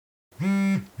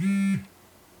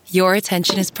Your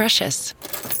attention is precious.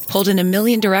 Pulled in a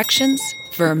million directions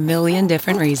for a million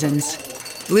different reasons.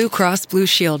 Blue Cross Blue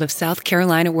Shield of South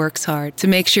Carolina works hard to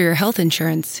make sure your health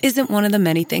insurance isn't one of the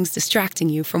many things distracting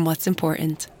you from what's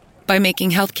important. By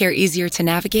making healthcare easier to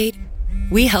navigate,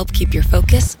 we help keep your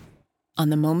focus on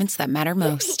the moments that matter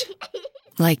most.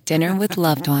 Like dinner with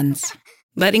loved ones.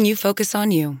 Letting you focus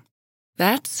on you.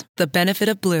 That's the benefit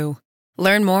of Blue.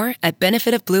 Learn more at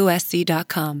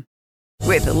benefitofbluesc.com.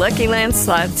 With the Lucky Land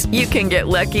Slots, you can get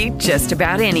lucky just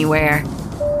about anywhere.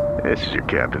 This is your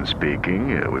captain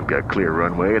speaking. We've got clear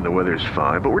runway and the weather's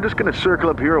fine, but we're just going to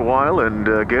circle up here a while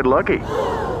and get lucky.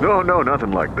 No, nothing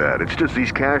like that. It's just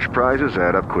these cash prizes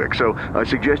add up quick. So I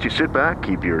suggest you sit back,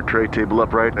 keep your tray table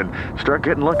upright, and start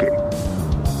getting lucky.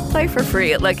 Play for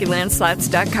free at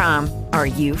LuckyLandSlots.com. Are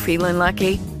you feeling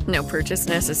lucky? No purchase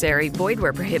necessary. Void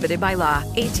where prohibited by law.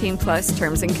 18 plus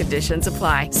terms and conditions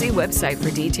apply. See website for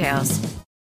details.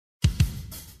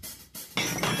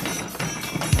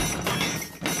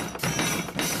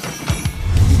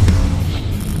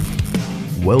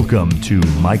 Welcome to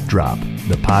Mic Drop,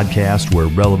 the podcast where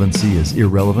relevancy is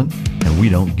irrelevant and we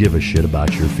don't give a shit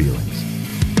about your feelings.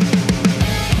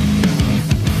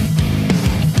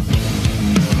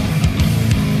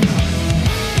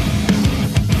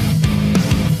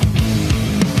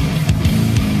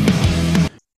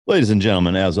 Ladies and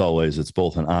gentlemen, as always, it's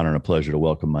both an honor and a pleasure to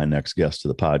welcome my next guest to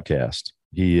the podcast.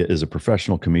 He is a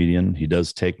professional comedian. He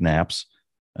does take naps.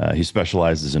 He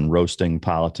specializes in roasting,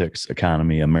 politics,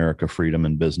 economy, America, freedom,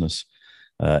 and business.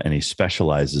 And he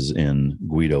specializes in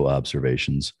Guido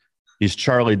observations. He's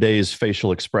Charlie Day's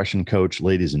facial expression coach.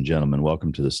 Ladies and gentlemen,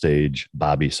 welcome to the stage,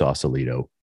 Bobby Sausalito.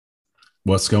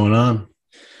 What's going on?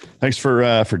 Thanks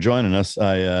for joining us.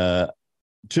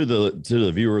 To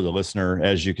the viewer, the listener,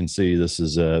 as you can see, this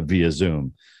is via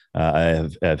Zoom. I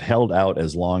have held out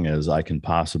as long as I can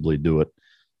possibly do it.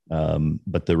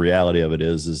 But the reality of it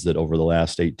is that over the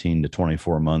last 18 to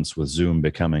 24 months, with Zoom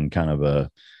becoming kind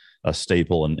of a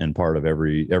staple and part of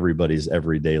everybody's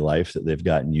everyday life that they've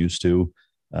gotten used to,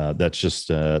 that's just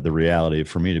the reality.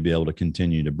 For me to be able to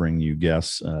continue to bring you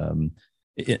guests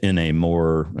in a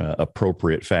more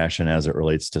appropriate fashion as it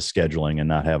relates to scheduling and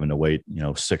not having to wait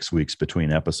 6 weeks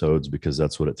between episodes, because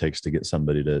that's what it takes to get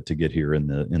somebody to get here in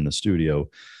the studio.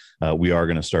 We are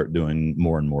going to start doing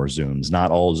more and more Zooms. Not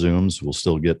all Zooms. We'll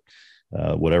still get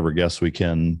whatever guests we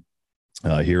can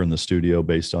here in the studio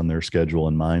based on their schedule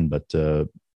in mind. But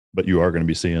you are going to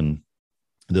be seeing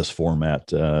this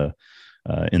format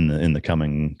in the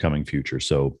coming future.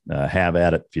 So have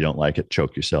at it. If you don't like it,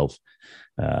 choke yourself.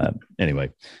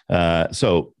 Anyway,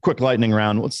 so quick lightning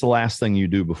round. What's the last thing you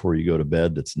do before you go to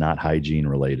bed that's not hygiene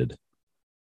related?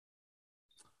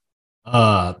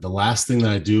 The last thing that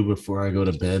I do before I go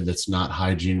to bed that's not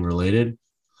hygiene related,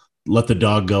 let the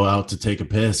dog go out to take a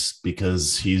piss,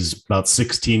 because he's about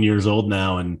 16 years old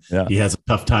now and he has a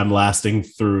tough time lasting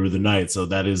through the night. So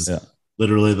that is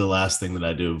literally the last thing that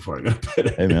I do before I go to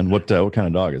bed. Hey man, what kind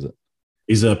of dog is it?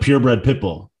 He's a purebred pit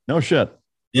bull. No shit.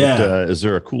 Yeah. But, is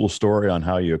there a cool story on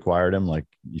how you acquired him? Like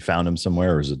you found him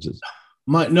somewhere, or is it just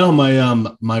my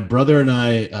brother and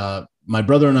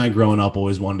I growing up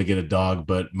always wanted to get a dog,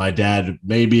 but my dad,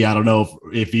 maybe, I don't know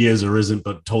if he is or isn't,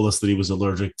 but told us that he was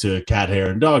allergic to cat hair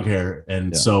and dog hair.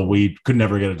 And so we could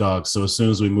never get a dog. So as soon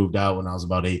as we moved out when I was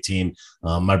about 18,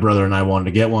 my brother and I wanted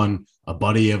to get one. A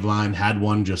buddy of mine had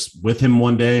one just with him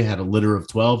one day, had a litter of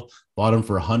 12, bought him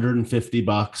for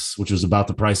 $150, which was about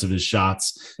the price of his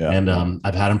shots. Yeah. And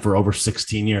I've had him for over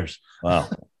 16 years. Wow.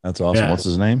 That's awesome. Yeah. What's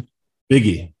his name?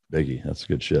 Biggie. That's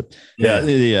good shit. Yeah.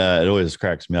 It always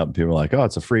cracks me up. People are like, oh,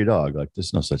 it's a free dog. Like,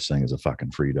 there's no such thing as a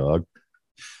fucking free dog.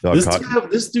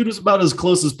 This dude was about as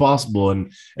close as possible.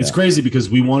 And it's crazy because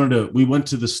we went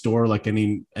to the store like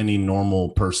any normal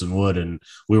person would. And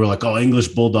we were like, oh, English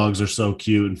bulldogs are so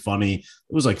cute and funny. It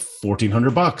was like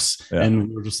 $1,400. Yeah. And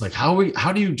we were just like,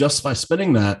 how do you justify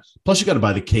spending that? Plus you got to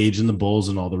buy the cage and the bulls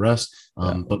and all the rest.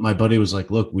 But my buddy was like,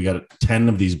 look, we got 10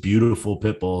 of these beautiful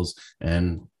pit bulls.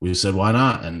 And we said, why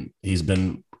not? And he's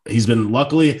been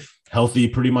luckily healthy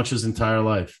pretty much his entire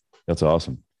life. That's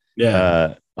awesome.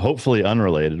 Yeah. Hopefully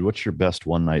unrelated. What's your best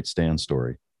one night stand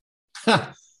story?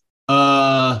 Can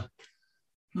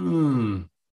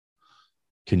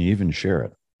you even share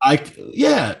it?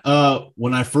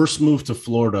 When I first moved to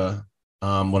Florida,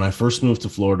 I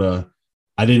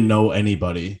didn't know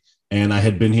anybody, and I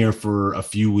had been here for a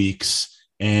few weeks,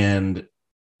 and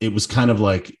it was kind of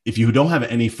like, if you don't have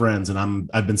any friends, and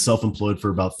I've been self-employed for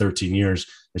about 13 years,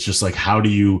 it's just like, how do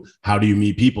you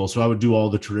meet people? So I would do all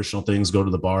the traditional things, go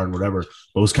to the bar and whatever,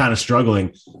 but was kind of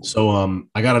struggling. So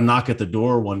I got a knock at the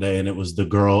door one day, and it was a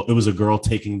girl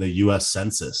taking the US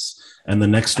Census, and the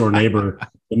next door neighbor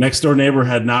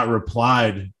had not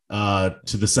replied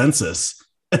to the census.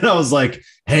 And I was like,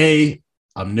 hey,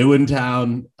 I'm new in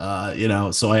town,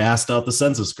 so I asked out the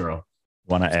census girl.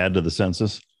 Want to add to the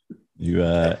census? You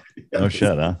no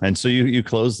shit, huh? And so you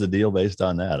closed the deal based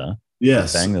on that, huh?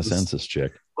 Yes. Bang the census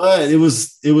chick. But it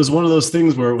was one of those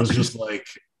things where it was just like,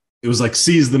 it was like,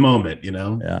 seize the moment,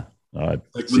 Yeah. Like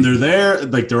when they're there,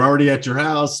 like they're already at your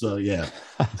house. So yeah.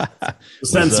 The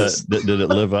census. Did it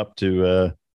live up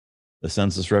to the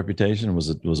census reputation? Was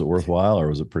it worthwhile, or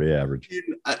was it pretty average?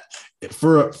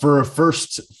 For a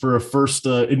first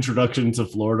introduction to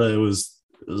Florida, it was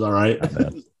all right.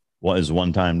 What is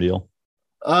one-time deal?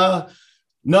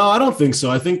 No, I don't think so.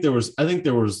 I think there was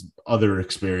other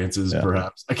experiences,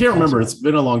 perhaps. I can't remember. It's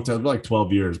been a long time, like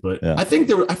 12 years, but I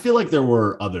feel like there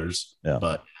were others. Yeah.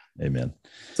 But amen.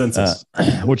 Census.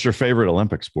 What's your favorite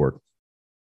Olympic sport?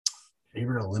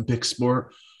 Favorite Olympic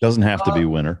sport? Doesn't have to be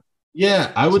winter.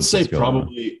 Yeah, I would say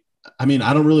probably. I mean,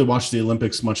 I don't really watch the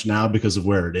Olympics much now because of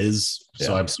where it is.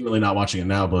 So I'm certainly not watching it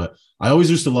now, but I always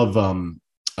used to love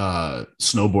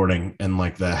snowboarding and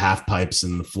like the half pipes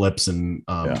and the flips and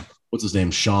what's his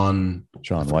name? Shaun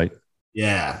White.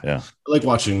 Yeah. I like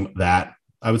watching that.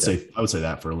 I would say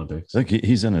that for Olympics. I think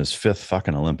he's in his 5th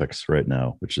fucking Olympics right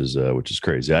now, which is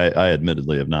crazy. I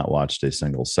admittedly have not watched a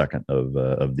single second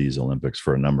of these Olympics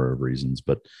for a number of reasons,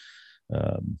 but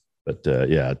fucking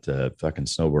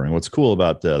snowboarding. What's cool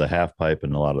about the half pipe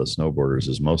and a lot of the snowboarders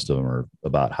is most of them are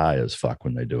about high as fuck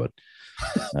when they do it,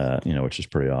 which is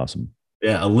pretty awesome.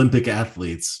 Yeah, Olympic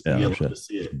athletes. Yeah, to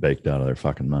see it. Baked out of their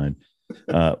fucking mind.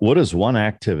 What is one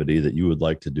activity that you would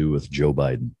like to do with Joe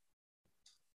Biden?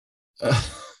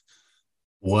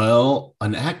 Well,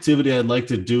 an activity I'd like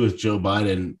to do with Joe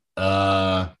Biden.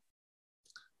 I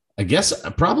guess I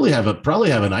probably have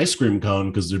an ice cream cone,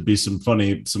 because there'd be some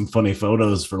funny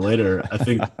photos for later. I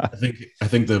think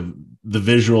the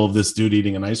visual of this dude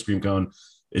eating an ice cream cone,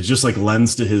 it just like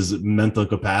lends to his mental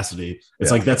capacity. It's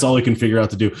like that's all he can figure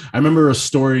out to do. I remember there was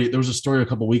a story a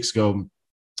couple weeks ago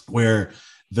where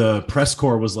the press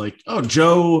corps was like, "Oh,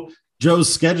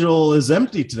 Joe's schedule is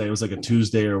empty today." It was like a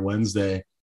Tuesday or Wednesday.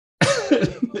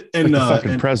 And like the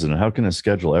fucking president, how can his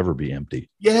schedule ever be empty?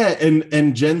 Yeah,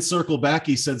 and Jen circled back.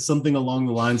 He said something along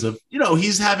the lines of,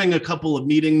 he's having a couple of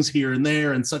meetings here and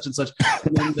there and such and such.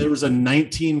 And then there was a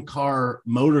 19-car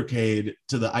motorcade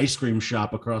to the ice cream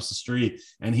shop across the street,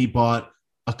 and he bought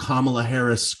a Kamala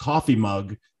Harris coffee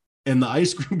mug and the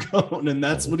ice cream cone, and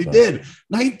that's what he did.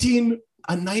 A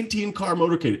 19-car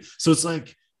motorcade. So it's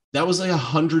like that was like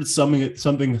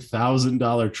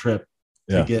 $100,000 trip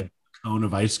to get a cone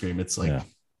of ice cream. It's like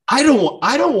I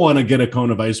don't want to get a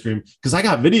cone of ice cream because I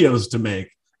got videos to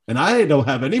make and I don't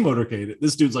have any motorcade.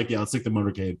 This dude's like, let's take the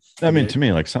motorcade. I mean, to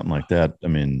me, like something like that. I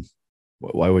mean,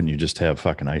 why wouldn't you just have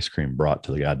fucking ice cream brought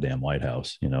to the goddamn White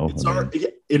House?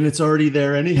 It's already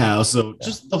there anyhow. So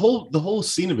just the whole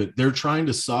scene of it, they're trying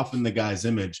to soften the guy's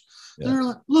image. They're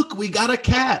like, look, we got a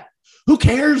cat. Who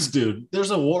cares, dude? There's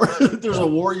a war. There's a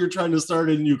war you're trying to start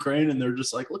in Ukraine, and they're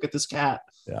just like, look at this cat.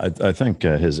 Yeah, I think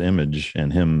his image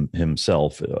and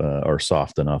himself are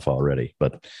soft enough already.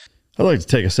 But I'd like to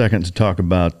take a second to talk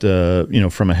about,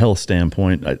 from a health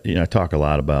standpoint. I talk a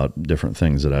lot about different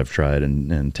things that I've tried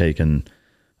and taken.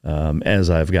 As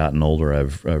I've gotten older,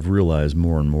 I've realized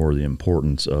more and more the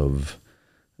importance of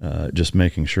just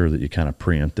making sure that you kind of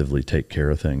preemptively take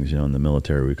care of things. In the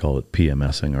military, we call it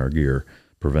PMSing our gear.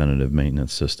 Preventative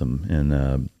maintenance system.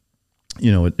 And,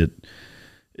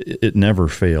 it never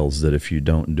fails that if you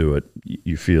don't do it,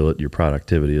 you feel it, your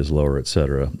productivity is lower, et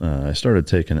cetera. I started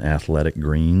taking athletic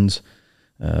greens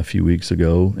a few weeks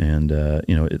ago, and,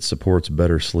 it supports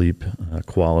better sleep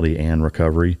quality and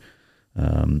recovery.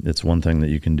 It's one thing that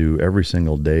you can do every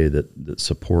single day that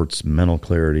supports mental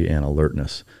clarity and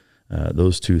alertness.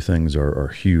 Those two things are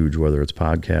huge, whether it's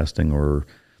podcasting or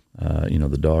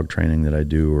the dog training that I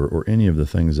do or any of the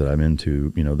things that I'm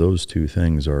into. Those two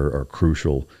things are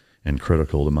crucial and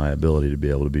critical to my ability to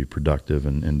be able to be productive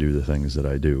and do the things that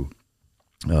I do.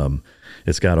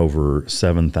 It's got over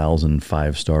 7,000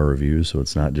 5-star reviews, so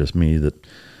it's not just me that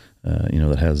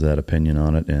has that opinion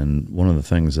on it. And one of the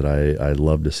things that I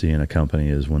love to see in a company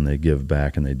is when they give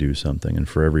back and they do something. And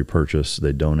for every purchase,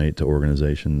 they donate to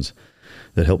organizations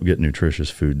that help get nutritious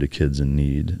food to kids in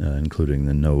need, including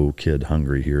the No Kid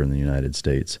Hungry here in the United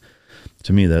States.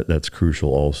 To me, that's crucial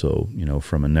also,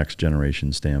 from a next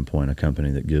generation standpoint, a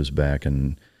company that gives back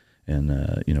and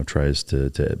tries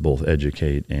to both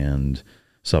educate and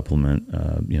supplement,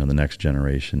 the next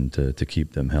generation to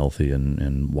keep them healthy.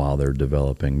 And while they're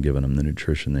developing, giving them the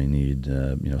nutrition they need,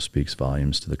 speaks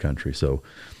volumes to the country. So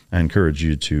I encourage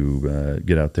you to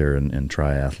get out there and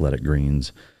try Athletic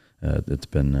Greens. It's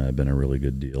been a really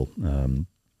good deal.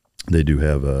 They do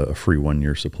have a free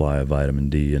 1-year supply of vitamin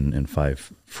D and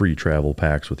 5 free travel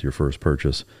packs with your first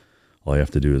purchase. All you have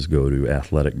to do is go to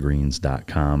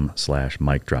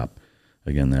athleticgreens.com/micdrop.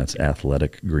 Again, that's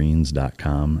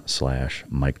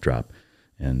athleticgreens.com/micdrop,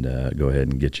 and go ahead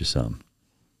and get you some.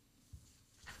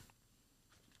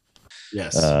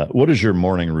 Yes. What is your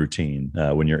morning routine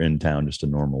when you're in town? Just a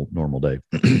normal day.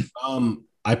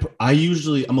 I'm a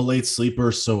late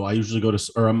sleeper, so I usually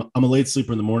I'm a late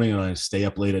sleeper in the morning and I stay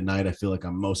up late at night. I feel like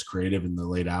I'm most creative in the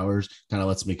late hours, kind of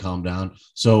lets me calm down.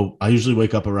 So I usually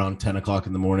wake up around 10 o'clock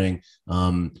in the morning.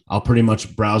 I'll pretty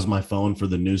much browse my phone for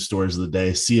the news stories of the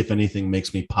day, see if anything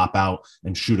makes me pop out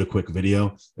and shoot a quick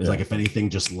video. It's like, if anything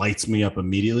just lights me up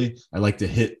immediately, I like to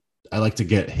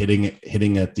get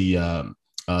hitting at the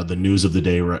news of the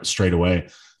day straight away.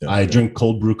 I drink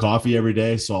cold brew coffee every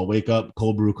day. So I'll wake up,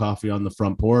 cold brew coffee on the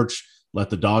front porch,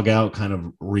 let the dog out, kind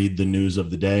of read the news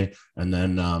of the day. And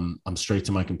then I'm straight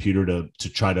to my computer to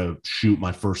try to shoot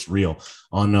my first reel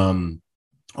on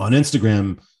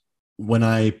Instagram. When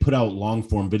I put out long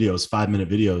form videos, 5-minute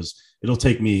videos, it'll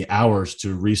take me hours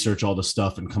to research all the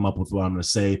stuff and come up with what I'm going to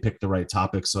say, pick the right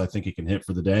topic so I think it can hit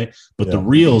for the day. But the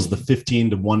reels, the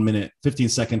 15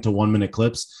 second to 1 minute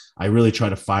clips, I really try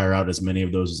to fire out as many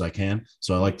of those as I can.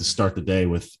 So I like to start the day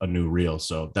with a new reel.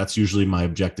 So that's usually my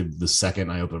objective the second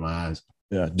I open my eyes.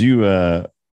 Yeah. Do you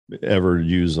ever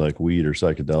use like weed or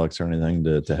psychedelics or anything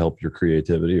to help your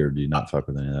creativity, or do you not fuck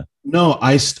with any of that? No,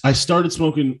 I started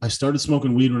smoking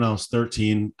weed when I was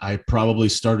 13. I probably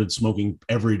started smoking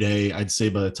every day, I'd say,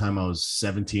 by the time I was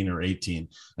 17 or 18.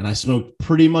 And I smoked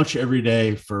pretty much every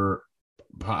day for,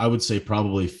 I would say,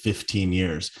 probably 15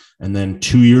 years. And then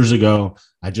 2 years ago,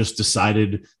 I just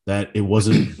decided that it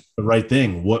wasn't the right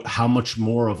thing. How much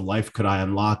more of life could I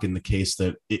unlock in the case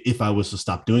that if I was to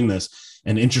stop doing this?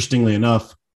 And interestingly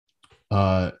enough,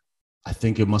 I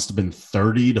think it must have been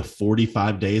 30 to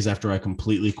 45 days after I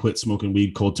completely quit smoking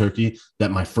weed cold turkey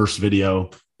that my first video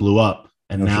blew up.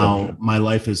 And now my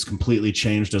life has completely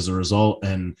changed as a result.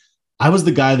 And I was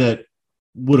the guy that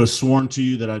would have sworn to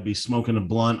you that I'd be smoking a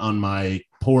blunt on my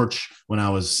porch when I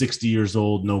was 60 years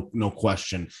old. No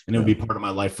question. And it would be part of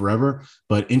my life forever.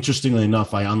 But interestingly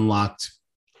enough, I unlocked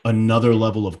another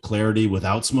level of clarity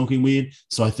without smoking weed.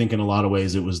 So I think in a lot of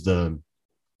ways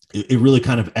it really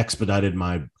kind of expedited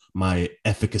my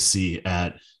efficacy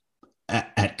at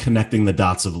connecting the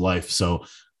dots of life. So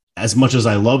as much as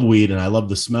I love weed and I love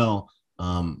the smell,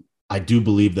 I do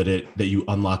believe that you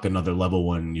unlock another level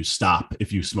when you stop,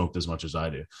 if you smoked as much as I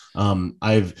do.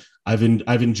 I've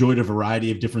enjoyed a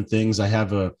variety of different things. I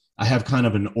have kind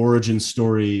of an origin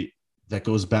story that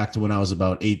goes back to when I was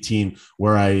about 18,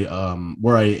 where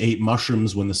I ate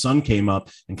mushrooms when the sun came up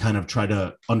and kind of try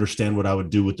to understand what I would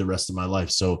do with the rest of my life.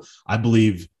 So I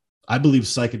believe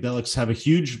psychedelics have a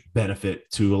huge benefit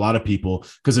to a lot of people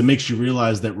because it makes you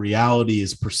realize that reality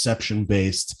is perception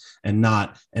based and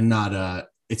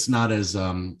it's not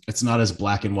as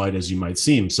black and white as you might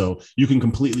seem. So you can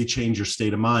completely change your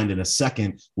state of mind in a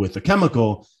second with a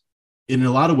chemical. In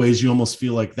a lot of ways, you almost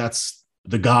feel like that's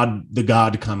the God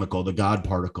chemical, the God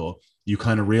particle. You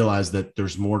kind of realize that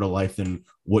there's more to life than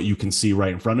what you can see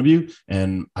right in front of you.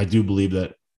 And I do believe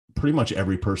that pretty much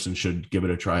every person should give it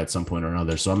a try at some point or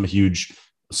another. So I'm a huge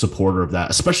supporter of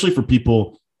that, especially for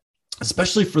people,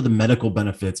 especially for the medical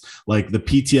benefits, like the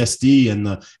PTSD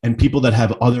and people that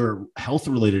have other health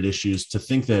related issues, to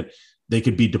think that they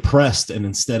could be depressed, and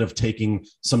instead of taking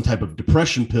some type of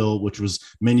depression pill, which was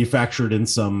manufactured in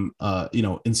some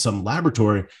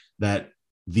laboratory, that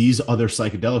these other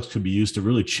psychedelics could be used to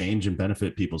really change and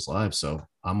benefit people's lives. So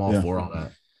I'm all for all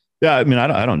that. Yeah, I mean,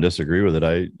 I don't disagree with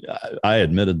it. I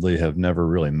admittedly have never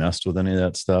really messed with any of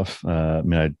that stuff. I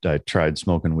mean, I tried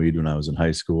smoking weed when I was in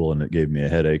high school, and it gave me a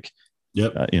headache.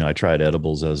 Yep. I tried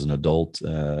edibles as an adult,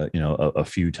 a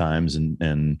few times,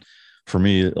 and for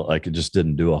me, like, it just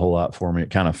didn't do a whole lot for me.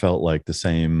 It kind of felt like the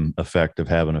same effect of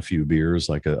having a few beers,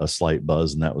 like a slight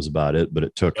buzz, and that was about it. But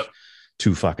it took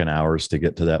 2 fucking hours to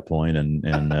get to that point, and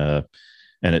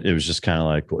it was just kind of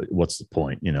like, what's the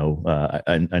point?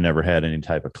 I never had any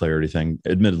type of clarity thing.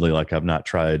 Admittedly, like, I've not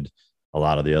tried a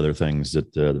lot of the other things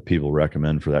that people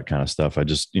recommend for that kind of stuff. I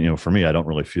just, for me, I don't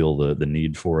really feel the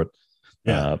need for it.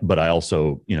 Yeah. But I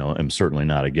also, am certainly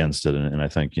not against it. And I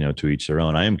think, to each their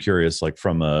own. I am curious, like,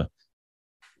 from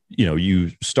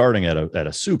you starting at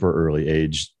a super early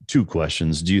age two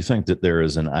questions. Do you think that there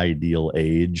is an ideal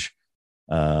age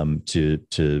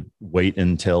to wait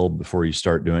until before you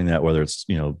start doing that, whether it's,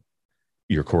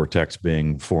 your cortex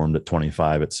being formed at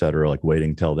 25, et cetera, like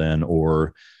waiting till then,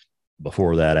 or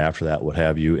before that, after that, what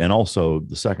have you? And also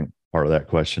the second part of that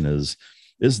question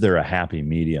is there a happy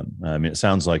medium? I mean, it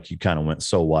sounds like you kind of went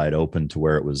so wide open to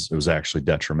where it was actually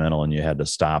detrimental and you had to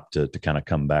stop to kind of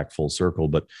come back full circle.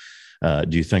 But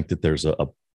do you think that there's a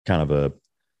kind of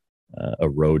a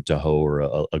road to hoe, or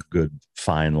a good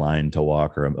fine line to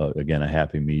walk, or again, a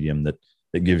happy medium that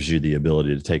gives you the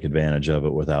ability to take advantage of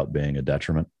it without being a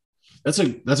detriment? That's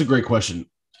a great question.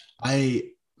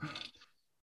 I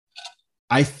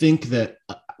think that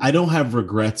I don't have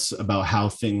regrets about how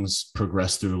things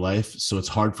progress through life, so it's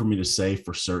hard for me to say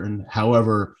for certain.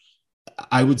 However,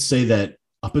 I would say that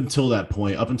up until that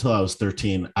point, up until I was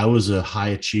 13, I was a high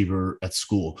achiever at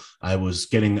school. I was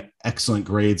getting excellent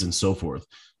grades and so forth.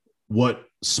 What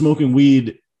smoking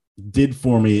weed did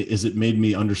for me is it made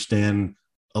me understand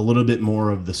a little bit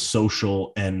more of the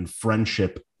social and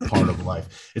friendship part of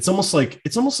life. It's almost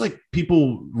like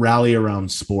people rally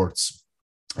around sports,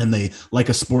 and they like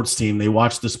a sports team. They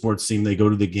watch the sports team, they go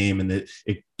to the game, and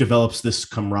it develops this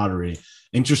camaraderie.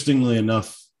 Interestingly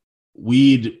enough,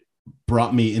 weed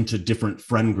brought me into different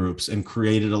friend groups and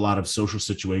created a lot of social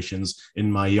situations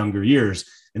in my younger years.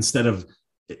 Instead of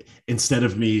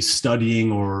me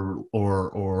studying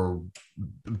or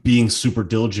being super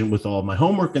diligent with all of my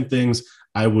homework and things,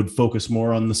 I would focus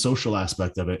more on the social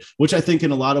aspect of it, which I think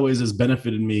in a lot of ways has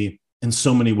benefited me in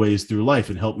so many ways through life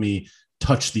and helped me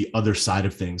touch the other side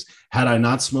of things. Had I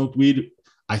not smoked weed,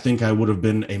 I think I would have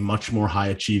been a much more high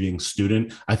achieving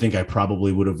student. I think I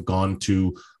probably would have gone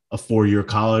to a 4-year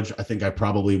college. I think I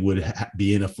probably would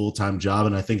be in a full-time job.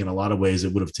 And I think in a lot of ways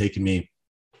it would have taken me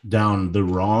down the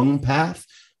wrong path,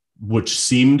 which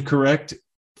seemed correct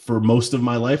for most of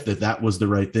my life, that was the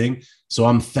right thing. So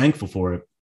I'm thankful for it.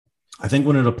 I think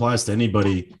when it applies to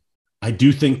anybody, I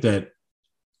do think that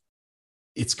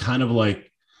it's kind of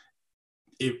like,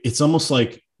 it's almost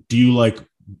like, do you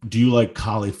like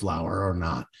cauliflower or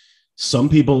not? Some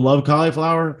people love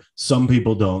cauliflower, some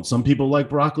people don't. Some people like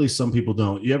broccoli, some people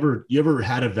don't. You ever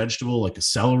had a vegetable like a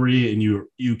celery and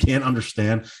you can't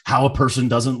understand how a person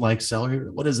doesn't like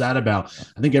celery? What is that about?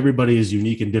 I think everybody is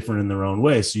unique and different in their own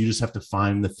way. So you just have to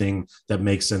find the thing that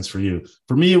makes sense for you.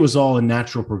 For me, it was all a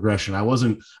natural progression. I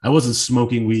wasn't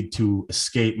smoking weed to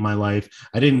escape my life.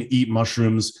 I didn't eat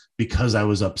mushrooms because I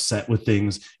was upset with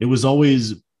things. It was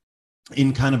always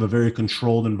in kind of a very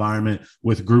controlled environment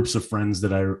with groups of friends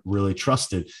that I really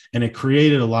trusted. And it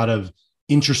created a lot of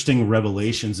interesting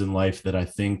revelations in life that I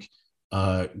think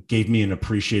gave me an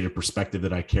appreciated perspective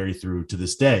that I carry through to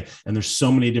this day. And there's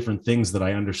so many different things that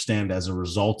I understand as a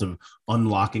result of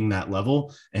unlocking that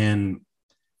level. And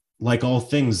like all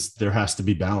things, there has to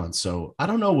be balance. So I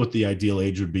don't know what the ideal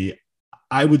age would be.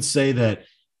 I would say that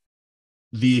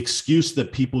the excuse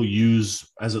that people use,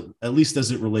 at least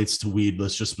as it relates to weed,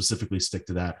 let's just specifically stick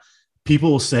to that.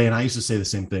 People will say, and I used to say the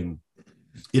same thing,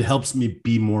 it helps me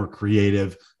be more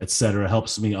creative, etc.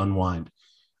 Helps me unwind.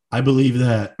 I believe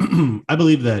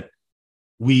that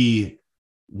we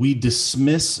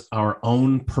dismiss our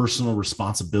own personal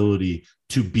responsibility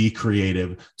to be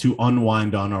creative, to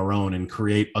unwind on our own and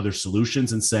create other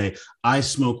solutions and say, I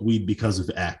smoke weed because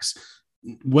of X.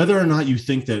 Whether or not you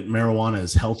think that marijuana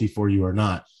is healthy for you or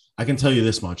not, I can tell you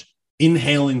this much: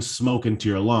 inhaling smoke into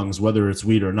your lungs, whether it's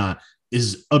weed or not,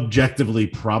 is objectively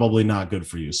probably not good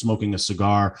for you. Smoking a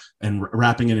cigar and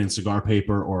wrapping it in cigar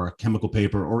paper or a chemical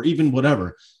paper or even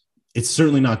whatever, it's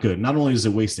certainly not good. Not only is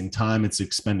it wasting time, it's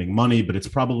expending money, but it's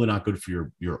probably not good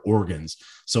for your organs.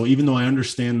 So even though I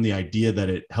understand the idea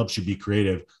that it helps you be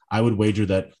creative, I would wager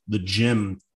that the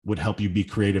gym would help you be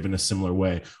creative in a similar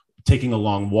way. Taking a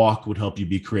long walk would help you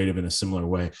be creative in a similar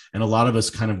way. And a lot of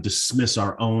us kind of dismiss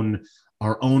our own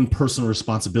personal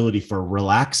responsibility for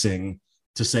relaxing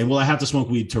to say, well, I have to smoke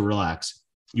weed to relax.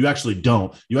 You actually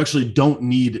don't. You actually don't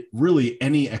need really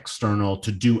any external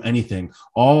to do anything.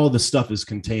 All the stuff is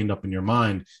contained up in your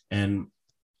mind. And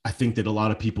I think that a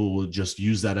lot of people will just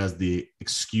use that as the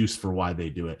excuse for why they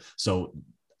do it. So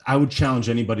I would challenge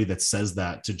anybody that says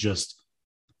that to just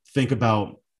think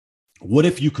about, what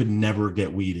if you could never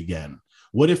get weed again?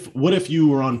 What if you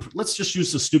were on, let's just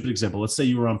use a stupid example. Let's say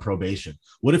you were on probation.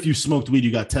 What if you smoked weed,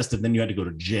 you got tested, then you had to go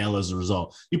to jail as a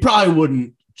result? You probably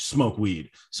wouldn't smoke weed.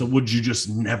 So would you just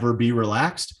never be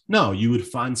relaxed? No, you would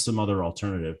find some other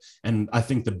alternative. And I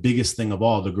think the biggest thing of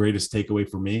all, the greatest takeaway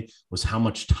for me was how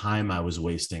much time I was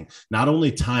wasting. Not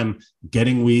only time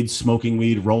getting weed, smoking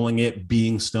weed, rolling it,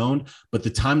 being stoned, but the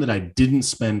time that I didn't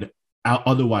spend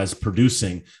otherwise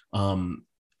producing,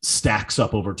 stacks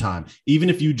up over time. Even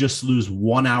if you just lose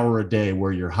 1 hour a day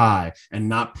where you're high and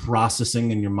not processing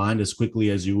in your mind as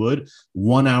quickly as you would,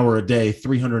 1 hour a day,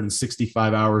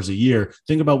 365 hours a year,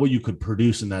 think about what you could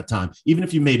produce in that time. Even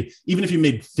if you made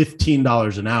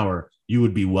 $15 an hour, you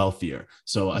would be wealthier.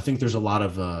 So I think there's a lot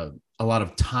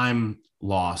of time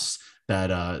loss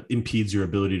that impedes your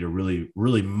ability to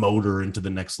really motor into the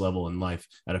next level in life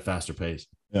at a faster pace.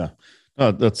 Yeah.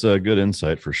 That's a good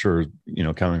insight for sure.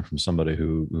 Coming from somebody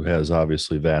who has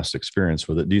obviously vast experience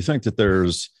with it. Do you think that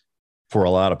for a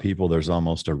lot of people, there's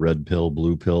almost a red pill,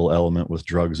 blue pill element with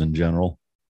drugs in general?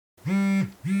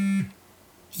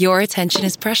 Your attention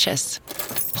is precious.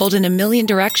 Pulled in a million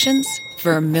directions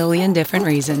for a million different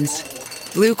reasons.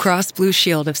 Blue Cross Blue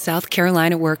Shield of South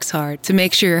Carolina works hard to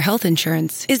make sure your health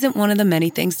insurance isn't one of the many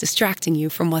things distracting you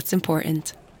from what's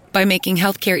important. By making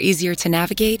healthcare easier to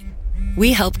navigate,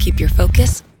 we help keep your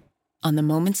focus on the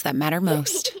moments that matter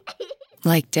most.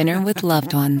 Like dinner with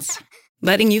loved ones.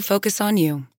 Letting you focus on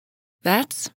you.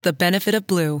 That's the benefit of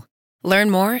Blue. Learn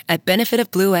more at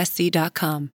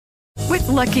benefitofbluesc.com. With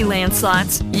Lucky Land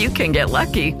Slots, you can get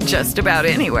lucky just about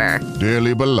anywhere.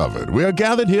 Dearly beloved, we are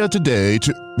gathered here today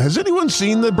to... Has anyone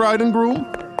seen the bride and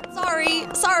groom?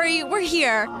 Sorry, we're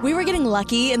here. We were getting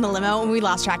lucky in the limo and we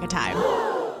lost track of time.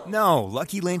 No,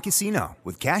 Lucky Land Casino,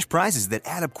 with cash prizes that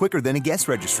add up quicker than a guest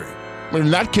registry.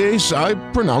 In that case, I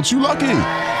pronounce you lucky.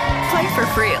 Play for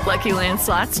free at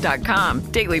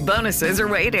LuckyLandSlots.com. Daily bonuses are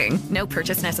waiting. No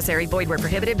purchase necessary. Void where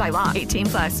prohibited by law.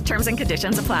 18+. Terms and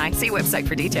conditions apply. See website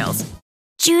for details.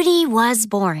 Judy was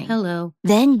boring. Hello.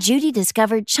 Then Judy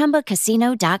discovered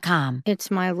ChumbaCasino.com. It's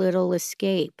my little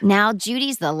escape. Now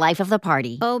Judy's the life of the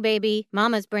party. Oh, baby,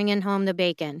 mama's bringing home the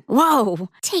bacon. Whoa,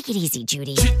 take it easy,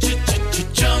 Judy.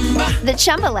 The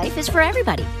Chumba life is for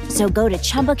everybody. So go to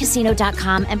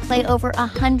ChumbaCasino.com and play over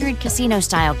 100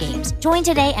 casino-style games. Join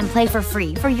today and play for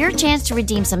free for your chance to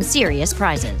redeem some serious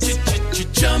prizes.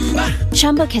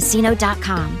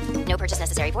 ChumbaCasino.com. No purchase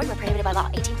necessary. Void where prohibited by law.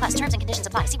 18+. Terms and conditions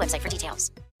apply. See website for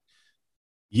details.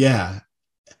 Yeah,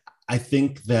 I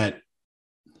think that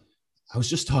I was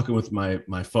just talking with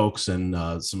my folks and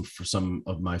some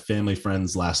of my family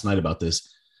friends last night about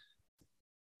this.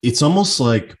 It's almost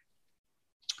like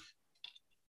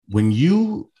when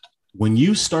you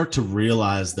start to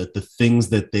realize that the things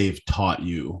that they've taught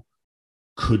you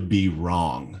could be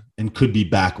wrong and could be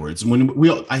backwards.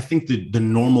 I think the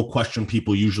normal question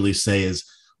people usually say is,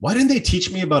 why didn't they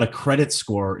teach me about a credit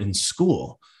score in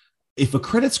school? If a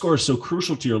credit score is so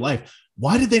crucial to your life,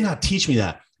 why did they not teach me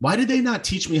that? Why did they not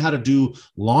teach me how to do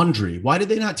laundry? Why did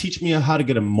they not teach me how to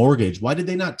get a mortgage? Why did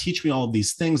they not teach me all of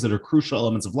these things that are crucial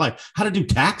elements of life? How to do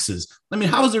taxes? I mean,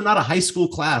 how is there not a high school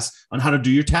class on how to do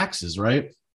your taxes,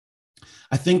 right?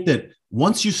 I think that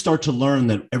once you start to learn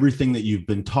that everything that you've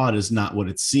been taught is not what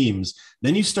it seems,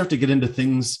 then you start to get into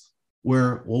things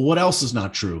where, well, what else is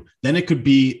not true? Then it could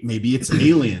be, maybe it's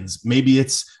aliens, maybe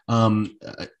it's aliens,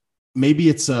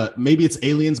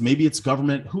 maybe it's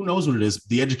government. Who knows what it is?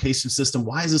 The education system.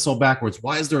 Why is this all backwards?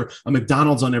 Why is there a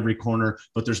McDonald's on every corner,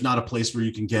 but there's not a place where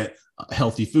you can get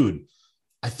healthy food?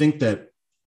 I think that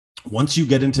once you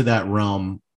get into that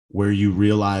realm where you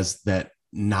realize that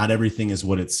not everything is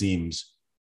what it seems,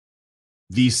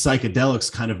 these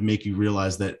psychedelics kind of make you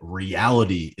realize that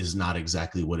reality is not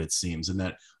exactly what it seems, and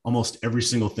that almost every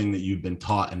single thing that you've been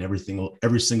taught and every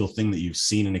single thing that you've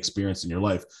seen and experienced in your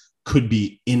life could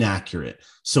be inaccurate.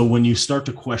 So when you start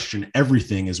to question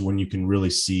everything is when you can really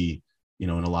see, in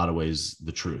a lot of ways,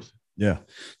 the truth. Yeah,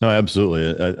 no,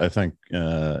 absolutely. I think,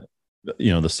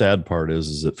 the sad part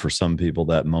is that for some people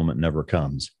that moment never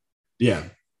comes. Yeah.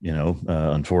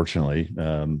 Unfortunately,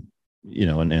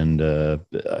 and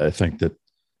I think that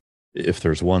if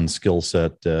there's one skill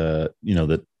set,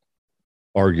 that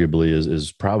arguably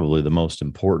is probably the most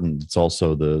important, it's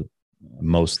also the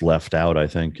most left out, I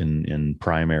think, in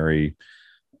primary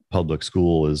public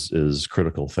school is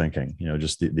critical thinking,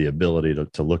 just the ability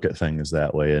to look at things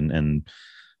that way. And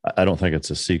I don't think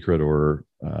it's a secret or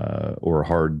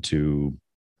hard to,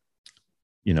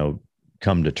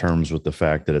 come to terms with the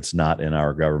fact that it's not in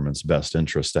our government's best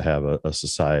interest to have a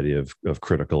society of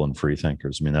critical and free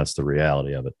thinkers. I mean, that's the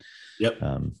reality of it. Yep.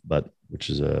 But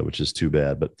which is too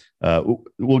bad. But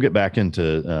we'll get back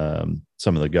into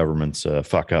some of the government's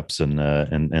fuck ups and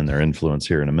their influence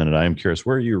here in a minute. I am curious,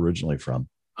 where are you originally from?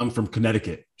 I'm from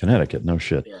Connecticut. Connecticut, no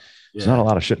shit. Yeah. There's not a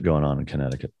lot of shit going on in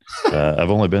Connecticut.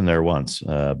 I've only been there once,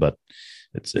 but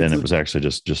it was actually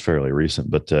just fairly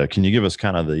recent. But can you give us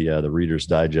kind of the Reader's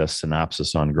Digest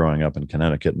synopsis on growing up in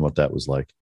Connecticut and what that was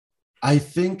like? I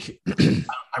think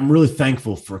I'm really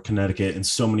thankful for Connecticut in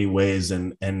so many ways,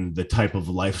 and the type of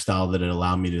lifestyle that it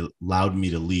allowed me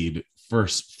to lead.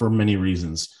 for many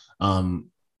reasons.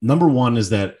 Number one is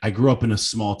that I grew up in a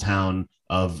small town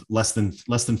of less than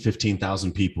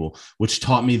 15,000 people, which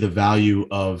taught me the value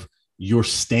of your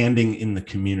standing in the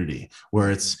community,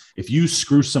 where it's, if you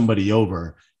screw somebody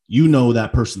over, you know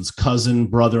that person's cousin,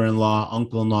 brother-in-law,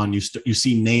 uncle-in-law, and you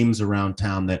see names around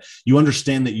town, that you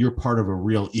understand that you're part of a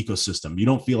real ecosystem. You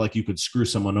don't feel like you could screw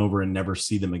someone over and never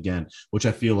see them again, which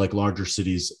I feel like larger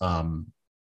cities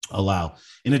allow.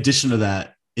 In addition to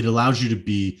that, it allows you to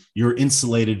be, you're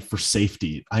insulated for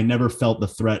safety. I never felt the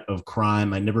threat of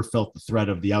crime. I never felt the threat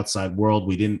of the outside world.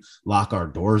 We didn't lock our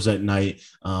doors at night.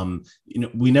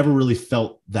 We never really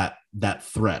felt that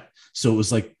threat. So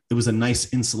it was a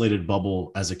nice insulated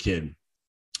bubble as a kid.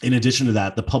 In addition to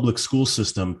that, the public school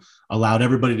system allowed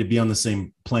everybody to be on the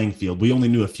same playing field. We only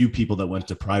knew a few people that went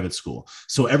to private school.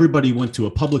 So everybody went to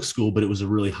a public school, but it was a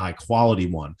really high quality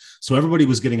one. So everybody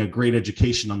was getting a great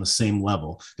education on the same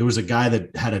level. There was a guy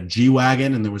that had a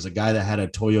G-Wagon and there was a guy that had a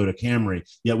Toyota Camry,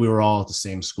 yet we were all at the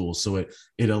same school. So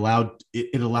it allowed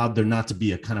there not to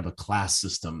be a kind of a class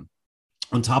system.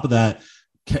 On top of that,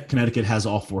 Connecticut has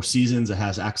all 4 seasons. It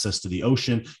has access to the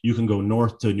ocean. You can go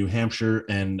north to New Hampshire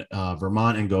and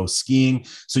Vermont and go skiing.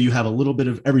 So you have a little bit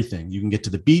of everything. You can get to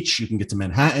the beach. You can get to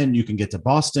Manhattan. You can get to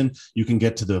Boston. You can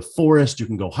get to the forest. You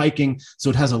can go hiking.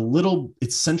 So it has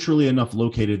it's centrally enough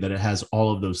located that it has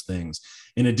all of those things.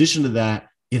 In addition to that,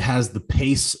 it has the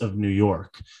pace of New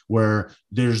York, where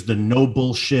there's the no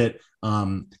bullshit,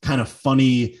 kind of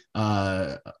funny,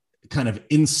 kind of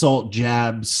insult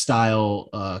jab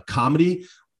style comedy,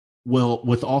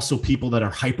 with also people that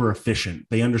are hyper efficient.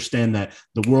 They understand that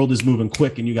the world is moving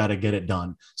quick and you got to get it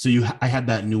done. So I had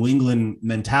that New England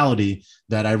mentality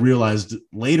that I realized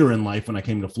later in life when I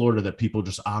came to Florida, that people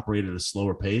just operate at a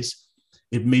slower pace.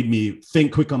 It made me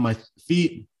think quick on my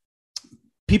feet.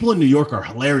 People in New York are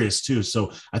hilarious too.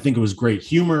 So I think it was great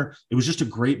humor. It was just a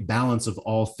great balance of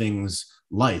all things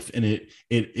life. And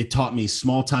it taught me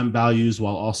small time values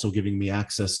while also giving me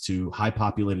access to high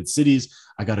populated cities.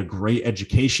 I got a great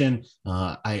education.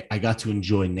 I got to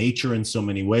enjoy nature in so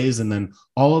many ways. And then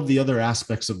all of the other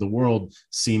aspects of the world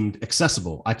seemed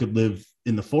accessible. I could live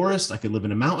in the forest. I could live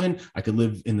in a mountain. I could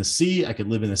live in the sea. I could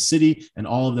live in a city. And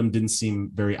all of them didn't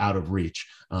seem very out of reach.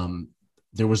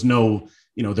 There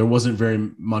wasn't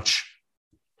very much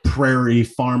prairie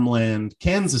farmland,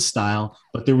 Kansas style,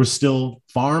 but there were still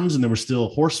farms and there were still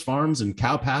horse farms and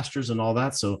cow pastures and all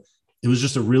that. So it was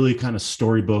just a really kind of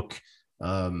storybook,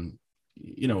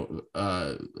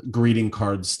 greeting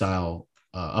card style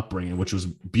upbringing, which was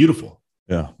beautiful.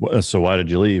 Yeah. So why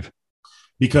did you leave?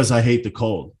 Because I hate the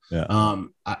cold. Yeah.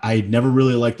 I never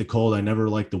really liked the cold. I never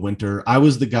liked the winter. I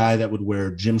was the guy that would wear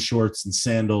gym shorts and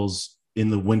sandals in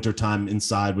the wintertime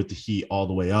inside with the heat all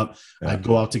the way up. Yeah. I'd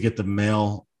go out to get the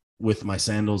mail with my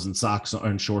sandals and socks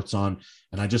and shorts on.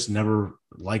 And I just never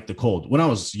liked the cold. When I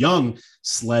was young,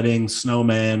 sledding,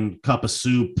 snowman, cup of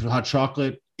soup, hot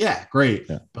chocolate. Yeah, great.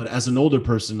 Yeah. But as an older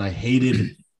person, I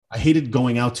hated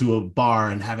going out to a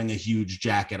bar and having a huge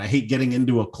jacket. I hate getting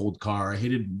into a cold car. I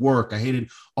hated work. I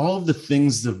hated all of the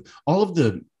things all of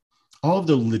the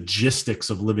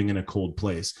logistics of living in a cold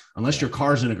place. Unless your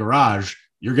car's in a garage,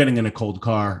 you're getting in a cold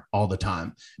car all the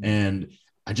time. And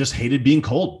I just hated being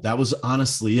cold. That was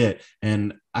honestly it.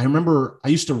 And I remember I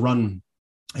used to run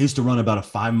about a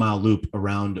 5-mile loop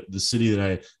around the city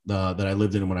that I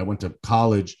lived in when I went to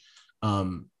college.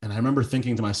 And I remember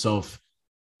thinking to myself,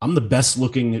 I'm the best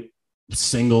looking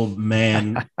single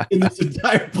man in this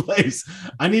entire place.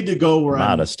 I need to go where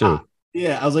I'm too.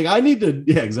 Yeah. I was like,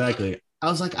 exactly. I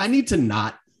was like, I need to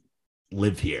not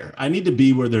live here. I need to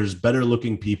be where there's better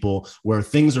looking people, where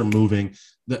things are moving.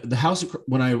 The house,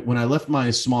 when I left my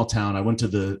small town, I went to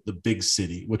the big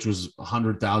city, which was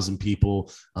 100,000 people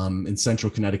in central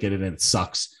Connecticut, and it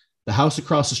sucks. The house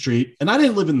across the street, and I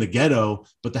didn't live in the ghetto,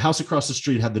 but the house across the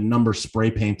street had the number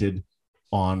spray painted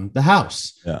on the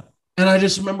house. Yeah. And I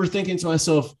just remember thinking to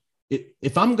myself,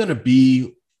 if I'm going to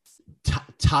be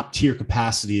top tier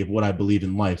capacity of what I believe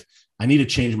in life, I need to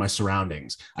change my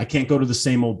surroundings. I can't go to the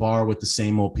same old bar with the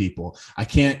same old people. I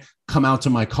can't come out to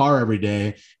my car every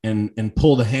day and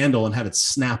pull the handle and have it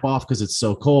snap off because it's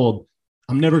so cold.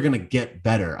 I'm never going to get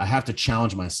better. I have to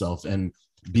challenge myself. And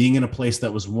being in a place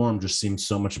that was warm just seemed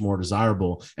so much more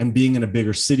desirable. And being in a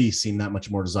bigger city seemed that much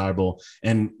more desirable.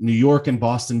 And New York and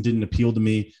Boston didn't appeal to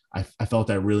me. I felt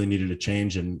I really needed a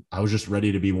change, and I was just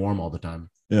ready to be warm all the time.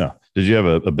 Yeah. Did you have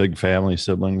a big family,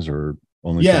 siblings, or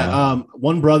only? Yeah.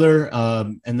 One brother.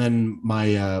 And then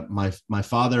my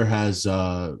father has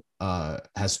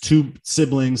has two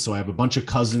siblings, so I have a bunch of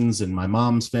cousins, and my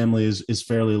mom's family is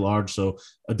fairly large. So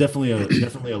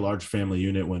definitely a large family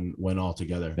unit when all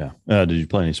together. Yeah. Did you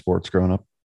play any sports growing up?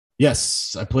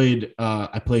 Yes, I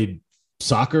played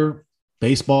soccer,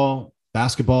 baseball,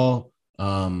 basketball,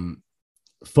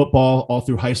 football all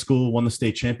through high school. Won the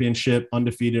state championship,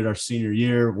 undefeated our senior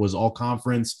year, was all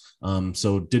conference.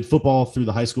 So did football through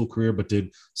the high school career, but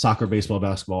did soccer, baseball,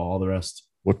 basketball, all the rest.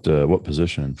 What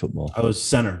position in football? I was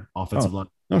center, offensive line.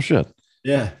 No shit.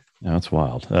 Yeah. Yeah, that's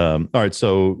wild. All right.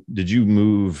 So did you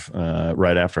move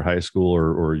right after high school,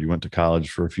 or you went to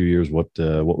college for a few years? What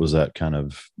was that kind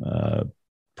of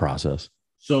process?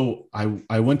 So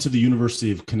I went to the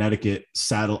University of Connecticut,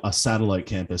 a satellite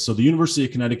campus. So the University of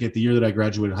Connecticut, the year that I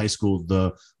graduated high school,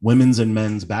 the women's and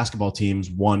men's basketball teams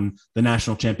won the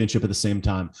national championship at the same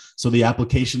time. So the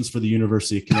applications for the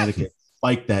University of Connecticut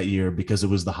spiked that year because it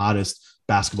was the hottest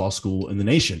basketball school in the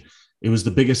nation. It was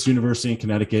the biggest university in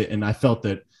Connecticut. And I felt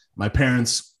that my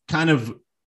parents kind of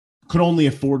could only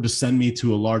afford to send me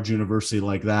to a large university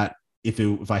like that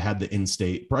if I had the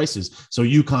in-state prices. So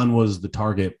UConn was the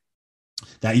target.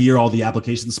 That year, all the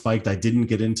applications spiked. I didn't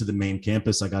get into the main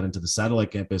campus. I got into the satellite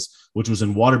campus, which was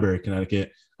in Waterbury,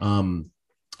 Connecticut.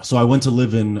 So I went to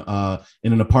live in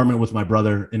an apartment with my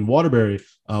brother in Waterbury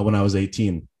when I was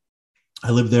 18. I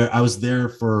lived there. I was there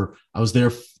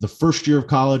the first year of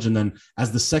college. And then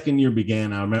as the second year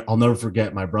began, I'll never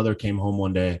forget, my brother came home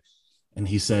one day and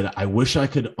he said, I wish I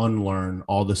could unlearn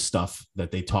all the stuff that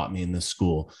they taught me in this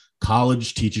school.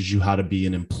 College teaches you how to be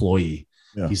an employee.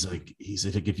 Yeah. He's like,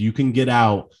 if you can get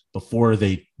out before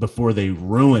they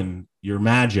ruin your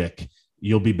magic,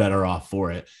 you'll be better off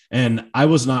for it. And I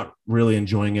was not really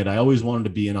enjoying it. I always wanted to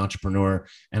be an entrepreneur.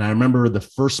 And I remember the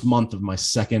first month of my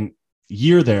second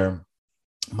year there,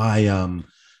 my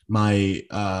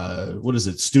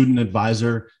student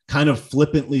advisor kind of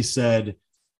flippantly said,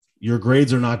 your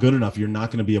grades are not good enough. You're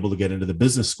not going to be able to get into the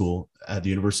business school at the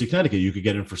University of Connecticut. You could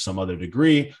get in for some other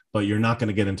degree, but you're not going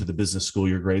to get into the business school.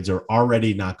 Your grades are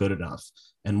already not good enough.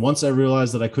 And once I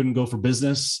realized that I couldn't go for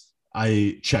business,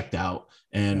 I checked out.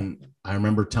 And I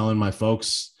remember telling my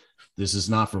folks, this is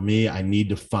not for me. I need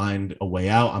to find a way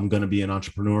out. I'm going to be an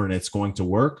entrepreneur and it's going to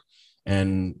work.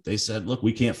 And they said, look,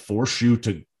 we can't force you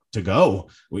to go.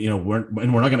 We're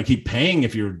not going to keep paying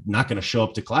if you're not going to show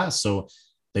up to class. So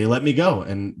they let me go.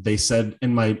 And they said,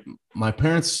 and my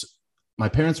parents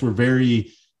were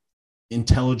very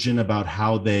intelligent about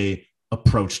how they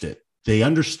approached it. They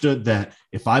understood that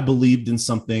if I believed in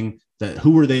something, that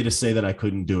who were they to say that I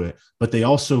couldn't do it? But they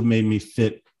also made me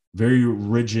fit very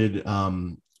rigid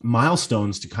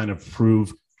milestones to kind of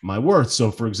prove my worth.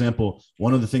 So for example,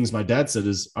 one of the things my dad said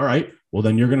is, all right, well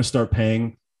then you're going to start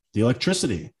paying the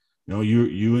electricity.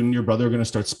 You and your brother are going to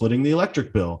start splitting the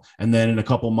electric bill. And then in a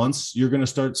couple months, you're going to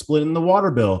start splitting the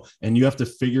water bill, and you have to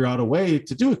figure out a way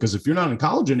to do it. Because if you're not in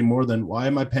college anymore, then why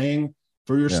am I paying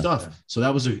for your stuff? So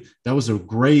that was a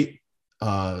great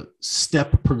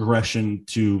step progression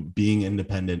to being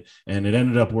independent. And it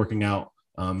ended up working out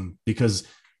because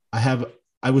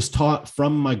I was taught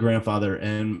from my grandfather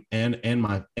and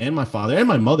my father and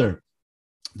my mother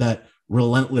that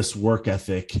relentless work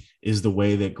ethic is the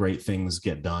way that great things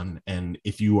get done. And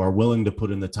if you are willing to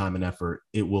put in the time and effort,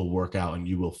 it will work out and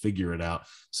you will figure it out.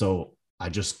 So I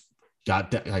just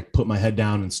I put my head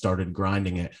down and started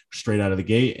grinding it straight out of the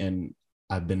gate. And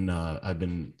I've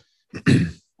been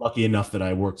lucky enough that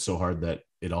I worked so hard that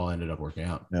it all ended up working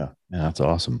out. Yeah, that's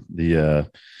awesome.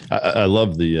 I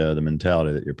love the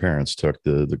mentality that your parents took,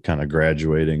 the kind of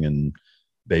graduating and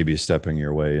baby stepping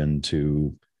your way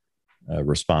into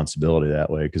responsibility that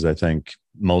way. Because I think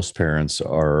most parents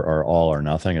are all or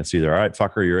nothing. It's either, all right,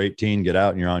 fucker, you're 18, get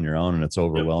out and you're on your own, and it's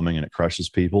overwhelming and it crushes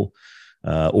people,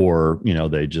 or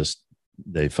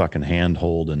they fucking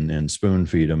handhold and spoon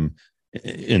feed them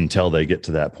until they get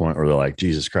to that point where they're like,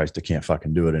 Jesus Christ, I can't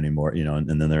fucking do it anymore, and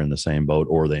then they're in the same boat,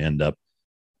 or they end up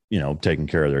taking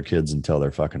care of their kids until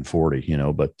they're fucking 40,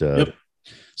 but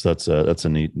so that's a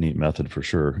neat method for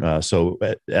sure. So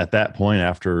at that point,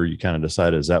 after you kind of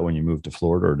decided, is that when you moved to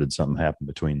Florida, or did something happen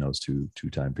between those two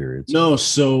time periods? No.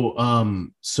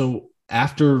 So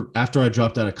after I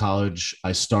dropped out of college,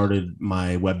 I started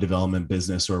my web development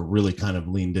business, or really kind of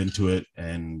leaned into it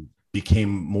and became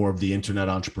more of the internet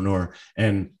entrepreneur.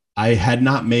 And I had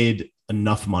not made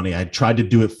enough money. I tried to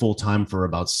do it full time for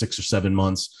about 6 or 7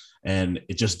 months, and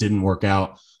it just didn't work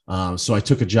out. So I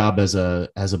took a job as a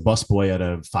busboy at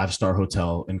a 5-star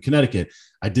hotel in Connecticut.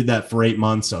 I did that for 8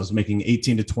 months. I was making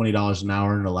 $18 to $20 an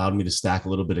hour, and it allowed me to stack a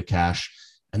little bit of cash.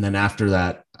 And then after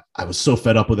that, I was so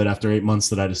fed up with it after 8 months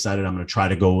that I decided I'm going to try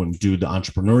to go and do the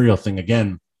entrepreneurial thing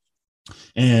again.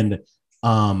 And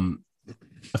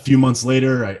A few months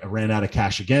later, I ran out of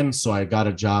cash again. So I got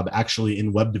a job actually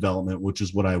in web development, which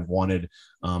is what I wanted,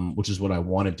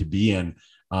 to be in.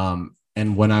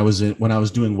 And when I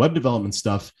was doing web development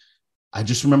stuff, I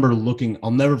just remember looking,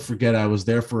 I'll never forget. I was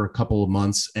there for a couple of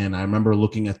months, and I remember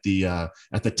looking at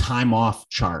the time off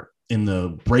chart in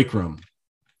the break room.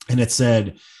 And it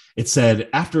said,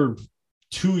 after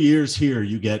 2 years here,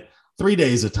 you get 3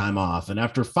 days of time off. And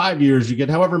after 5 years, you get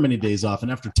however many days off.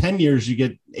 And after 10 years, you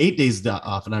get 8 days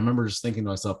off. And I remember just thinking to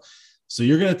myself, so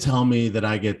you're going to tell me that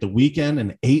I get the weekend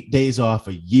and 8 days off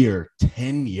a year,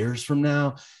 10 years from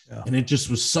now? Yeah. And it just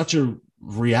was such a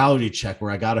reality check where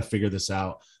I got to figure this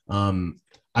out.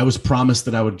 I was promised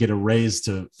that I would get a raise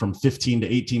from $15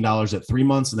 to $18 at 3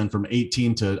 months. And then from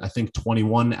 18 to I think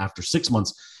 21 after 6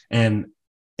 months. And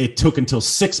it took until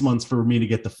 6 months for me to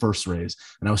get the first raise.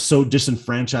 And I was so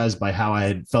disenfranchised by how I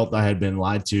had felt I had been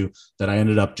lied to that I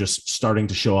ended up just starting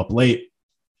to show up late,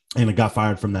 and I got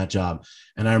fired from that job.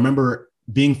 And I remember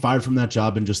being fired from that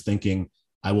job and just thinking,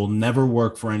 I will never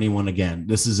work for anyone again.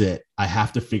 This is it. I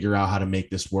have to figure out how to make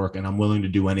this work, and I'm willing to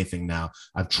do anything now.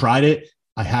 I've tried it.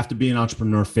 I have to be an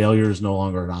entrepreneur. Failure is no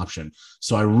longer an option.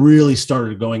 So I really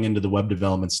started going into the web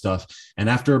development stuff. And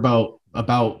after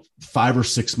about 5 or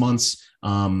 6 months,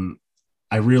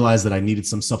 I realized that I needed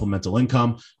some supplemental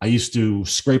income. I used to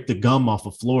scrape the gum off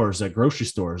of floors at grocery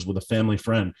stores with a family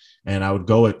friend. And I would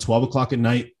go at 12 o'clock at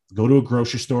night, go to a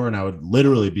grocery store, and I would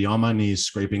literally be on my knees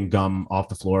scraping gum off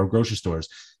the floor of grocery stores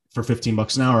for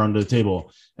 $15 an hour under the table.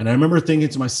 And I remember thinking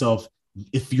to myself,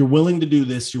 if you're willing to do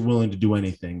this, you're willing to do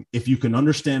anything. If you can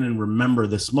understand and remember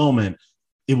this moment,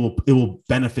 it will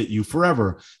benefit you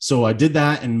forever. So I did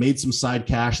that and made some side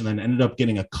cash, and then ended up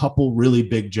getting a couple really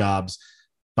big jobs.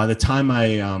 By the time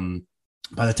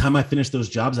I finished those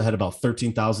jobs, I had about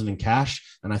 $13,000 in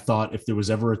cash. And I thought, if there was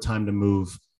ever a time to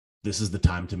move, this is the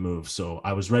time to move. So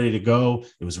I was ready to go.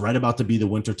 It was right about to be the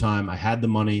winter time. I had the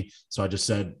money. So I just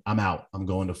said, I'm out. I'm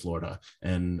going to Florida.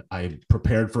 And I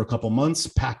prepared for a couple months,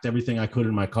 packed everything I could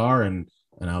in my car, and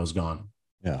I was gone.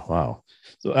 Yeah. Wow.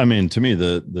 So, I mean, to me,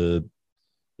 the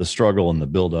struggle and the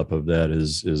buildup of that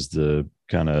is the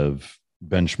kind of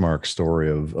benchmark story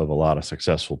of a lot of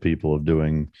successful people of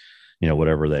doing,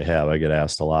 whatever they have. I get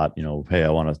asked a lot, hey, I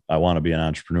want to be an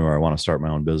entrepreneur. I want to start my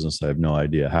own business. I have no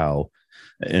idea how.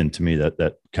 And to me,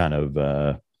 that kind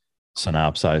of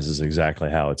synopsizes exactly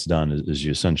how it's done. Is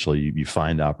you essentially you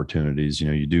find opportunities.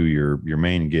 You do your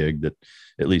main gig that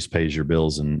at least pays your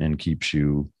bills and keeps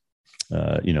you,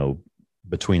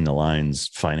 between the lines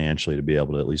financially to be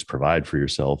able to at least provide for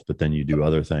yourself. But then you do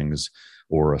other things,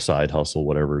 or a side hustle,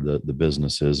 whatever the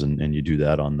business is, and you do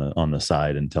that on the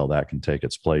side until that can take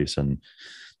its place. And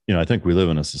I think we live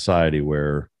in a society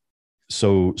where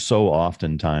so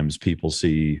oftentimes people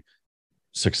see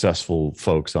successful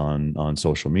folks on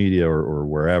social media or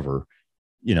wherever,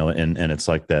 and it's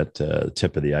like that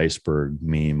tip of the iceberg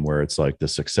meme where it's like the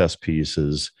success piece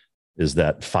is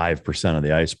that 5% of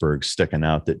the iceberg sticking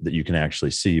out that you can actually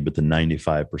see, but the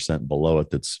 95% below it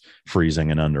that's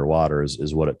freezing and underwater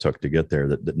is what it took to get there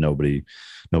that nobody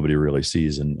really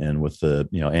sees. And with the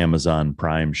Amazon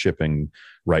Prime shipping,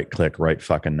 right click, right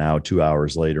fucking now, 2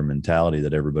 hours later mentality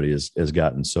that everybody has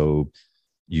gotten so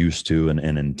used to and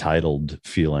entitled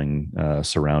feeling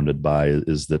surrounded by,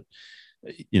 is that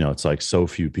it's like so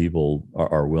few people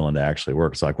are willing to actually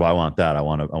work. It's like, well, I want that. I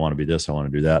want to be this. I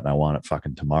want to do that. And I want it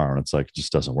fucking tomorrow. And it's like, it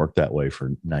just doesn't work that way for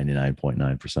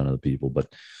 99.9% of the people.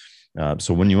 But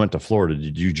so when you went to Florida,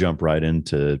 did you jump right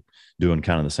into doing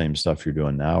kind of the same stuff you're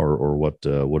doing now, or what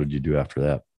did you do after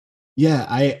that? Yeah,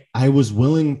 I was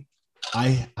willing.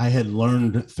 I had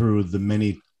learned through the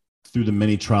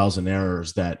many trials and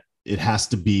errors that it has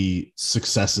to be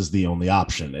success is the only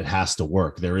option. It has to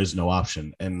work. There is no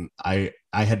option. And I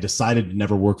had decided to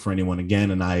never work for anyone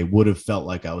again. And I would have felt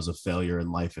like I was a failure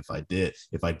in life if I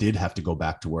did have to go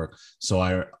back to work. So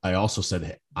I also said,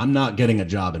 hey, I'm not getting a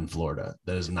job in Florida.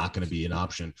 That is not going to be an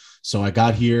option. So I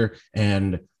got here,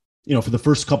 and, for the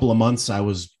first couple of months, I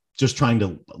was just trying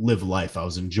to live life. I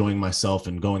was enjoying myself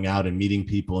and going out and meeting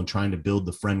people and trying to build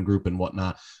the friend group and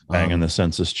whatnot. Banging the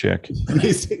census check.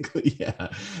 Basically. Yeah.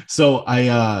 So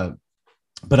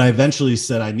but I eventually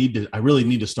said, I really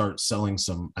need to start selling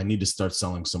some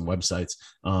websites.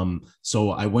 So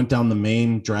I went down the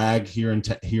main drag here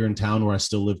in town where I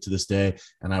still live to this day.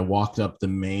 And I walked up the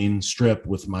main strip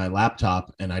with my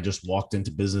laptop, and I just walked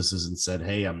into businesses and said,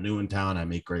 hey, I'm new in town. I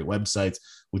make great websites.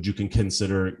 Would you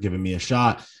consider giving me a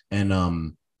shot?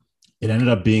 And, it ended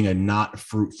up being a not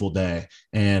fruitful day.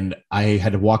 And I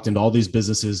had walked into all these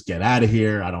businesses, get out of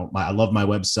here. I love my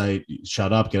website.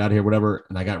 Shut up, get out of here, whatever.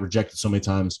 And I got rejected so many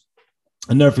times.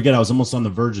 I'll never forget, I was almost on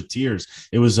the verge of tears.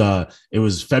 It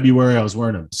was February. I was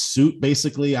wearing a suit,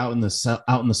 basically out in the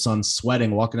sun,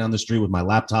 sweating, walking down the street with my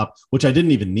laptop, which I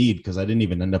didn't even need because I didn't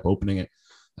even end up opening it.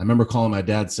 I remember calling my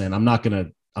dad saying, I'm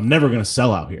never going to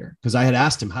sell out here. Cause I had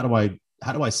asked him, how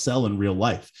do I sell in real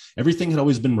life? Everything had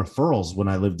always been referrals when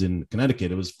I lived in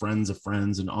Connecticut. It was friends of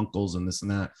friends and uncles and this and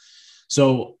that.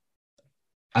 So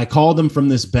I called him from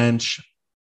this bench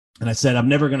and I said, I'm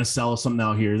never going to sell something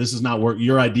out here. This is not work.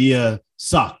 Your idea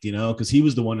sucked, because he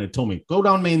was the one that told me, go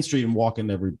down Main Street and walk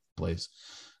into every place.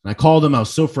 And I called him. I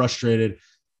was so frustrated.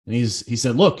 And he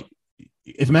said, look,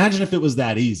 imagine if it was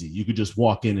that easy. You could just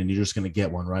walk in and you're just going to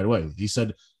get one right away. He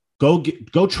said, go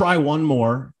try one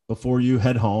more before you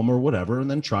head home or whatever,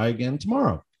 and then try again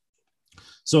tomorrow.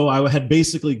 So I had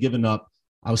basically given up.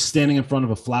 I was standing in front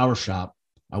of a flower shop.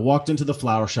 I walked into the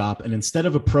flower shop, and instead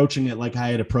of approaching it like I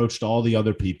had approached all the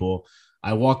other people,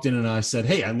 I walked in and I said,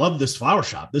 hey, I love this flower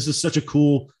shop. This is such a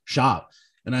cool shop.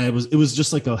 And it was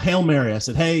just like a Hail Mary. I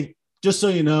said, hey, just so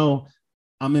you know,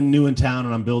 I'm new in town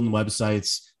and I'm building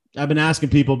websites. I've been asking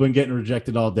people, been getting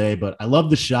rejected all day, but I love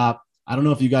the shop. I don't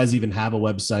know if you guys even have a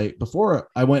website. Before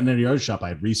I went into your other shop, I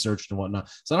had researched and whatnot.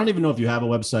 So I don't even know if you have a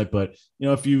website, but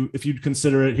if you'd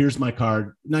consider it, here's my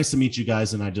card. Nice to meet you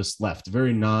guys. And I just left,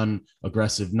 very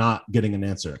non-aggressive, not getting an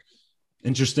answer.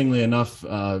 Interestingly enough,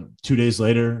 2 days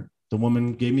later, the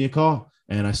woman gave me a call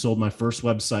and I sold my first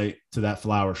website to that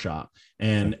flower shop.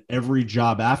 And every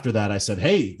job after that, I said,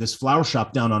 hey, this flower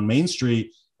shop down on Main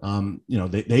Street,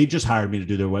 they just hired me to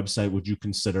do their website. Would you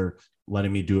consider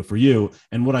letting me do it for you?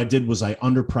 And what I did was I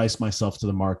underpriced myself to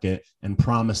the market and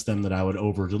promised them that I would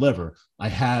over deliver. I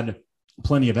had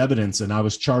plenty of evidence, and I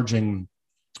was charging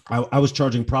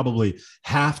probably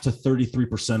half to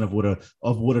 33%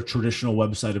 of what a traditional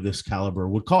website of this caliber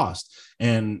would cost.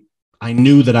 And I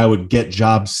knew that I would get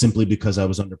jobs simply because I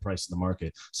was underpriced in the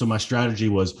market. So my strategy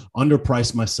was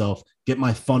underprice myself, get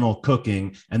my funnel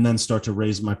cooking, and then start to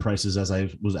raise my prices as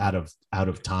I was out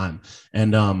of time.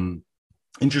 And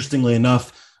interestingly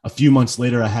enough, a few months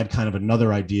later, I had kind of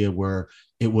another idea where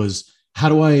it was,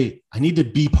 I need to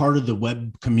be part of the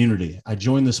web community. I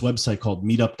joined this website called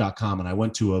meetup.com, and I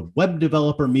went to a web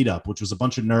developer meetup, which was a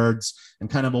bunch of nerds and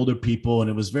kind of older people. And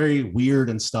it was very weird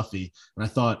and stuffy. And I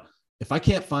thought, if I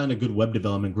can't find a good web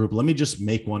development group, let me just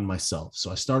make one myself. So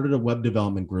I started a web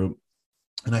development group,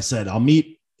 and I said, I'll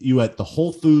meet you at the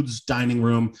Whole Foods dining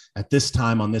room at this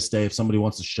time on this day if somebody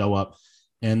wants to show up.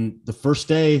 And the first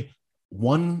day,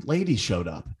 one lady showed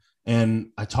up, and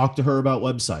I talked to her about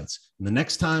websites. And the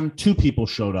next time, 2 people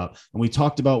showed up, and we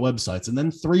talked about websites. And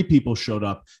then 3 people showed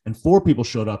up, and 4 people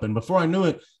showed up. And before I knew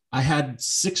it, I had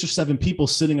 6 or 7 people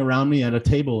sitting around me at a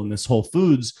table in this Whole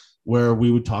Foods where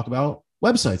we would talk about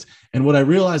websites. And what I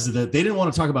realized is that they didn't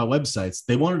want to talk about websites.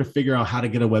 They wanted to figure out how to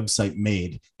get a website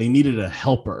made. They needed a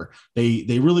helper.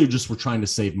 They really just were trying to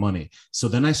save money. So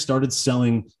then I started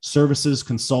selling services,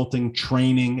 consulting,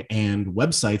 training, and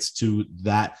websites to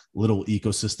that little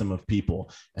ecosystem of people.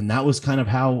 And that was kind of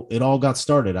how it all got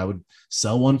started. I would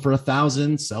sell one for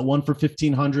 $1,000, sell one for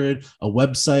 $1,500, a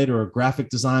website or a graphic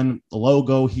design, a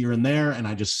logo here and there. And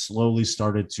I just slowly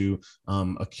started to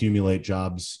accumulate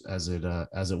jobs as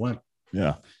it went.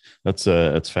 Yeah, that's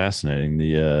fascinating.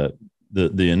 The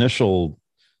initial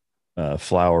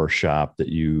flower shop that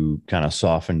you kind of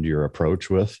softened your approach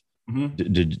with,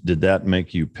 did that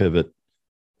make you pivot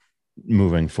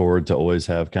moving forward to always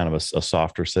have kind of a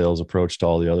softer sales approach to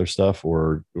all the other stuff,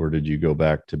 or did you go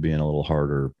back to being a little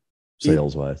harder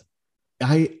sales wise?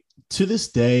 To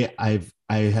this day, I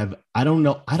don't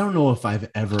know if I've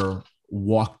ever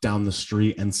walked down the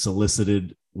street and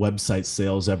solicited website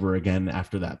sales ever again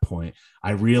after that point.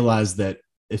 I realized that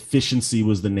efficiency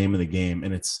was the name of the game.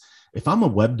 And if I'm a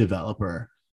web developer,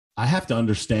 I have to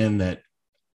understand that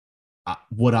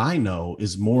what I know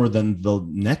is more than the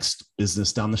next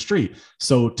business down the street.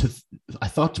 So I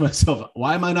thought to myself,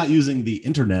 why am I not using the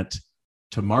internet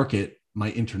to market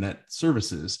my internet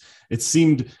services? It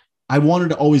seemed I wanted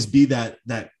to always be that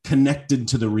connected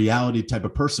to the reality type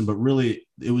of person, but really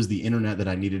it was the internet that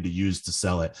I needed to use to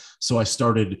sell it. So I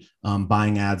started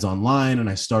buying ads online, and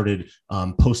I started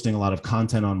posting a lot of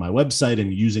content on my website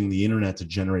and using the internet to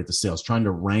generate the sales, trying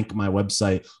to rank my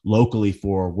website locally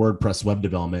for WordPress web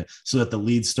development so that the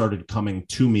leads started coming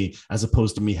to me as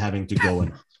opposed to me having to go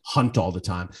and hunt all the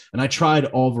time. And I tried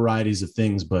all varieties of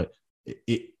things, but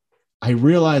I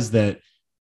realized that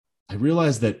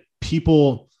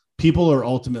people are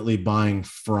ultimately buying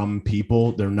from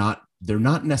people. They're not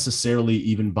necessarily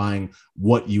even buying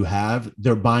what you have.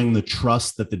 They're buying the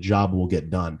trust that the job will get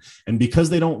done. And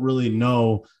because they don't really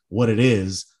know what it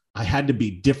is, I had to be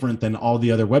different than all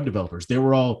the other web developers. They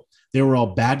were all they were all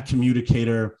bad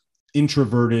communicator,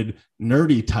 introverted,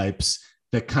 nerdy types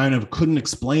that kind of couldn't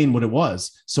explain what it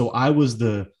was. So I was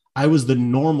the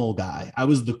normal guy. I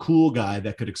was the cool guy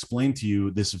that could explain to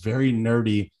you this very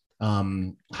nerdy,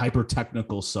 hyper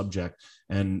technical subject.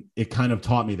 And it kind of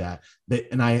taught me that.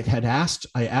 And I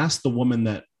asked the woman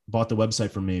that bought the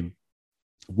website from me,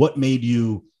 what made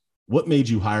you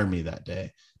hire me that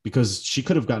day? Because she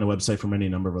could have gotten a website from any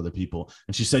number of other people.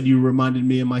 And she said, you reminded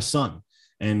me of my son.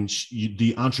 And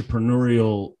the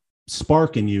entrepreneurial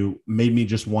spark in you made me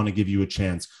just want to give you a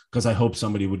chance, because I hope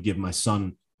somebody would give my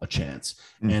son a chance.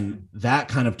 Mm-hmm. And that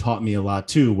kind of taught me a lot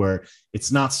too, where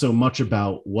it's not so much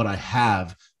about what I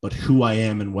have, but who I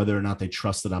am and whether or not they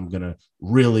trust that I'm going to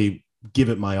really give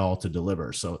it my all to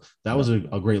deliver. So that was a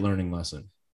great learning lesson.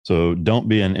 So don't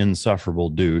be an insufferable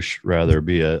douche, rather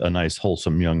be a nice,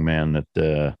 wholesome young man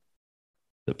that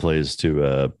plays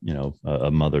to,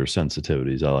 a mother's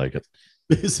sensitivities. I like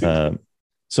it.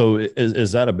 So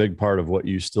is that a big part of what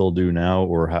you still do now,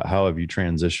 or how have you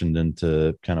transitioned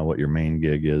into kind of what your main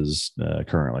gig is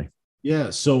currently?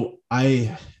 Yeah. So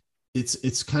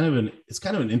it's kind of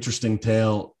an interesting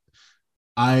tale.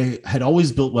 I had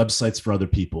always built websites for other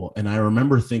people. And I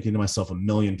remember thinking to myself a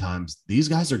million times, these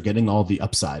guys are getting all the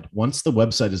upside. Once the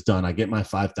website is done, I get my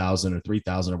 5,000 or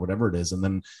 3,000 or whatever it is. And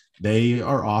then they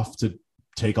are off to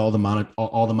take all the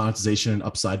monetization and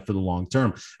upside for the long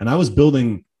term. And I was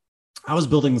building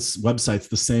websites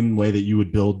the same way that you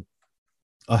would build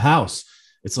a house.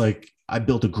 It's like I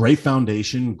built a great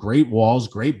foundation, great walls,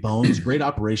 great bones, great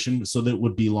operation, so that it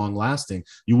would be long lasting.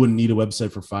 You wouldn't need a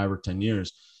website for 5 or 10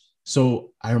 years. So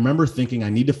I remember thinking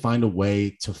I need to find a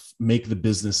way to make the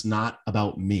business not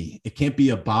about me. It can't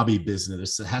be a Bobby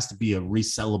business. It has to be a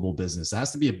resellable business. It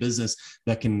has to be a business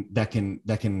that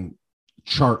can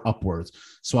chart upwards.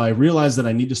 So I realized that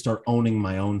I need to start owning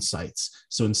my own sites.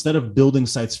 So instead of building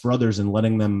sites for others and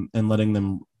letting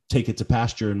them take it to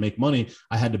pasture and make money,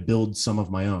 I had to build some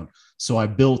of my own. So I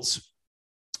built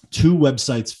 2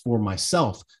 websites for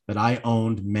myself that I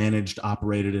owned, managed,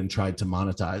 operated, and tried to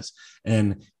monetize.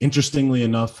 And interestingly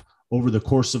enough, over the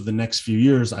course of the next few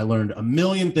years, I learned a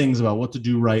million things about what to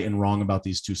do right and wrong about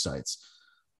these 2 sites.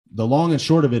 The long and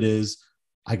short of it is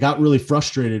I got really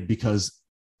frustrated because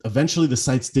eventually the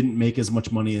sites didn't make as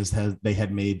much money as they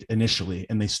had made initially,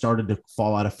 and they started to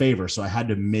fall out of favor. So I had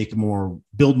to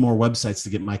build more websites to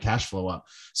get my cash flow up.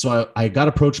 So I got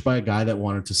approached by a guy that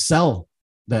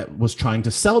was trying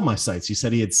to sell my sites. He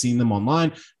said he had seen them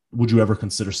online. Would you ever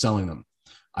consider selling them?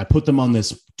 I put them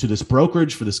to this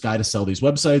brokerage for this guy to sell these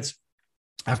websites.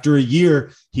 After a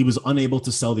year, he was unable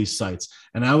to sell these sites.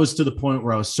 And I was to the point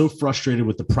where I was so frustrated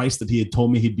with the price that he had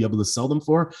told me he'd be able to sell them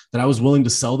for, that I was willing to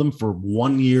sell them for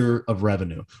 1 year of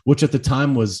revenue, which at the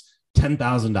time was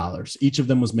 $10,000. Each of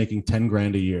them was making 10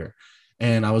 grand a year.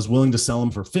 And I was willing to sell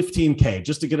them for $15K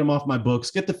just to get them off my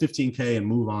books, get the $15K and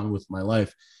move on with my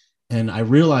life. And I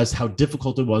realized how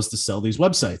difficult it was to sell these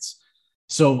websites.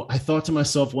 So I thought to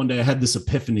myself one day, I had this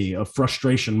epiphany, a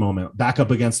frustration moment, back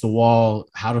up against the wall.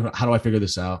 How do I figure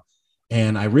this out?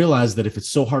 And I realized that if it's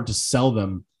so hard to sell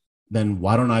them, then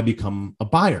why don't I become a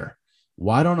buyer?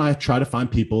 Why don't I try to find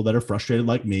people that are frustrated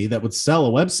like me that would sell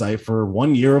a website for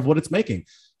 1 year of what it's making?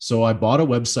 So I bought a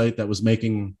website that was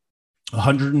making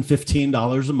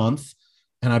 $115 a month,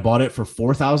 and I bought it for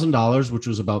 $4,000, which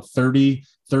was about 30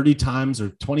 times or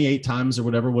 28 times or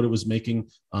whatever what it was making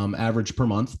average per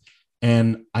month.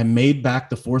 And I made back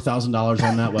the $4,000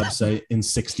 on that website in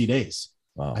 60 days.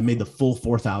 Wow. I made the full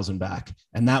 $4,000 back.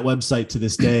 And that website to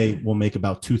this day will make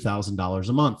about $2,000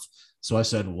 a month. So I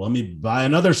said, well, let me buy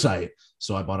another site.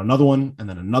 So I bought another one, and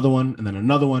then another one, and then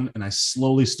another one. And I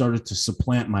slowly started to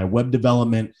supplant my web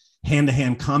development,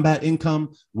 hand-to-hand combat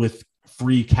income with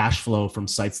free cash flow from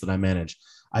sites that I manage.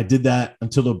 I did that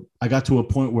until I got to a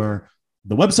point where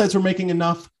the websites were making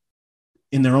enough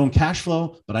in their own cash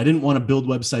flow, but I didn't want to build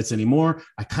websites anymore.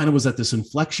 I kind of was at this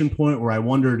inflection point where I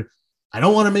wondered, I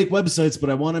don't want to make websites, but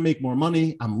I want to make more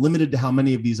money. I'm limited to how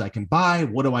many of these I can buy.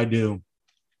 What do I do?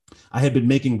 I had been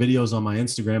making videos on my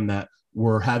Instagram that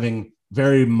were having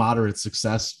very moderate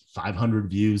success, 500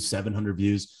 views, 700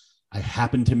 views. I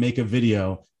happened to make a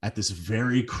video at this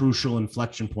very crucial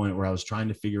inflection point where I was trying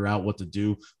to figure out what to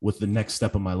do with the next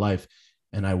step of my life.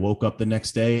 And I woke up the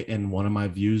next day and one of my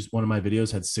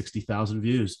videos had 60,000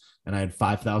 views, and I had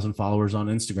 5,000 followers on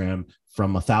Instagram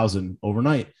from 1,000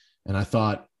 overnight. And I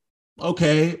thought,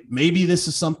 okay, maybe this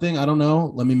is something, I don't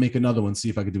know. Let me make another one, see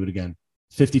if I could do it again.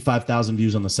 55,000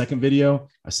 views on the second video.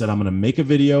 I said, I'm going to make a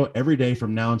video every day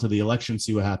from now until the election,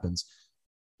 see what happens.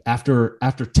 After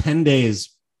 10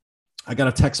 days, I got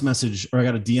a text message, or I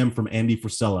got a DM from Andy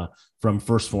Frisella from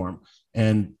First Form.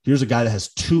 And here's a guy that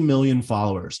has 2 million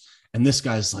followers. And this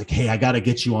guy's like, hey, I got to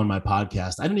get you on my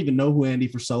podcast. I didn't even know who Andy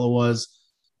Frisella was.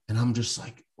 And I'm just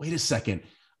like, wait a second.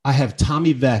 I have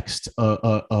Tommy Vext,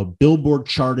 a Billboard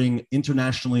charting,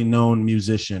 internationally known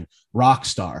musician, rock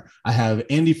star. I have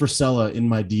Andy Frisella in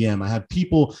my DM. I have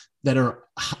people that are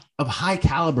of high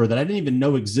caliber that I didn't even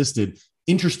know existed,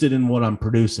 interested in what I'm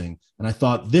producing. And I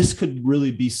thought this could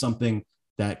really be something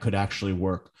that could actually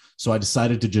work. So I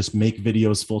decided to just make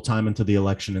videos full time into the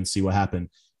election and see what happened.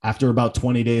 After about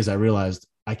 20 days, I realized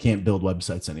I can't build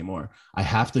websites anymore. I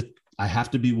have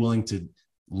to be willing to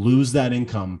lose that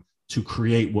income to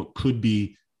create what could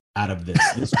be out of this.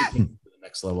 This could take it to the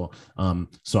next level.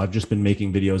 So I've just been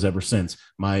making videos ever since.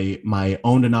 My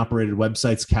owned and operated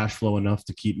websites cash flow enough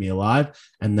to keep me alive,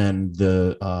 and then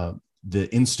the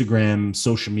Instagram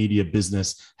social media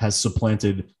business has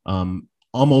supplanted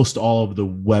almost all of the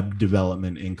web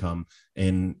development income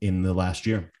in the last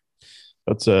year.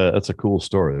 That's a cool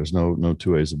story. There's no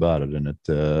two ways about it, and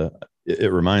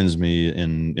it reminds me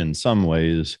in some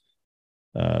ways.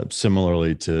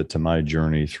 Similarly to my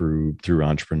journey through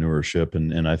entrepreneurship.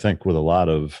 And I think with a lot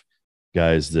of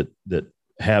guys that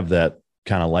have that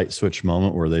kind of light switch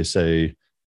moment where they say,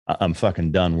 I'm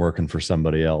fucking done working for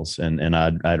somebody else. And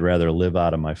I'd rather live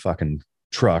out of my fucking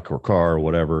truck or car or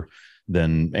whatever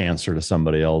than answer to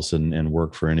somebody else and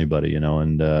work for anybody,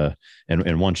 and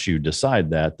once you decide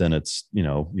that, then it's,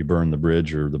 you burn the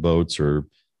bridge or the boats or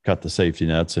cut the safety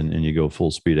nets and you go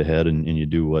full speed ahead and you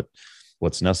do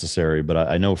what's necessary. But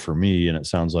I know for me, and it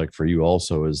sounds like for you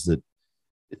also, is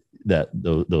that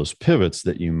those pivots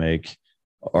that you make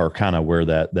are kind of where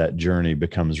that journey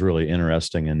becomes really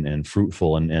interesting and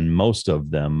fruitful. And most of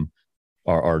them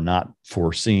are not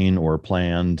foreseen or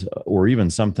planned, or even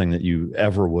something that you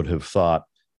ever would have thought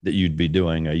that you'd be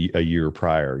doing a year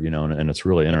prior, and it's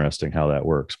really interesting how that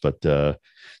works. But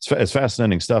it's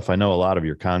fascinating stuff. I know a lot of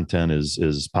your content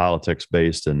is politics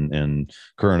based and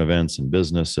current events and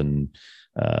business and,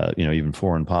 even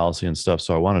foreign policy and stuff.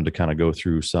 So I wanted to kind of go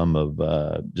through some of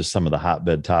the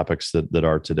hotbed topics that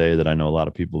are today that I know a lot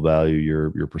of people value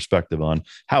your perspective on.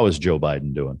 How is Joe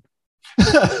Biden doing?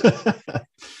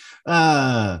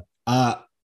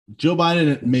 Joe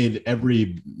Biden made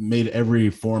every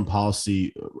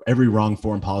wrong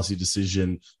foreign policy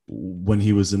decision when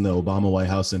he was in the Obama White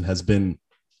House, and has been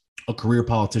a career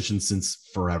politician since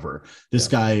forever. This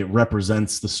guy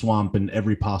represents the swamp in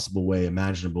every possible way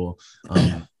imaginable.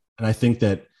 And I think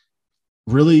that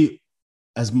really,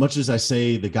 as much as I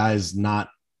say the guy's not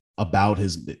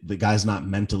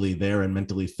mentally there and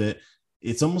mentally fit,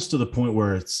 it's almost to the point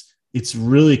where it's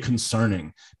really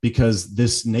concerning, because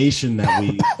this nation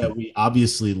that we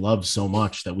obviously love so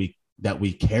much, that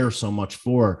we care so much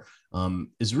for,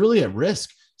 is really at risk.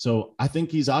 So I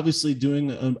think he's obviously doing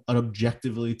an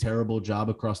objectively terrible job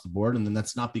across the board. And then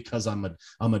that's not because I'm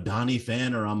a Donnie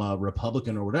fan or I'm a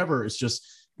Republican or whatever. It's just,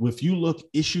 if you look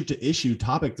issue to issue,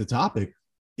 topic to topic,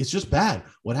 it's just bad.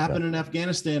 What happened in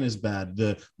Afghanistan is bad.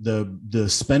 The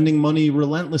spending money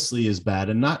relentlessly is bad.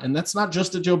 And that's not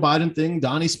just a Joe Biden thing.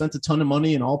 Donnie spent a ton of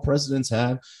money, and all presidents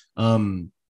have.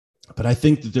 But I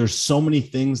think that there's so many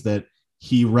things that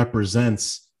he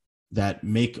represents that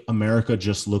make America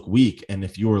just look weak. And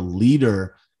if your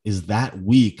leader is that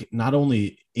weak, not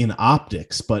only in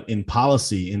optics, but in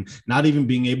policy, and not even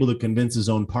being able to convince his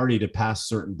own party to pass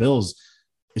certain bills,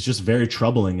 it's just very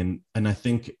troubling. And I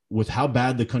think with how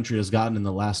bad the country has gotten in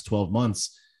the last 12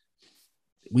 months,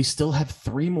 we still have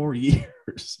 3 more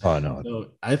years. Oh, no.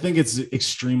 So I think it's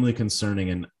extremely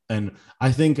concerning. And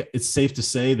I think it's safe to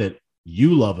say that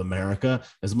you love America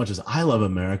as much as I love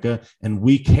America. And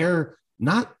we care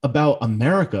not about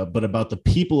America, but about the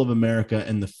people of America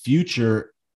and the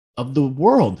future of the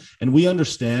world. And we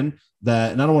understand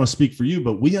that, and I don't want to speak for you,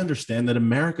 but we understand that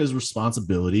America's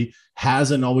responsibility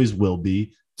has and always will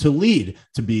be to lead,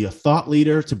 to be a thought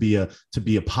leader, to be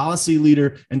a policy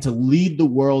leader, and to lead the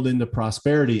world into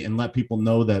prosperity, and let people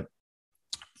know that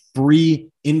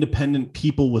free, independent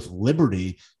people with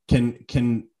liberty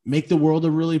can make the world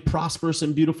a really prosperous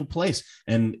and beautiful place.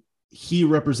 And he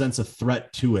represents a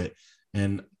threat to it.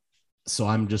 And so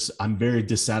I'm very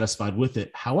dissatisfied with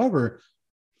it. However,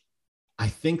 I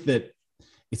think that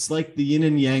it's like the yin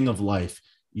and yang of life.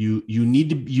 You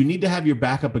need to have your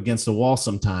back up against the wall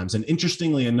sometimes. And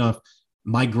interestingly enough,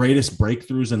 my greatest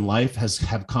breakthroughs in life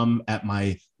have come at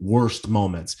my worst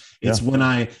moments. It's when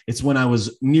I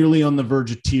was nearly on the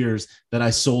verge of tears that I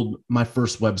sold my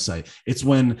first website. It's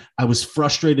when I was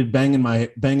frustrated, banging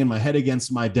my head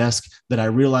against my desk, that I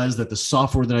realized that the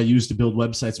software that I used to build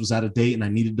websites was out of date and I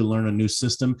needed to learn a new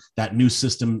system. That new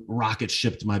system rocket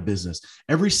shipped my business.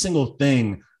 Every single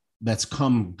thing that's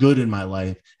come good in my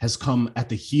life has come at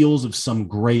the heels of some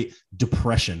great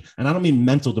depression. And I don't mean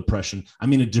mental depression. I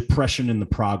mean a depression in the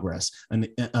progress, and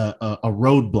a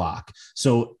roadblock.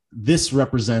 So this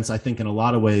represents, I think, in a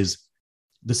lot of ways,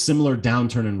 the similar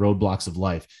downturn and roadblocks of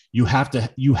life. You have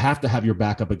to have your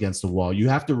back up against the wall. You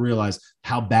have to realize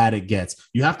how bad it gets.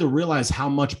 You have to realize how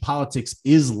much politics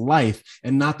is life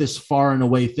and not this far and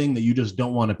away thing that you just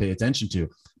don't want to pay attention to.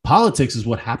 Politics is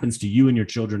what happens to you and your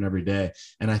children every day.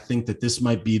 And I think that this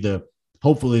might be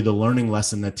hopefully the learning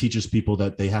lesson that teaches people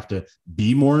that they have to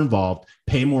be more involved,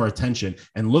 pay more attention,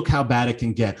 and look how bad it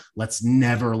can get. Let's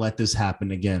never let this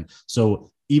happen again. So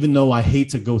even though I hate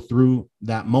to go through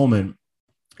that moment,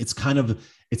 it's kind of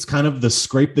the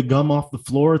scrape the gum off the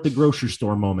floor at the grocery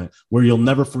store moment where you'll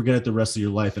never forget it the rest of your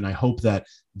life. And I hope that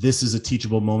this is a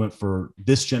teachable moment for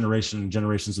this generation and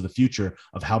generations of the future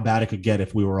of how bad it could get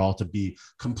if we were all to be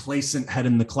complacent, head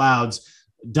in the clouds.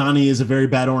 Donnie is a very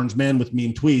bad orange man with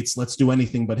mean tweets. Let's do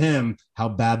anything but him. How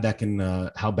bad that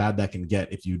can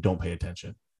get if you don't pay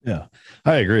attention. Yeah,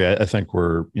 I agree. I think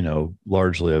we're,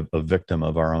 largely a victim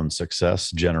of our own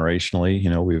success generationally.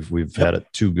 We've had it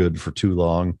too good for too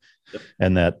long. Yep.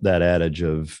 And that adage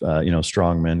of,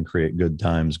 strong men create good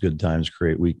times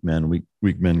create weak men,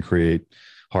 weak men create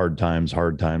hard times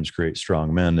create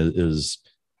strong men is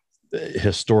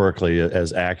historically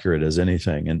as accurate as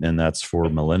anything. And that's for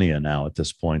millennia now at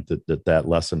this point, that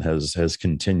lesson has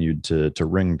continued to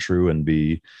ring true and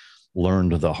be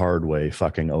learned the hard way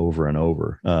fucking over and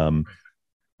over.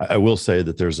 I will say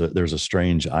that there's a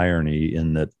strange irony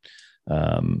in that,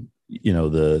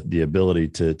 the ability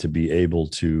to be able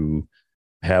to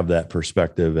have that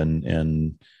perspective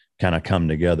and kind of come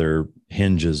together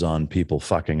hinges on people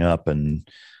fucking up and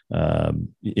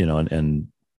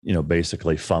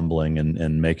basically fumbling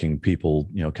and making people,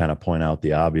 kind of point out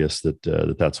the obvious that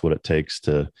that's what it takes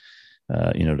to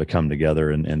come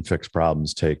together and fix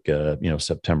problems. Take,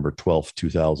 September 12th,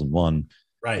 2001,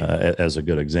 right, as a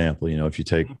good example. If you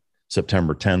take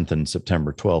September 10th and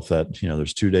September 12th, that,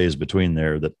 there's 2 days between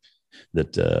there that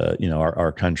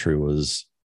our country was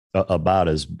about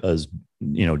as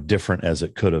different as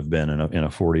it could have been in a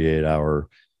 48-hour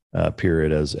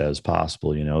period as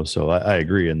possible. So I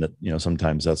agree in that,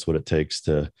 sometimes that's what it takes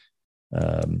to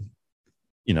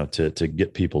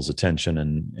get people's attention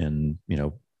and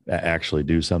actually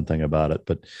do something about it.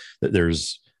 But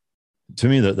there's, to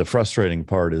me, the frustrating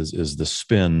part is the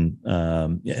spin,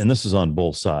 and this is on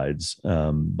both sides,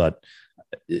 but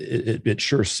it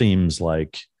sure seems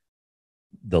like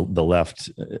the left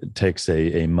takes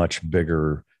a much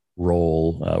bigger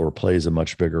role or plays a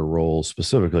much bigger role,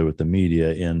 specifically with the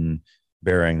media, in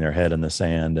burying their head in the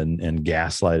sand and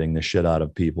gaslighting the shit out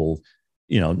of people.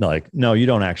 No, you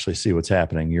don't actually see what's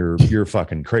happening. You're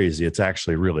fucking crazy. It's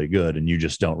actually really good. And you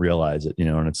just don't realize it,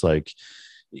 and it's like,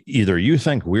 either you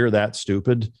think we're that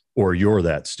stupid or you're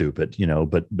that stupid,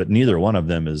 but neither one of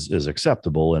them is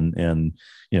acceptable. And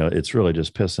it's really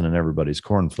just pissing in everybody's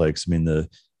cornflakes. I mean,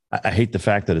 I hate the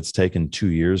fact that it's taken 2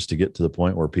 years to get to the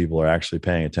point where people are actually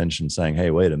paying attention, saying, hey,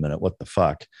 wait a minute, what the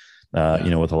fuck?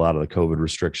 With a lot of the COVID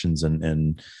restrictions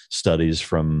and studies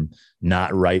from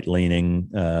not right-leaning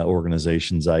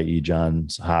organizations, i.e.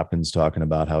 Johns Hopkins, talking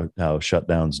about how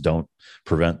shutdowns don't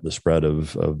prevent the spread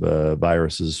of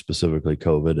viruses, specifically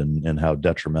COVID, and how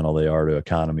detrimental they are to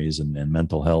economies and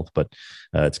mental health. But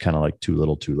it's kind of like too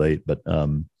little, too late. But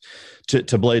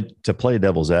to play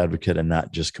devil's advocate and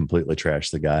not just completely trash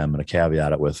the guy, I'm going to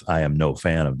caveat it with, I am no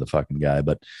fan of the fucking guy.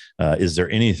 But is there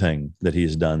anything that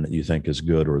he's done that you think is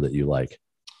good or that you like?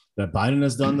 That Biden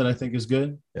has done that I think is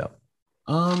good? Yeah.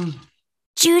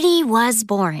 Judy was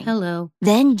boring. Hello.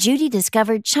 Then Judy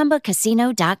discovered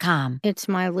ChumbaCasino.com. It's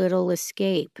my little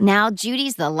escape. Now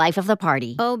Judy's the life of the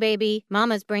party. Oh, baby,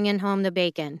 mama's bringing home the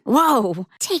bacon. Whoa,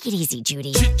 take it easy,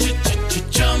 Judy.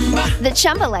 The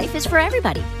Chumba life is for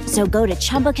everybody. So go to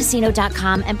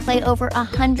ChumbaCasino.com and play over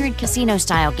 100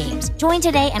 casino-style games. Join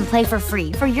today and play for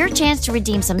free for your chance to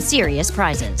redeem some serious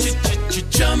prizes.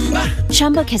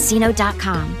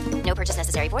 ChumbaCasino.com. No purchase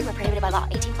necessary. Void where prohibited by law.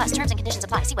 18 plus. Terms and conditions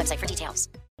apply. See website for details.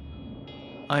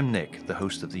 I'm Nick, the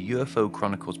host of the UFO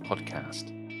Chronicles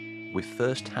podcast, with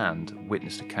first-hand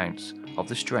witnessed accounts of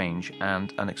the strange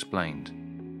and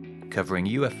unexplained, covering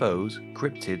UFOs,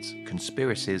 cryptids,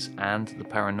 conspiracies, and the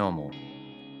paranormal.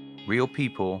 Real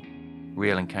people,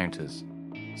 real encounters.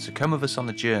 So come with us on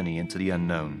the journey into the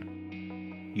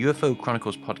unknown. UFO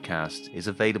Chronicles podcast is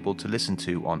available to listen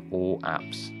to on all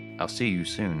apps. I'll see you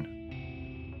soon.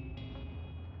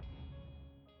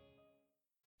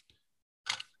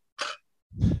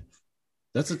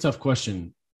 That's a tough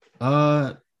question.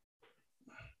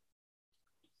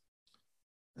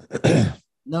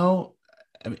 No,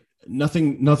 I mean,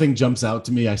 nothing jumps out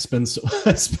to me. I spend so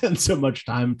I spend so much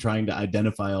time trying to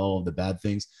identify all of the bad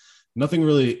things. Nothing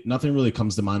really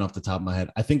comes to mind off the top of my head.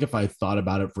 I think if I thought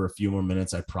about it for a few more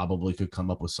minutes, I probably could come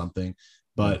up with something.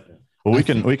 But well,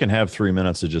 we can have 3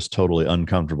 minutes of just totally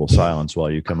uncomfortable silence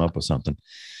while you come up with something.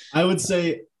 I would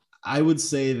say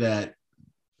that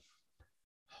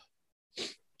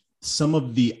some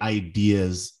of the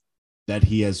ideas that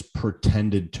he has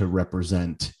pretended to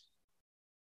represent,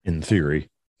 in theory,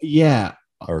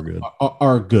 are good.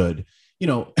 Are good.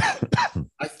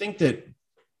 I think that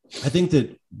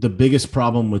the biggest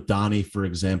problem with Donnie, for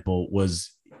example,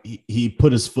 was he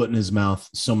put his foot in his mouth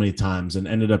so many times and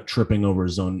ended up tripping over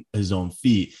his own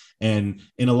feet. And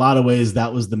in a lot of ways,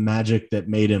 that was the magic that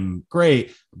made him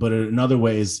great. But in other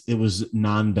ways, it was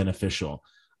non-beneficial.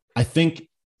 I think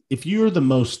if you're the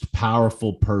most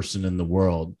powerful person in the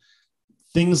world,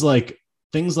 things like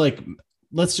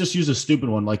let's just use a stupid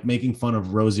one, like making fun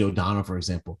of Rosie O'Donnell, for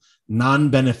example,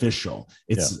 non-beneficial.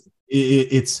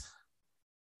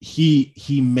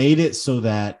 He made it so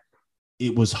that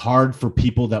it was hard for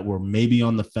people that were maybe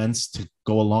on the fence to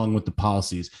go along with the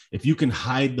policies. If you can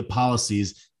hide the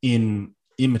policies in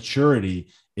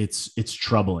immaturity, it's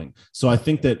troubling. So I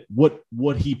think that what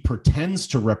he pretends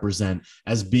to represent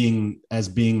as being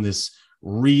this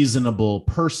reasonable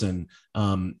person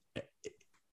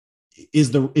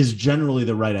is generally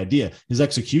the right idea. His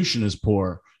execution is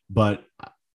poor, but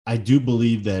I do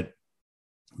believe that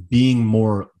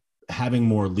having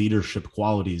more leadership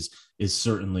qualities is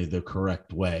certainly the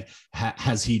correct way.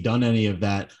 Has he done any of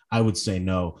that? I would say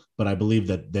no, but I believe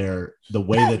that the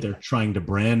way that they're trying to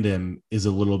brand him is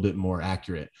a little bit more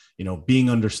accurate.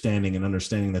 Being understanding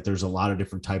that there's a lot of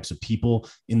different types of people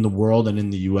in the world and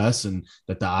in the US, and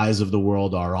that the eyes of the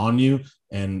world are on you.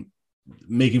 And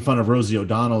making fun of Rosie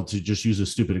O'Donnell, to just use a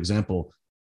stupid example,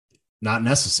 not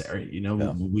necessary.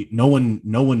 No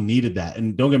one needed that.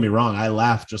 And don't get me wrong, I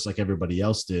laughed just like everybody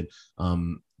else did.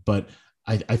 But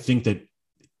I think that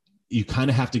you kind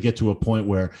of have to get to a point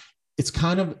where it's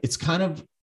kind of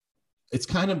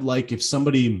like if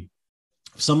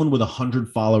someone with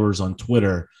 100 followers on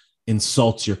Twitter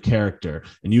insults your character,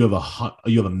 and you have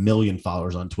a million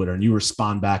followers on Twitter, and you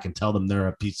respond back and tell them they're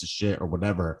a piece of shit or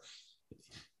whatever.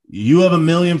 You have a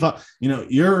million,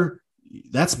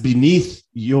 that's beneath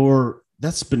your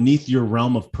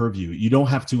realm of purview. You don't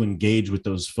have to engage with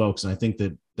those folks. And I think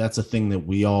that that's a thing that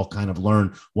we all kind of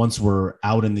learn once we're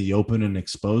out in the open and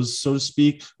exposed, so to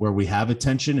speak, where we have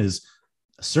attention, is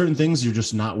certain things you're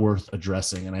just not worth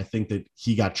addressing. And I think that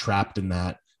he got trapped in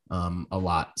that a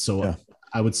lot. So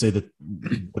I would say that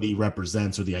what he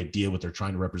represents, or the idea, what they're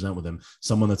trying to represent with him,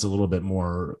 someone that's a little bit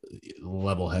more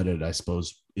level-headed, I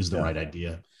suppose, is the right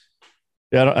idea.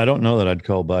 Yeah, I don't know that I'd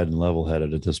call Biden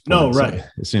level-headed at this point. No, right. So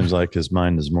it seems like his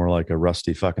mind is more like a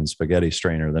rusty fucking spaghetti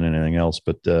strainer than anything else.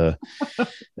 But the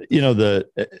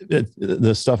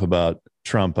stuff about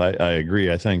Trump, I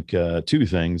agree. I think two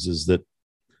things is that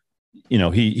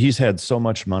he's had so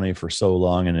much money for so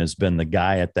long and has been the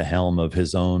guy at the helm of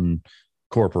his own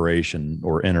corporation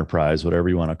or enterprise, whatever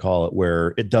you want to call it,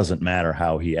 where it doesn't matter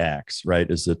how he acts. Right?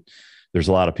 Is that there's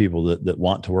a lot of people that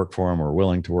want to work for him or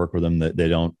willing to work with him, that they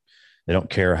don't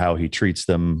care how he treats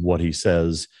them, what he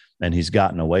says. And he's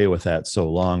gotten away with that so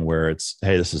long, where it's,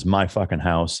 hey, this is my fucking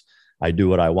house. I do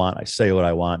what I want. I say what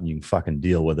I want, and you can fucking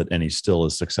deal with it. And he still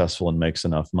is successful and makes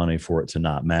enough money for it to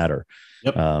not matter.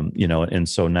 Yep. And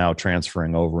so now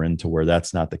transferring over into where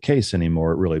that's not the case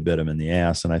anymore, it really bit him in the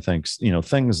ass. And I think,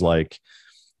 things like,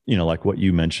 like what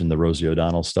you mentioned, the Rosie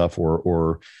O'Donnell stuff,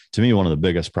 or to me, one of the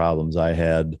biggest problems I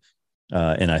had,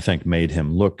 and I think made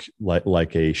him look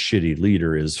like a shitty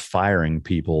leader, is firing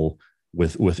people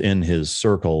within his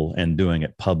circle and doing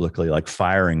it publicly, like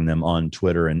firing them on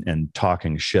Twitter and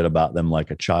talking shit about them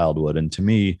like a child would. And to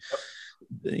me,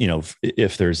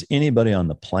 if there's anybody on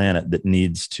the planet that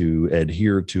needs to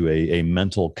adhere to a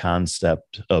mental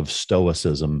concept of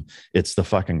stoicism, it's the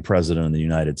fucking president of the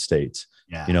United States.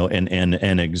 Yeah.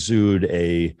 And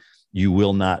exude you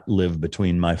will not live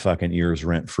between my fucking ears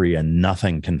rent free, and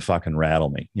nothing can fucking rattle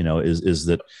me. Is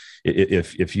that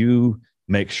if you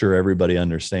make sure everybody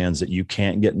understands that you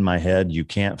can't get in my head, you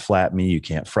can't flat me, you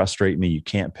can't frustrate me, you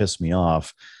can't piss me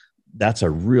off, that's a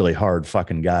really hard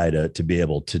fucking guy to be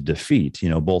able to defeat,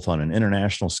 both on an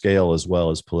international scale as well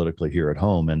as politically here at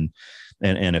home. And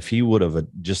if he would have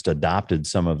just adopted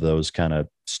some of those kind of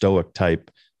stoic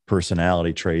type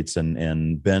personality traits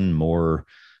and been more,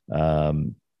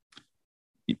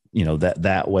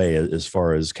 that way, as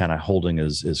far as kind of holding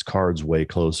his cards way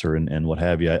closer and what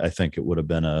have you, I think it would have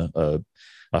been a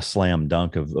a slam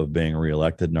dunk of being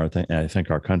reelected. And I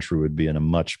think our country would be in a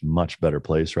much, much better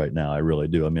place right now. I really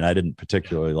do. I mean, I didn't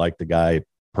particularly like the guy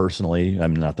personally. I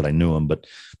mean, not that I knew him, but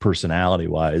personality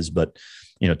wise, but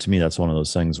to me, that's one of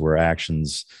those things where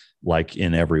actions, like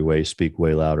in every way, speak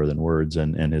way louder than words,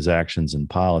 and his actions and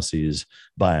policies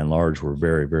by and large were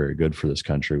very, very good for this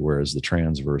country. Whereas the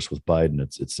transverse with Biden,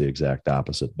 it's the exact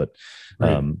opposite. But,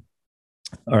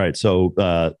 all right.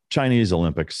 So Chinese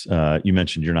Olympics, you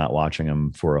mentioned you're not watching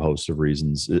them for a host of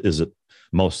reasons. Is it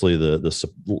mostly the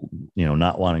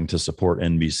not wanting to support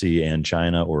NBC and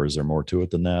China, or is there more to it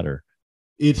than that? Or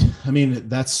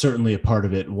that's certainly a part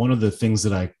of it. One of the things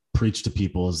that I preach to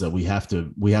people is that we have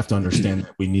to understand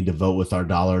that we need to vote with our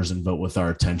dollars and vote with our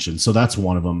attention. So that's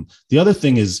one of them. The other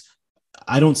thing is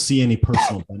I don't see any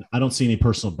personal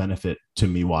benefit to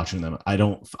me watching them.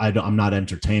 I'm not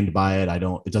entertained by it.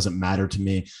 It doesn't matter to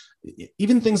me.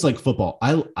 Even things like football.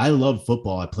 I love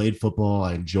football. I played football.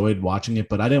 I enjoyed watching it,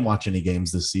 but I didn't watch any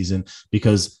games this season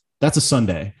because that's a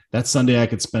Sunday. That Sunday I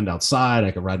could spend outside.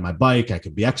 I could ride my bike. I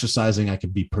could be exercising. I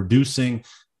could be producing.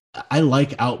 I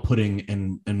like outputting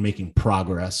and making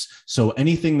progress. So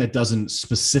anything that doesn't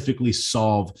specifically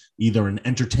solve either an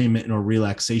entertainment or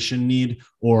relaxation need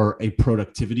or a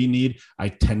productivity need, I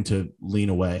tend to lean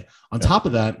away. On top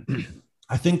of that,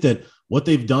 I think that what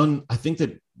they've done, I think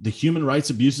that the human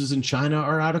rights abuses in China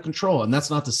are out of control. And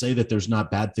that's not to say that there's not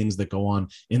bad things that go on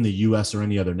in the US or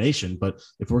any other nation. But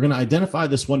if we're going to identify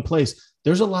this one place,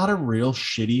 there's a lot of real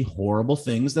shitty, horrible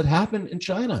things that happen in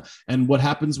China. And what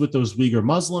happens with those Uyghur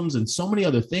Muslims and so many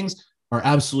other things are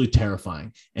absolutely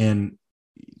terrifying. And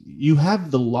you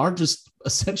have the largest,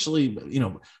 essentially,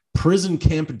 prison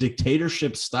camp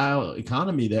dictatorship style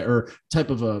economy there, or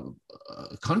type of a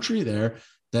country there,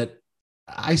 that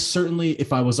I certainly,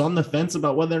 if I was on the fence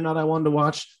about whether or not I wanted to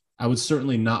watch, I would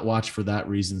certainly not watch for that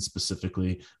reason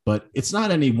specifically. But it's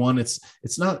not any one. It's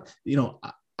not,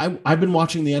 I've been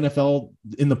watching the NFL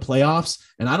in the playoffs,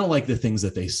 and I don't like the things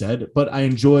that they said, but I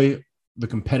enjoy the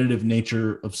competitive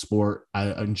nature of sport.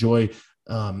 I enjoy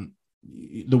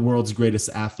the world's greatest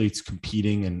athletes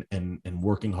competing and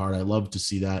working hard. I love to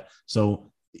see that.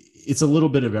 So it's a little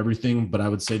bit of everything, but I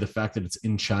would say the fact that it's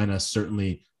in China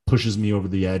certainly pushes me over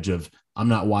the edge of I'm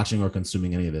not watching or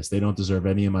consuming any of this. They don't deserve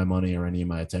any of my money or any of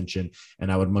my attention. And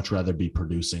I would much rather be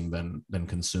producing than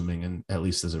consuming, and at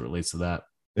least as it relates to that.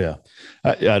 Yeah,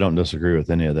 I don't disagree with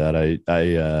any of that.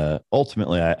 I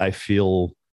ultimately, I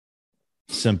feel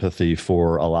sympathy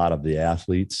for a lot of the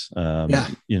athletes,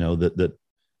 that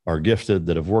are gifted,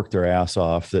 that have worked their ass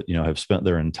off, that, have spent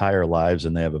their entire lives,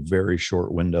 and they have a very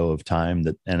short window of time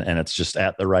and it's just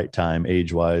at the right time,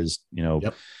 age wise,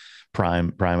 yep.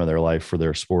 prime of their life for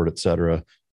their sport, et cetera,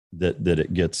 that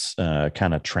it gets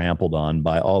kind of trampled on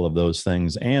by all of those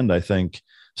things. And I think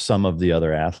some of the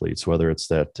other athletes, whether it's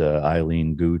that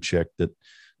Eileen Gu chick that,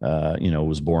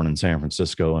 was born in San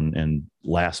Francisco and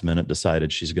last minute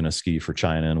decided she's going to ski for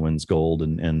China and wins gold.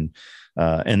 And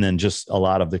then just a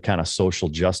lot of the kind of social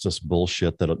justice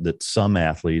bullshit that some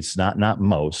athletes, not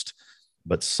most,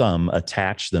 but some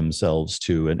attach themselves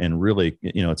to. And really,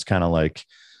 it's kind of like,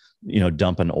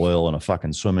 dumping oil in a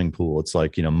fucking swimming pool. It's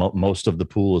like, most of the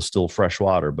pool is still fresh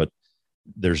water, but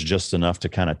there's just enough to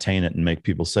kind of taint it and make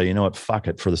people say, you know what, fuck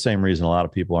it. For the same reason a lot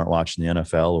of people aren't watching the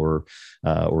NFL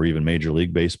or even Major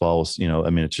League Baseball.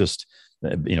 It's just,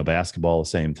 basketball, the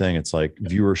same thing. It's like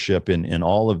viewership in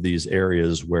all of these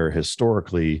areas where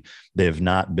historically they've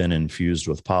not been infused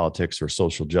with politics or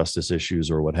social justice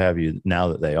issues or what have you. Now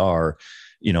that they are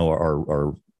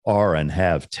and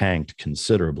have tanked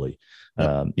considerably.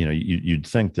 You'd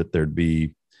think that there'd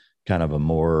be kind of a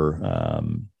more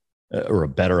or a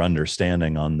better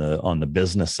understanding on the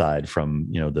business side from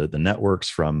the networks,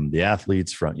 from the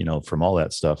athletes, from all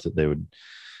that stuff, that they would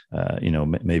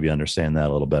maybe understand that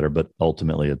a little better. But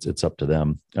ultimately, it's up to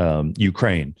them.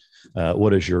 Ukraine.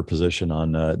 What is your position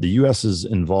on the U.S.'s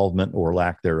involvement or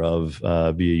lack thereof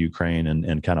via Ukraine,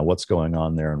 and kind of what's going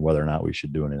on there, and whether or not we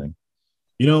should do anything?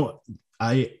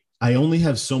 I only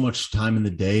have so much time in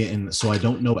the day, and so I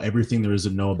don't know everything there is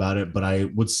to know about it, but I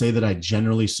would say that I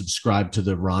generally subscribe to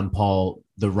the Ron Paul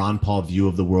view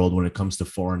of the world when it comes to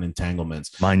foreign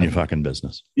entanglements. Mind your fucking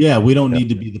business. Yeah, we don't need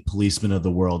to be the policeman of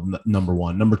the world, number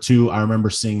one. Number two, I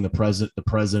remember seeing the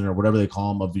president or whatever they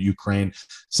call him of Ukraine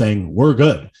saying, we're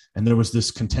good. And there was this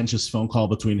contentious phone call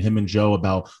between him and Joe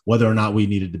about whether or not we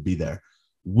needed to be there.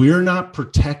 We're not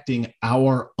protecting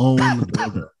our own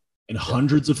border. And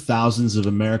hundreds of thousands of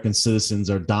American citizens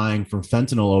are dying from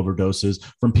fentanyl overdoses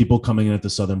from people coming in at the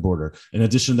southern border. In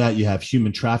addition to that, you have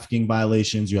human trafficking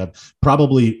violations. You have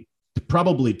probably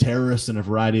probably terrorists and a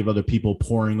variety of other people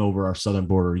pouring over our southern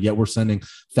border. Yet we're sending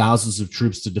thousands of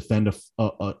troops to defend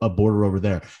a border over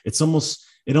there. It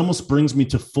almost brings me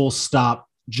to full stop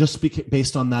just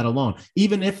based on that alone.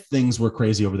 Even if things were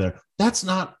crazy over there, that's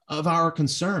not of our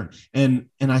concern. And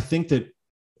I think that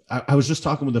I was just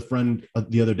talking with a friend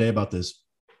the other day about this.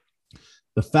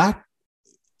 The fact,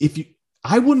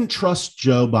 I wouldn't trust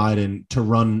Joe Biden to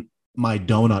run my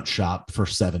donut shop for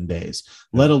 7 days,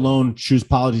 let alone choose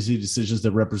policy decisions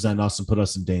that represent us and put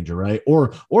us in danger, right?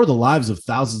 Or the lives of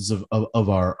thousands of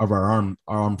our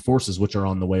armed forces, which are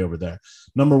on the way over there.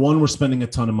 Number one, we're spending a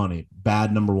ton of money.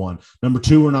 Bad, number one. Number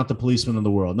two, we're not the policemen of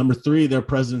the world. Number three, their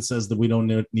president says that we don't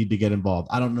need to get involved.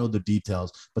 I don't know the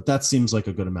details, but that seems like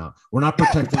a good amount. We're not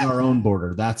protecting our own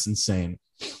border. That's insane.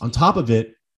 On top of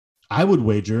it, I would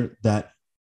wager that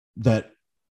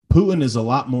Putin is a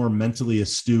lot more mentally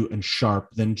astute and sharp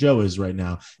than Joe is right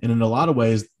now. And in a lot of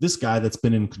ways, this guy that's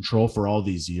been in control for all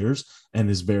these years and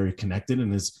is very connected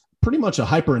and is pretty much a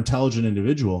hyper intelligent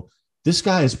individual, this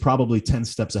guy is probably 10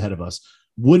 steps ahead of us.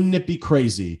 Wouldn't it be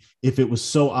crazy if it was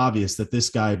so obvious that this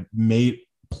guy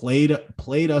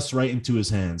played us right into his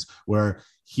hands, where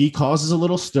he causes a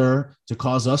little stir to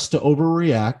cause us to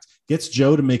overreact, gets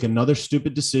Joe to make another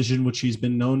stupid decision, which he's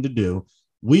been known to do.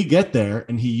 We get there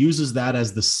and he uses that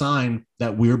as the sign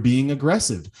that we're being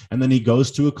aggressive. And then he goes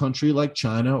to a country like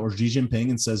China or Xi Jinping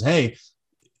and says, hey,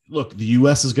 look, the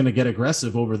US is going to get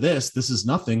aggressive over this. This is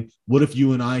nothing. What if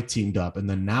you and I teamed up? And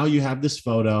then now you have this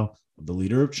photo of the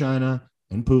leader of China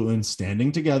and Putin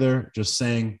standing together, just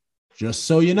saying, just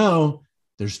so you know,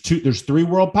 there's three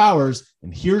world powers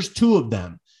and here's two of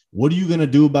them. What are you going to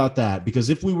do about that? Because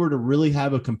if we were to really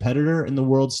have a competitor in the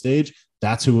world stage,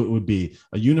 that's who it would be.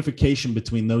 A unification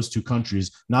between those two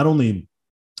countries, not only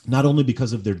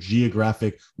because of their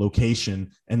geographic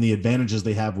location and the advantages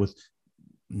they have with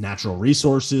natural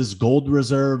resources, gold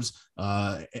reserves,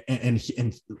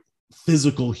 and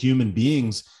physical human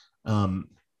beings,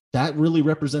 that really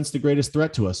represents the greatest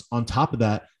threat to us. On top of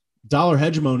that, dollar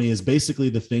hegemony is basically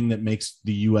the thing that makes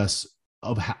the U.S.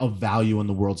 of value on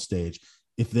the world stage.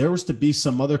 If there was to be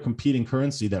some other competing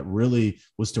currency that really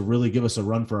was to really give us a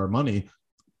run for our money,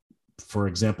 for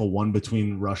example, one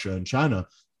between Russia and China,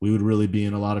 we would really be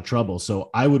in a lot of trouble.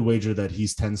 So I would wager that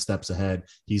he's 10 steps ahead.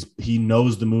 He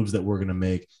knows the moves that we're going to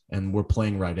make, and we're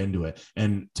playing right into it.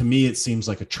 And to me, it seems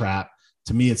like a trap.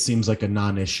 To me, it seems like a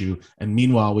non-issue. And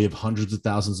meanwhile, we have hundreds of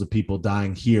thousands of people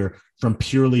dying here from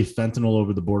purely fentanyl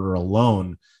over the border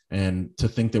alone. And to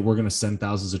think that we're going to send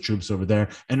thousands of troops over there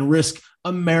and risk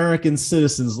American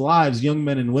citizens' lives, young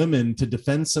men and women, to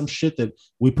defend some shit that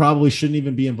we probably shouldn't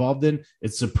even be involved in,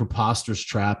 it's a preposterous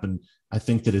trap. And I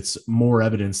think that it's more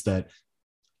evidence that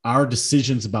our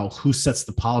decisions about who sets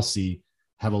the policy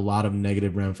have a lot of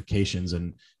negative ramifications.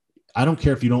 And I don't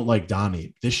care if you don't like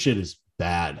Donnie, this shit is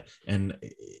bad. And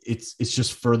it's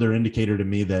just further indicator to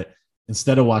me that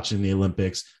instead of watching the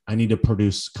Olympics, I need to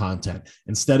produce content.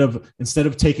 Instead of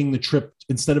taking the trip,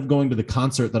 instead of going to the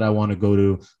concert that I want to go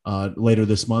to later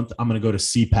this month, I'm going to go to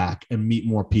CPAC and meet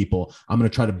more people. I'm going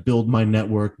to try to build my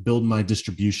network, build my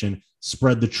distribution,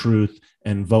 spread the truth,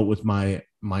 and vote with my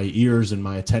ears and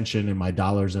my attention and my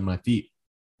dollars and my feet.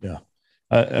 Yeah.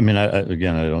 I mean, I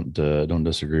don't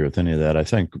disagree with any of that. I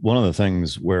think one of the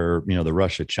things where, the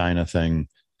Russia-China thing,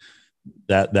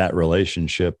 that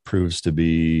relationship proves to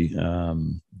be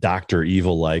Dr.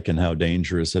 Evil-like, and how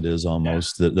dangerous it is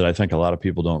almost, that I think a lot of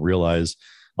people don't realize.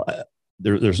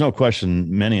 There's no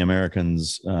question many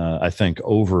Americans, I think,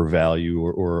 overvalue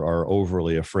or are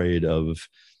overly afraid of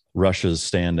Russia's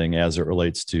standing as it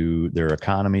relates to their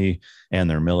economy and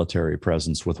their military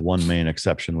presence, with one main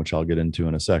exception, which I'll get into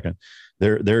in a second.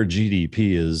 Their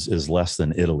GDP is less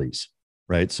than Italy's.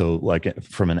 Right. So like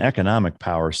from an economic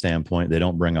power standpoint, they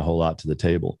don't bring a whole lot to the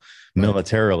table.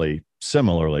 Militarily,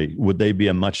 similarly, would they be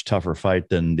a much tougher fight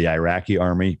than the Iraqi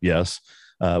army? Yes.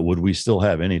 Would we still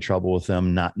have any trouble with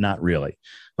them? Not really.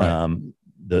 Right.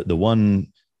 The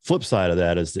one flip side of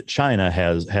that is that China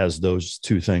has those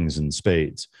two things in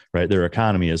spades, right? Their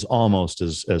economy is almost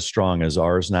as strong as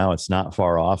ours now. It's not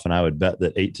far off. And I would bet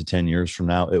that 8 to 10 years from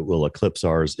now, it will eclipse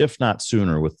ours, if not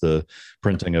sooner, with the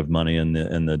printing of money and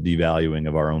the devaluing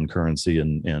of our own currency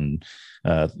and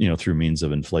through means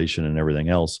of inflation and everything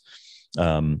else.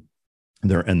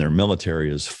 Their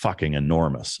military is fucking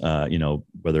enormous.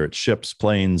 Whether it's ships,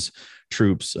 planes,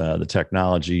 troops, the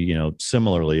technology,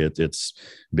 similarly, it's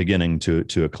beginning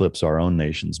to eclipse our own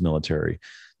nation's military.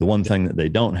 The one thing that they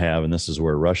don't have, and this is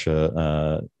where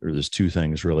Russia, or there's two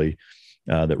things really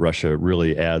that Russia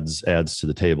really adds to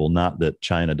the table. Not that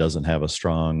China doesn't have a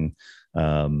strong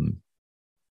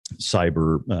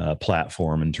cyber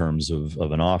platform in terms of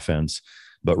an offense.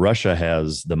 But Russia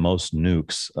has the most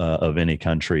nukes of any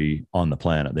country on the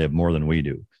planet. They have more than we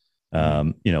do.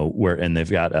 And they've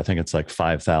got, I think it's like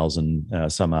 5,000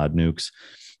 some odd nukes.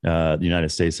 The United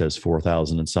States has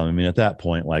 4,000 and some. I mean, at that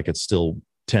point, like it's still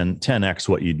 10x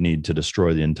what you'd need to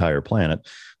destroy the entire planet.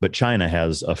 But China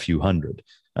has a few hundred.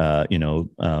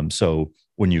 So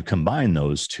when you combine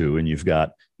those two, and you've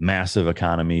got massive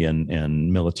economy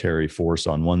and military force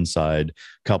on one side,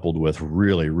 coupled with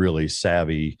really, really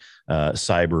savvy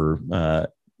cyber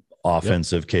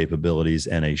offensive capabilities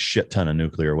and a shit ton of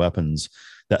nuclear weapons,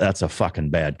 that's a fucking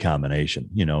bad combination,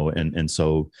 and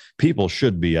so people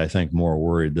should be, I think, more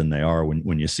worried than they are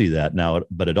when you see that now.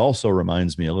 But it also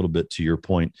reminds me a little bit, to your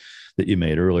point that you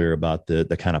made earlier about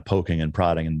the kind of poking and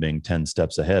prodding and being 10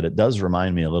 steps ahead. It does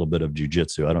remind me a little bit of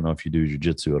jujitsu. I don't know if you do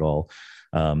jujitsu at all,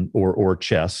 or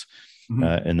chess,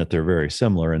 and that they're very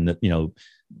similar, and that,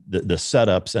 the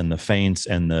setups and the feints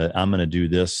and I'm going to do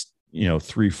this,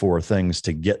 3-4 things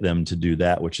to get them to do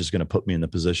that, which is going to put me in the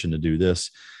position to do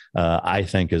this. I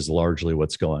think is largely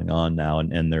what's going on now.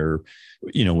 And they're,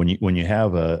 when you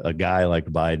have a guy like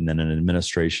Biden and an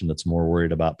administration that's more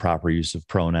worried about proper use of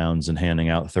pronouns and handing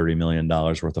out $30 million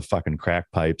worth of fucking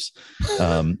crack pipes,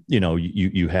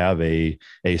 you have a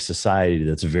society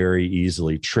that's very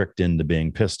easily tricked into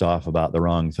being pissed off about the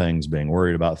wrong things, being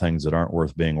worried about things that aren't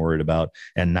worth being worried about,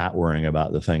 and not worrying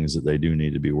about the things that they do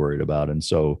need to be worried about. And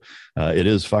so it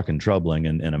is fucking troubling,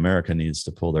 and America needs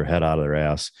to pull their head out of their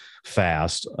ass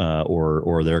fast,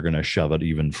 or they're going to shove it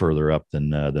even further up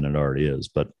than it already is.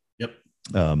 But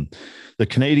the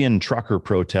Canadian trucker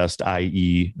protest,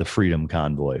 i.e. the Freedom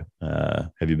Convoy,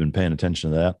 have you been paying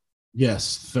attention to that?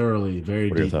 Yes, thoroughly. Very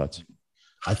What are deep. your thoughts?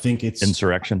 I think it's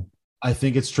insurrection. I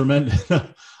think it's tremendous.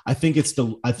 I think it's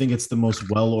the most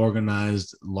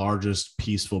well-organized, largest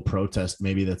peaceful protest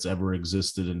maybe that's ever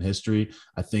existed in history.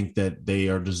 I think that they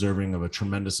are deserving of a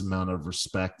tremendous amount of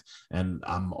respect, and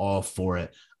I'm all for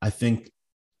it. I think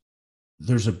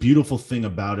there's a beautiful thing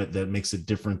about it that makes it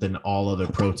different than all other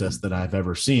protests that I've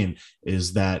ever seen,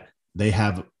 is that they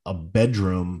have a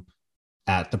bedroom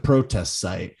at the protest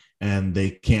site, and they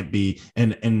can't be,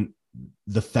 and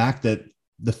the fact that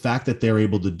they're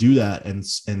able to do that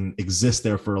and exist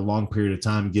there for a long period of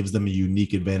time gives them a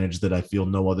unique advantage that I feel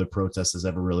no other protest has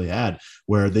ever really had,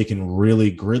 where they can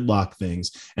really gridlock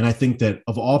things. And I think that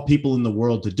of all people in the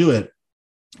world to do it,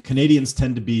 Canadians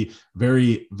tend to be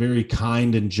very, very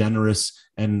kind and generous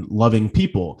and loving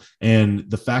people. And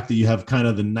the fact that you have kind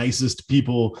of the nicest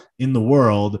people in the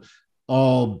world,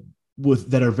 all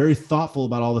that are very thoughtful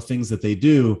about all the things that they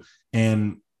do,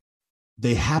 and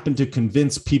they happen to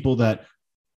convince people that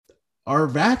are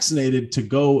vaccinated to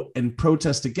go and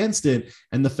protest against it.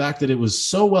 And the fact that it was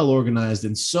so well organized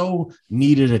and so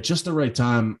needed at just the right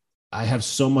time, I have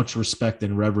so much respect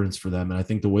and reverence for them. And I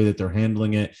think the way that they're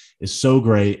handling it is so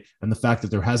great. And the fact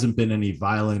that there hasn't been any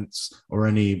violence or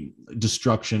any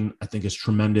destruction, I think is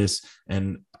tremendous.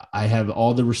 And I have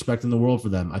all the respect in the world for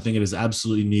them. I think it is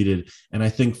absolutely needed. And I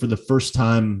think for the first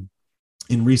time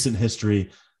in recent history,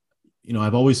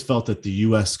 I've always felt that the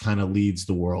US kind of leads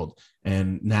the world.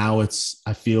 And now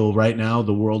I feel right now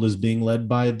the world is being led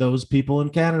by those people in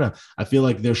Canada. I feel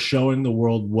like they're showing the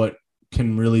world what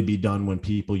can really be done when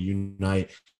people unite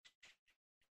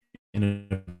in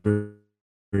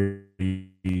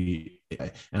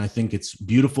and I think it's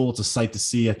beautiful. It's a sight to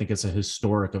see. I think it's a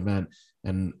historic event,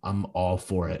 and I'm all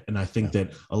for it. And I think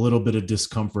that a little bit of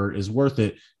discomfort is worth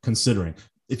it, considering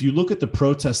if you look at the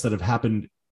protests that have happened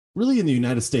really in the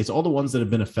United States, all the ones that have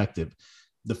been effective,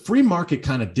 the free market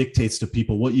kind of dictates to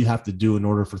people what you have to do in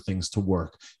order for things to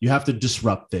work. You have to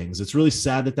disrupt things. It's really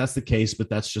sad that that's the case, but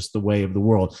that's just the way of the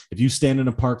world. If you stand in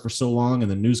a park for so long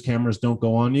and the news cameras don't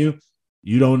go on you,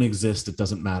 you don't exist. It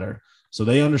doesn't matter. So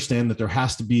they understand that there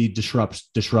has to be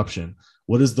disruption.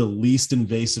 What is the least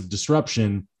invasive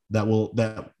disruption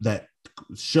that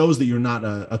shows that you're not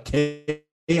a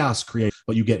chaos creator,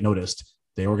 but you get noticed?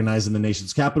 They organize in the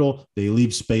nation's capital. They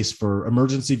leave space for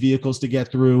emergency vehicles to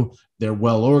get through. They're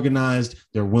well organized.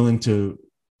 They're willing to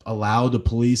allow the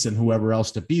police and whoever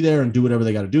else to be there and do whatever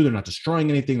they got to do. They're not destroying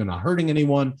anything. They're not hurting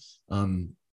anyone.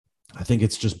 I think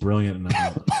it's just brilliant. And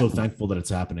I'm so thankful that it's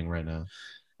happening right now.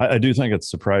 I do think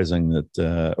it's surprising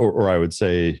that, or I would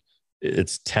say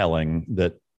it's telling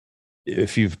that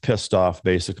if you've pissed off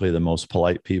basically the most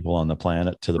polite people on the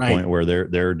planet to the point where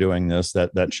they're doing this,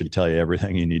 that should tell you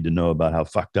everything you need to know about how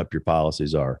fucked up your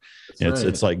policies are.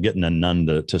 It's like getting a nun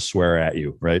to swear at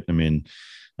you. Right. I mean,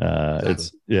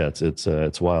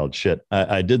 it's wild shit.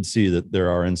 I did see that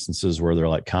there are instances where they're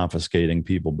like confiscating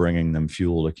people, bringing them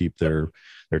fuel to keep their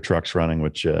their trucks running,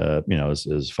 which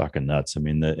is fucking nuts. I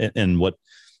mean, and what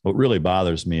really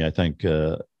bothers me, I think,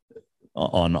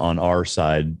 on our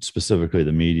side, specifically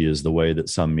the media, is the way that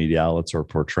some media outlets are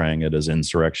portraying it as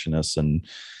insurrectionists and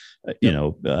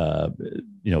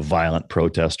violent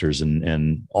protesters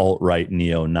and alt-right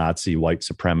neo-Nazi white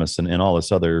supremacists and all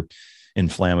this other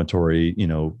inflammatory,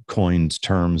 coined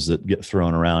terms that get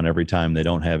thrown around every time they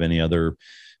don't have any other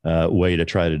way to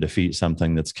try to defeat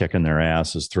something that's kicking their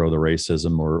ass, is throw the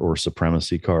racism or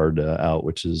supremacy card out,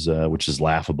 which is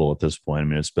laughable at this point. I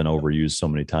mean, it's been overused so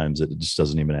many times that it just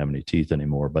doesn't even have any teeth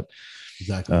anymore. But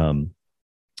exactly. All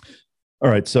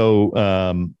right, so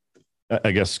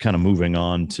I guess kind of moving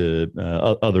on to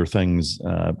other things,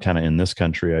 kind of in this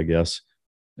country, I guess.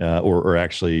 Or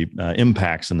actually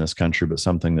impacts in this country, but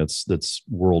something that's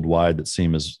worldwide that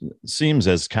seems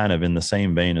as kind of in the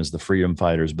same vein as the freedom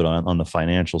fighters, but on the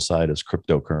financial side is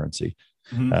cryptocurrency,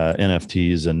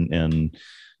 NFTs, and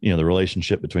the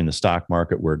relationship between the stock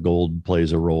market, where gold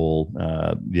plays a role,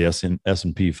 the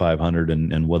S&P 500,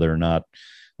 and whether or not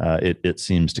it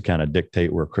seems to kind of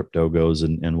dictate where crypto goes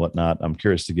and whatnot. I'm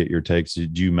curious to get your takes.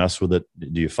 Do you mess with it?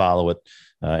 Do you follow it?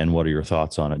 And what are your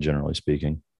thoughts on it, generally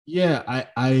speaking? Yeah,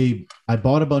 I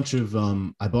bought a bunch of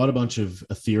Ethereum,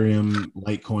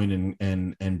 Litecoin,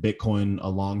 and Bitcoin a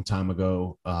long time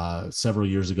ago, several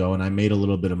years ago, and I made a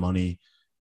little bit of money.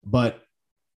 But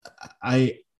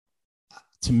I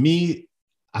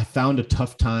found a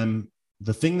tough time.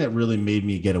 The thing that really made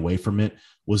me get away from it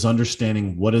was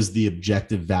understanding what is the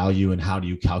objective value and how do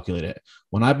you calculate it.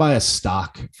 When I buy a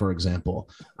stock, for example,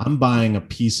 I'm buying a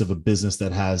piece of a business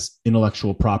that has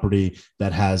intellectual property,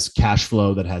 that has cash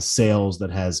flow, that has sales, that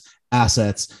has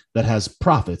assets, that has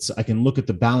profits. I can look at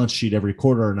the balance sheet every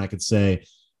quarter and I could say,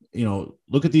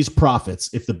 look at these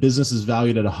profits. If the business is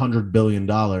valued at $100 billion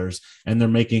and they're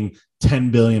making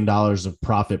 $10 billion of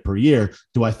profit per year,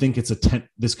 do I think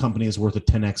this company is worth a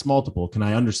 10x multiple? Can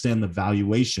I understand the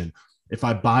valuation? If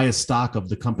I buy a stock of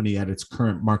the company at its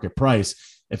current market price,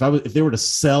 if they were to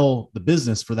sell the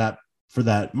business for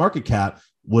that market cap,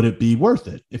 would it be worth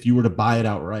it if you were to buy it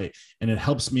outright? And it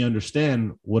helps me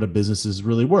understand what a business is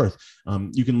really worth.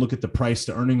 You can look at the price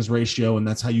to earnings ratio, and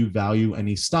that's how you value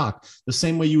any stock. The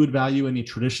same way you would value any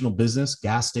traditional business,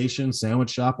 gas station,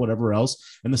 sandwich shop, whatever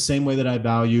else. And the same way that I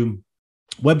value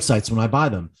websites when I buy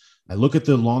them. I look at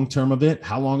the long term of it.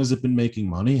 How long has it been making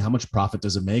money? How much profit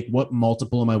does it make? What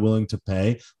multiple am I willing to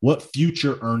pay? What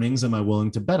future earnings am I willing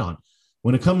to bet on?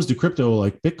 When it comes to crypto,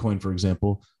 like Bitcoin, for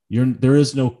example, there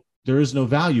is no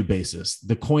value basis.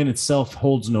 The coin itself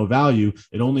holds no value.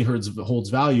 It only holds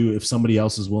value if somebody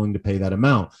else is willing to pay that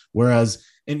amount. Whereas,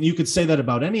 and you could say that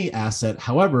about any asset.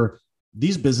 However,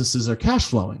 these businesses are cash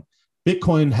flowing.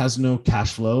 Bitcoin has no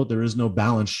cash flow. There is no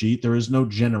balance sheet. There is no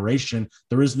generation.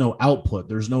 There is no output.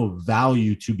 There's no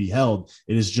value to be held.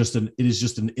 It is just an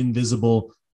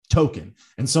invisible token.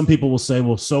 And some people will say,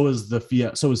 well, so is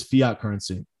fiat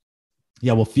currency.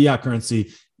 Yeah, well, fiat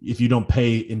currency, if you don't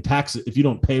pay in taxes, if you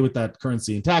don't pay with that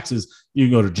currency in taxes, you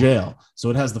can go to jail.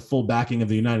 So it has the full backing of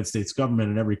the United States government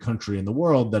and every country in the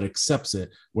world that accepts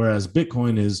it. Whereas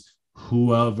Bitcoin is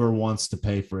whoever wants to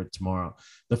pay for it tomorrow.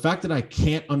 The fact that I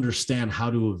can't understand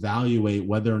how to evaluate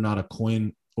whether or not a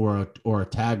coin or a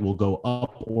tag will go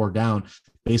up or down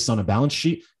based on a balance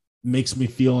sheet makes me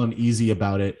feel uneasy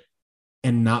about it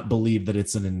and not believe that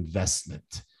it's an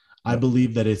investment. I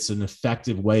believe that it's an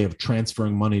effective way of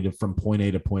transferring money from point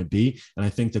A to point B. And I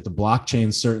think that the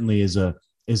blockchain certainly is a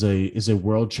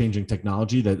world-changing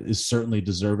technology that is certainly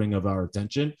deserving of our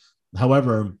attention.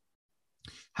 However,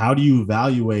 how do you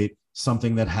evaluate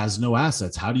something that has no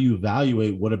assets? How do you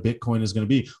evaluate what a Bitcoin is going to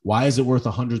be? Why is it worth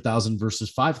 100,000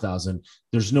 versus 5,000?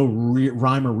 There's no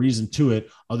rhyme or reason to it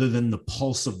other than the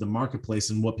pulse of the marketplace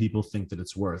and what people think that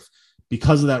it's worth.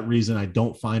 Because of that reason, I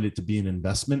don't find it to be an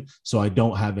investment. So I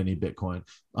don't have any Bitcoin.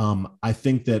 I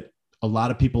think that a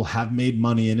lot of people have made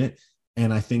money in it.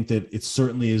 And I think that it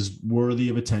certainly is worthy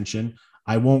of attention.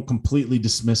 I won't completely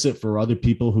dismiss it for other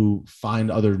people who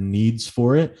find other needs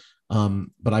for it.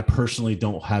 But I personally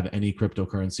don't have any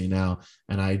cryptocurrency now,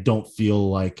 and I don't feel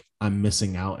like I'm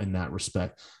missing out in that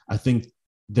respect. I think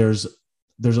there's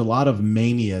a lot of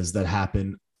manias that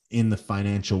happen in the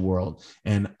financial world,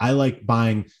 and I like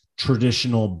buying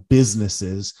traditional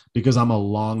businesses because I'm a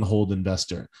long hold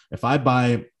investor. If I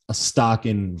buy a stock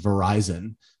in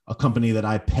Verizon, a company that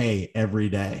I pay every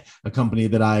day, a company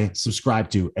that I subscribe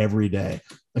to every day,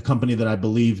 a company that I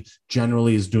believe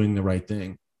generally is doing the right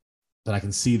thing, that I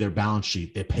can see their balance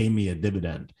sheet, they pay me a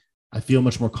dividend, I feel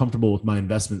much more comfortable with my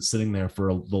investment sitting there for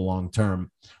the long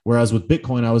term. Whereas with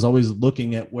Bitcoin, I was always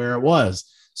looking at where it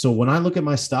was. So when I look at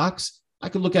my stocks, I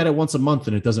could look at it once a month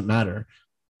and it doesn't matter.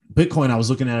 Bitcoin, I was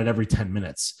looking at it every 10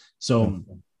 minutes. So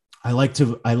I like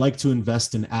to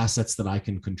invest in assets that I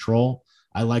can control.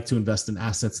 I like to invest in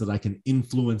assets that I can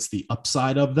influence the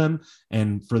upside of them.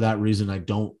 And for that reason, I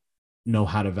don't know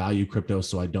how to value crypto,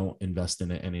 so I don't invest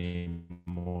in it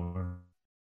anymore.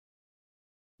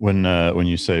 When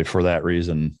you say for that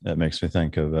reason, that makes me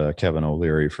think of Kevin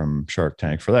O'Leary from Shark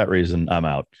Tank. For that reason, I'm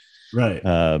out. Right.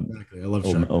 Exactly. I love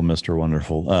Shark Tank. Mr.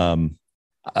 Wonderful. I'm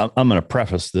going to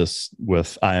preface this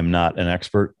with, I am not an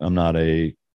expert. I'm not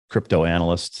a crypto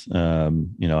analyst.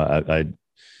 I'm not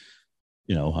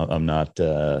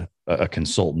a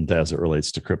consultant as it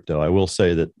relates to crypto. I will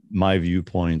say that my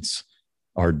viewpoints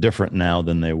are different now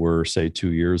than they were, say,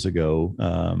 2 years ago,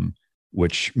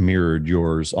 which mirrored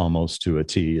yours almost to a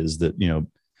T. Is that,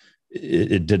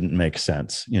 it didn't make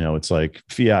sense. It's like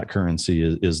fiat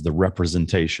currency is the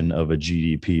representation of a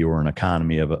GDP or an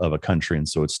economy of a country. And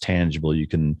so it's tangible. You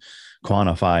can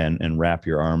quantify and wrap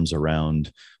your arms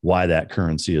around why that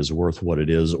currency is worth what it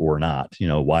is or not,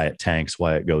 why it tanks,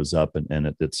 why it goes up,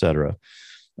 and et cetera.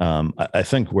 I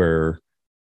think where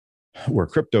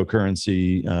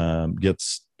cryptocurrency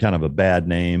gets kind of a bad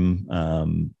name,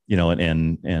 and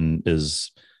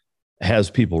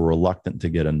has people reluctant to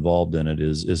get involved in it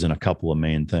is in a couple of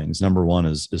main things. Number one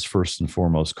is first and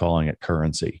foremost calling it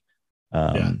currency.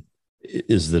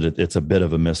 Is that it's a bit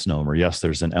of a misnomer. Yes,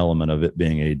 there's an element of it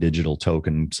being a digital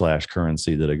token /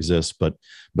 currency that exists, but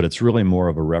it's really more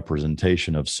of a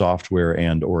representation of software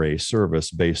and or a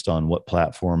service based on what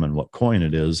platform and what coin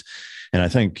it is. And I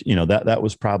think, that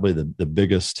was probably the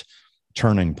biggest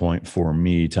turning point for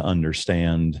me to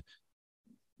understand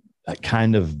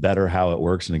kind of better how it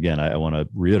works. And again, I want to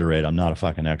reiterate, I'm not a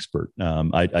fucking expert.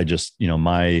 I just,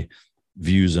 my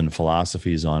views and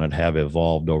philosophies on it have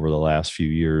evolved over the last few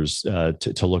years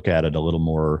to look at it a little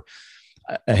more.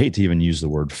 I hate to even use the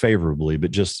word favorably,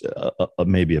 but just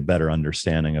maybe a better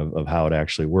understanding of how it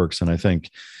actually works. And I think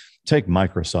take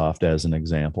Microsoft as an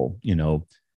example.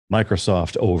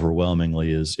 Microsoft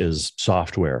overwhelmingly is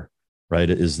software, right?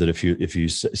 Is that if you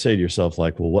say to yourself,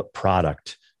 like, well, what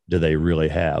product do they really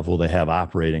have? Well, they have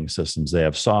operating systems. They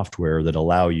have software that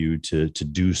allow you to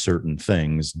do certain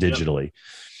things digitally. Yep.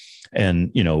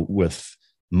 And, with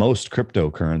most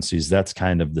cryptocurrencies, that's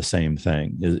kind of the same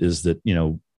thing is that,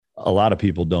 a lot of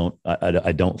people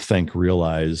I don't think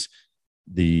realize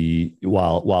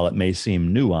while it may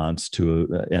seem nuanced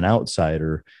to an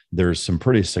outsider, there's some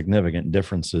pretty significant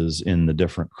differences in the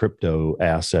different crypto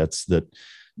assets that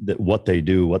what they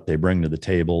do, what they bring to the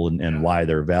table, and why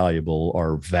they're valuable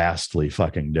are vastly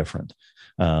fucking different.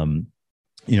 So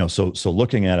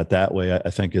looking at it that way, I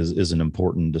think is an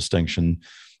important distinction.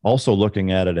 Also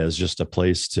looking at it as just a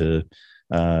place to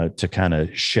kind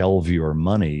of shelve your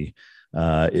money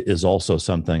is also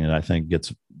something that I think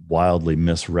gets wildly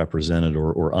misrepresented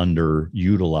or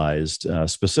underutilized,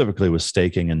 specifically with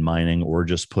staking and mining, or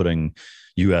just putting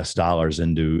US dollars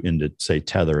into say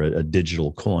Tether, a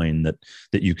digital coin that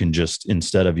you can just,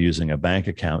 instead of using a bank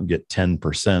account, get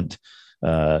 10%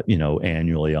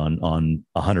 annually on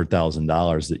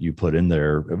 $100,000 that you put in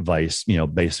there, vice,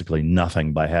 basically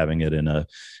nothing by having it in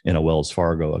a Wells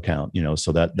Fargo account,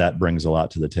 so that brings a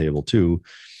lot to the table too.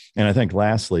 And I think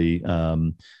lastly,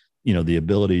 the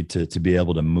ability to be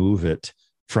able to move it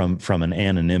from an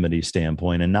anonymity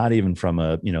standpoint, and not even from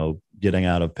a, getting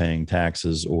out of paying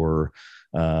taxes or,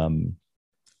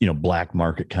 black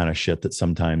market kind of shit that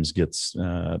sometimes gets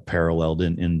paralleled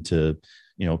into,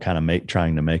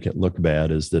 trying to make it look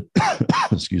bad, is that,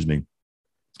 excuse me,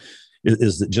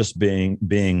 is that just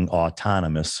being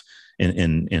autonomous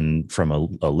in from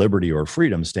a liberty or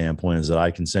freedom standpoint is that I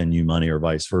can send you money or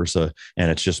vice versa, and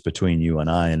it's just between you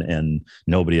and I, and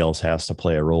nobody else has to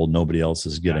play a role. Nobody else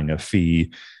is getting a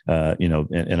fee,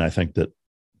 and I think that,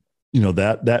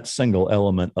 that single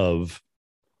element of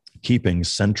keeping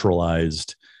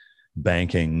centralized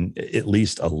banking at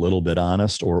least a little bit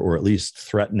honest, or at least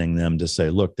threatening them to say,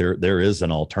 look, there is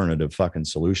an alternative fucking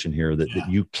solution here that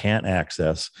you can't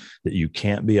access, that you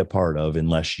can't be a part of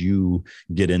unless you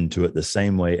get into it the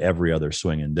same way every other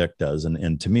swinging dick does.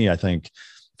 And to me, I think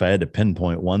if I had to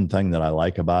pinpoint one thing that I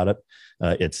like about it,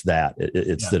 it's that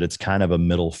it's kind of a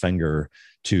middle finger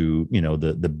to,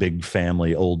 the big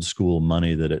family, old school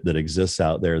money that exists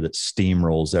out there that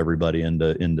steamrolls everybody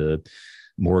into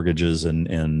mortgages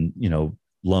and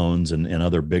loans and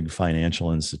other big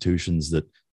financial institutions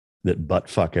that butt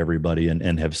fuck everybody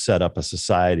and have set up a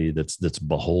society that's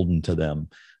beholden to them.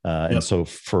 And so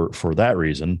for that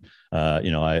reason,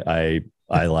 I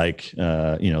like,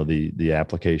 the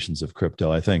applications of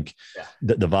crypto. I think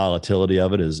that the volatility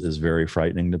of it is very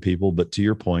frightening to people. But to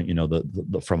your point,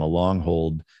 from a long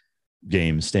hold,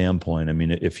 game standpoint, I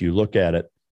mean, if you look at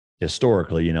it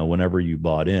historically, you know, whenever you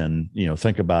bought in, you know,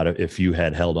 think about it. If you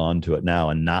had held on to it now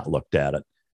and not looked at it,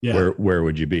 where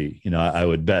would you be? You know, I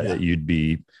would bet that you'd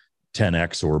be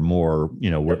 10x or more, you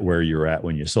know, where you're at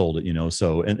when you sold it, you know?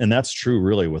 So, and that's true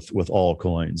really with all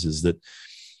coins, is that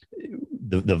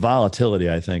the volatility,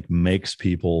 I think, makes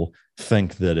people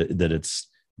think that it's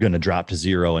going to drop to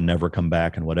zero and never come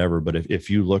back and whatever. But if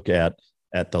you look at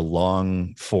the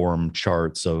long form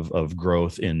charts of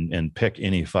growth and pick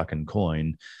any fucking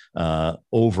coin,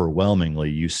 overwhelmingly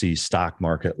you see stock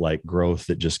market like growth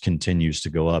that just continues to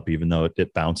go up, even though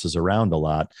it bounces around a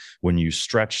lot. When you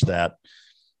stretch that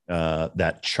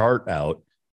chart out,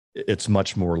 it's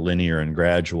much more linear and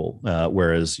gradual.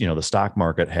 Whereas, you know, the stock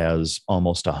market has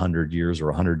almost 100 years or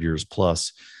 100 years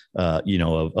plus, you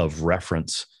know, of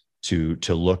reference to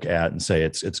look at and say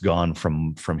it's gone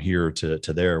from here to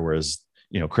there. Whereas,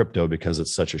 you know, crypto, because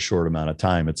it's such a short amount of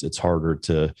time, it's harder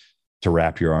to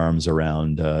wrap your arms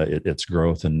around its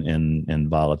growth and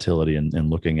volatility and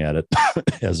looking at it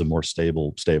as a more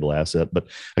stable asset. But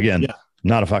again,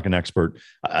 not a fucking expert.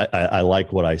 I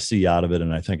like what I see out of it,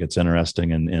 and I think it's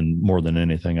interesting. And more than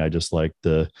anything, I just like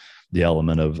the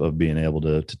element of being able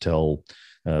to tell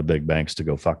big banks to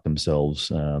go fuck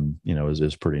themselves. You know,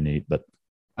 is pretty neat. But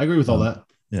I agree with all that.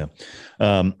 Yeah.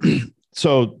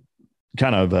 So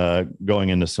kind of going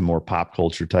into some more pop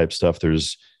culture type stuff,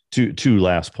 there's two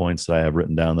last points that I have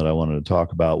written down that I wanted to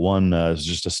talk about. One is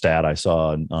just a stat I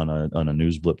saw on a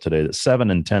news blip today that 7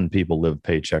 in 10 people live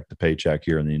paycheck to paycheck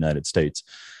here in the United States.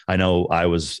 I know I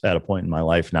was at a point in my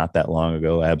life not that long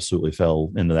ago, I absolutely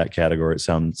fell into that category. It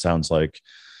sounds like,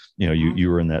 you know, you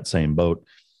were in that same boat.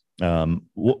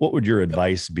 What would your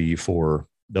advice be for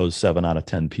those 7 out of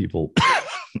 10 people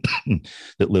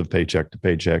that live paycheck to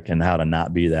paycheck, and how to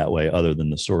not be that way, other than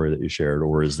the story that you shared?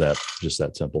 Or is that just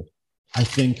that simple? I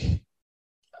think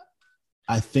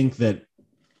that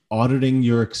auditing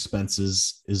your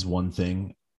expenses is one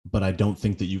thing, but I don't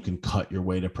think that you can cut your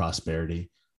way to prosperity.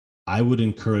 I would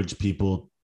encourage people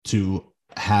to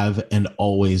have and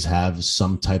always have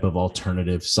some type of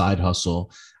alternative side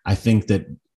hustle. I think that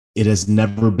it has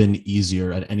never been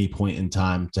easier at any point in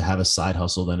time to have a side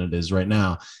hustle than it is right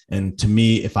now. And to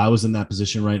me, if I was in that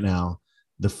position right now,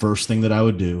 the first thing that I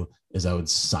would do is I would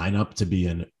sign up to be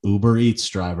an Uber Eats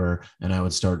driver, and I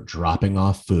would start dropping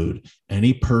off food.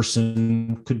 Any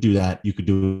person could do that. You could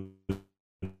do it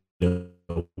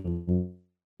at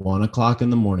 1 o'clock in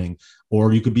the morning,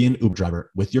 or you could be an Uber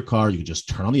driver with your car. You could just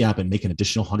turn on the app and make an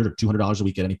additional $100 or $200 a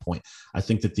week at any point. I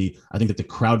think that the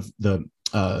crowd,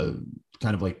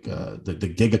 kind of like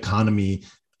the gig economy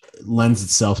lends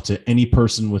itself to any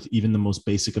person with even the most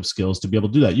basic of skills to be able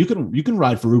to do that. You can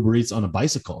ride for Uber Eats on a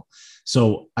bicycle.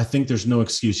 So I think there's no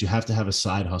excuse. You have to have a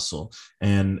side hustle.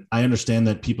 And I understand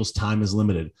that people's time is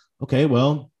limited. Okay,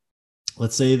 well,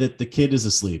 let's say that the kid is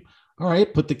asleep. All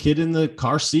right, put the kid in the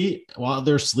car seat while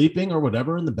they're sleeping or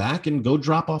whatever in the back, and go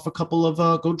drop off a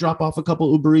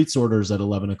couple Uber Eats orders at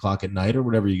 11 o'clock at night or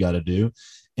whatever you got to do.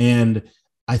 And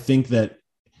I think that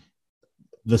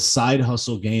the side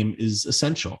hustle game is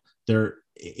essential.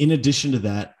 In addition to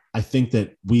that, I think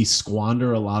that we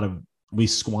squander a lot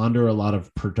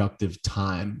of productive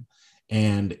time.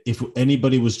 And if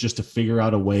anybody was just to figure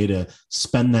out a way to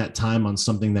spend that time on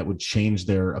something that would change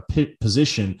their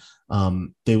position,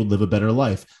 they would live a better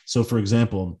life. So for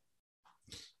example,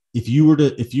 if you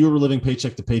were living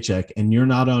paycheck to paycheck and you're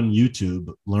not on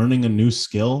YouTube learning a new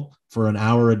skill for an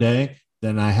hour a day,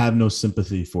 then I have no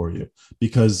sympathy for you,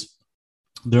 because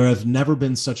there have never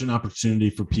been such an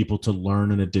opportunity for people to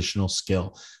learn an additional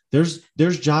skill. There's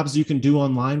jobs you can do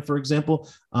online, for example,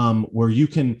 where you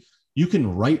can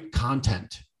write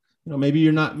content. You know, maybe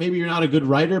you're not a good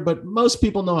writer, but most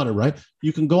people know how to write.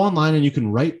 You can go online and you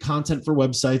can write content for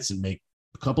websites and make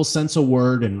a couple cents a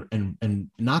word and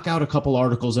knock out a couple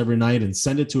articles every night and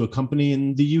send it to a company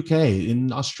in the UK,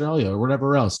 in Australia, or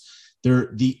whatever else.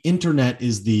 The internet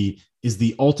is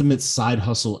the ultimate side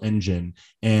hustle engine,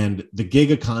 and the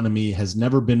gig economy has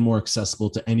never been more accessible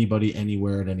to anybody,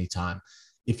 anywhere, at any time.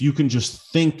 If you can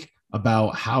just think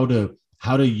about how to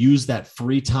use that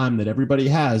free time that everybody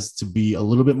has to be a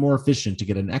little bit more efficient, to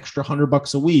get an extra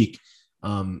 $100 a week,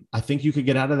 I think you could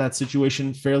get out of that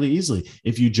situation fairly easily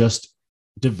if you just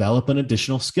develop an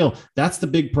additional skill. That's the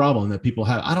big problem that people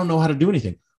have. I don't know how to do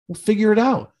anything. Well, figure it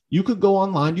out. You could go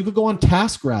online, you could go on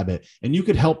TaskRabbit, and you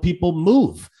could help people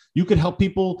move. You could help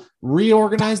people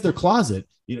reorganize their closet.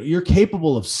 You know, you're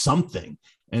capable of something.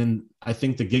 And I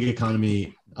think the gig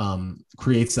economy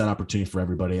creates that opportunity for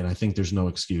everybody. And I think there's no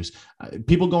excuse.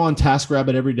 People go on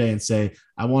TaskRabbit every day and say,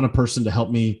 I want a person to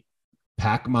help me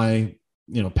pack my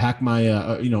pack my,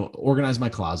 organize my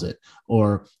closet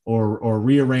or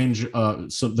rearrange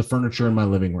the furniture in my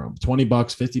living room, $20,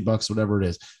 $50, whatever it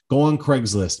is. Go on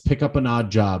Craigslist, pick up an odd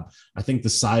job. I think the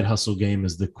side hustle game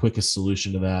is the quickest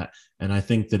solution to that. And I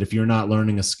think that if you're not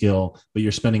learning a skill, but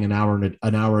you're spending an hour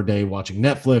a day watching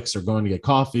Netflix or going to get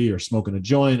coffee or smoking a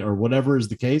joint or whatever is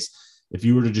the case, if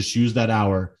you were to just use that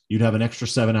hour, you'd have an extra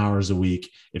 7 hours a week.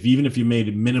 Even if you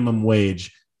made minimum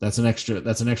wage, that's an extra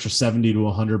 70 to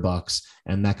 $100,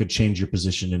 and that could change your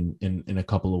position in a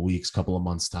couple of weeks, couple of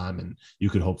months time, and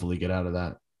you could hopefully get out of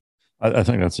that. I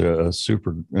think that's a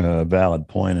super valid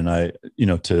point. And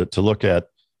to look at,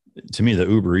 to me, the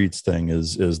Uber Eats thing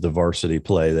is the varsity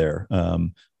play there,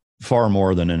 far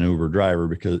more than an Uber driver,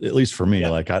 because at least for me,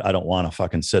 like I don't want to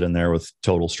fucking sit in there with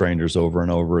total strangers over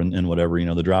and over and whatever,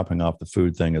 the dropping off the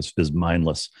food thing is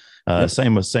mindless.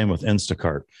 Same with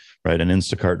Instacart. Right. An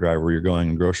Instacart driver where you're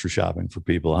going grocery shopping for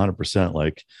people 100%,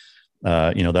 like,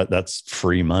 that's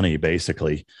free money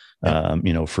basically,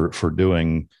 for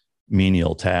doing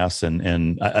menial tasks.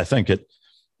 And I think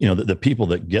the people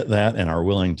that get that and are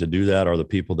willing to do that are the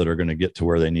people that are going to get to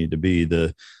where they need to be.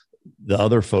 The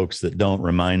other folks that don't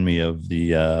remind me of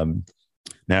the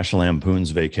National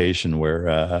Lampoon's Vacation,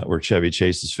 where Chevy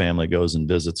Chase's family goes and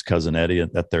visits cousin Eddie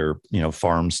at their,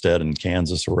 farmstead in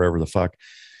Kansas or wherever the fuck.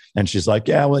 And she's like,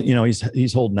 yeah, well,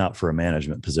 he's holding out for a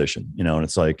management position, and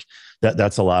it's like,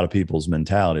 that's a lot of people's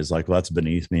mentality. It's like, well, that's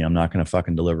beneath me. I'm not going to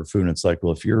fucking deliver food. And it's like,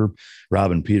 well, if you're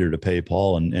robbing Peter to pay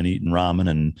Paul and eating ramen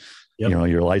and,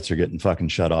 your lights are getting fucking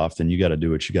shut off, then you got to do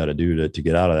what you got to do to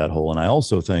get out of that hole. And I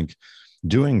also think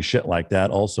doing shit like that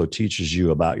also teaches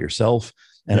you about yourself.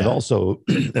 And it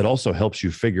also helps you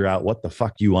figure out what the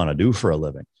fuck you want to do for a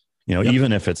living,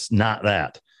 even if it's not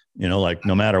that. Like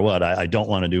no matter what, I don't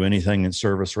want to do anything in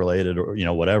service related or,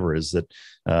 whatever is that,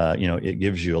 it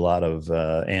gives you a lot of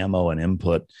ammo and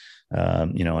input,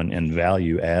 and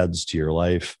value adds to your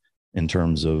life in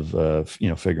terms of,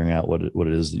 figuring out what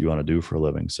it is that you want to do for a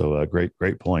living. So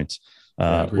great points.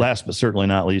 Last, but certainly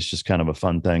not least, just kind of a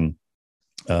fun thing.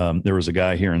 There was a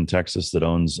guy here in Texas that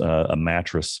owns a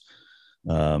mattress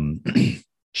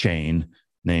chain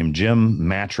named Jim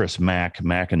Mattress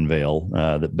McInvale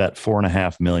that bet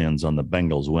 $4.5 million on the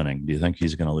Bengals winning. Do you think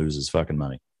he's going to lose his fucking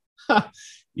money?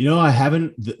 I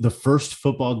haven't. The first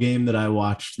football game that I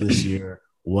watched this year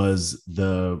was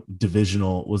the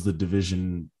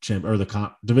division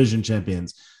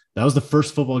champions. That was the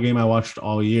first football game I watched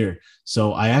all year.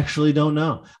 So I actually don't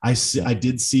know. I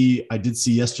did see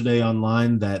yesterday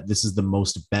online that this is the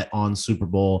most bet on Super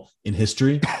Bowl in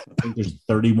history. I think there's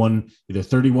 31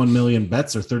 million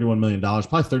bets or $31 million,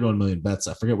 probably 31 million bets.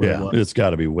 I forget what it was. It's got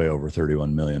to be way over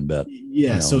 31 million bet.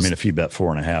 Yeah. If you bet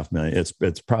 $4.5 million,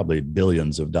 it's probably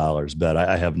billions of dollars bet.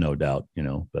 I have no doubt,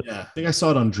 but yeah, I think I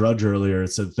saw it on Drudge earlier.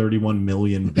 It said 31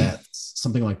 million bets,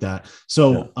 something like that.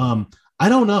 So, I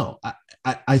don't know.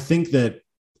 I think that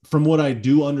from what I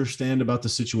do understand about the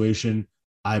situation,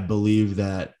 I believe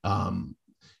that,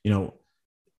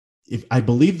 if I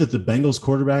believe that the Bengals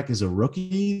quarterback is a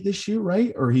rookie this year,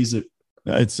 right? Or I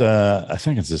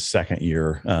think it's his second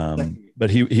year. But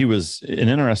he was an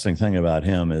interesting thing about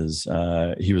him is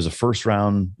he was a first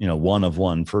round,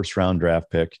 first round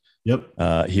draft pick.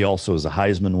 Yep. He also is a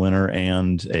Heisman winner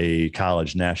and a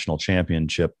college national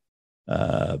championship,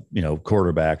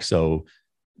 quarterback. So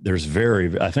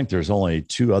I think there's only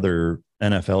two other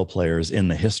NFL players in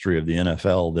the history of the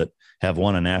NFL that have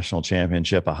won a national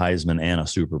championship, a Heisman, and a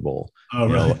Super Bowl. Oh,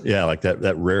 really? Yeah, like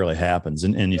that rarely happens.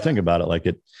 And you think about it, like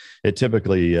it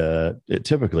typically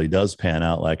does pan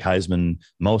out. Like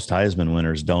most Heisman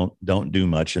winners don't do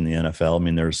much in the NFL. I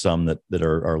mean, there's some that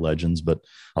are legends, but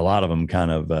a lot of them kind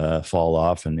of fall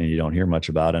off and you don't hear much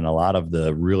about it. And a lot of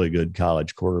the really good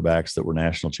college quarterbacks that were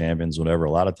national champions, whatever,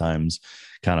 a lot of times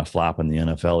kind of flop in the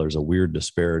NFL. There's a weird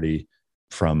disparity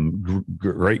from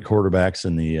great quarterbacks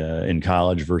in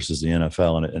college versus the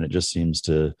NFL, and it just seems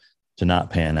to not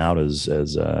pan out as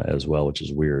well, which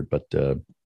is weird. But at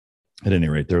any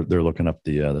rate, they're looking up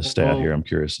the stat here. I'm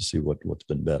curious to see what's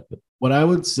been bet. But what I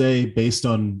would say, based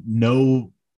on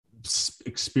no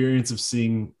experience of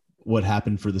seeing what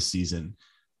happened for the season,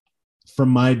 from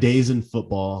my days in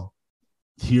football,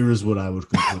 here is what I would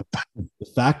conclude: the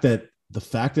fact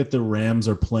that the Rams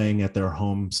are playing at their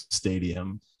home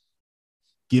stadium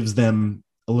gives them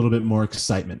a little bit more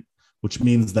excitement, which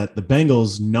means that the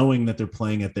Bengals, knowing that they're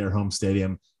playing at their home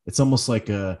stadium, it's almost like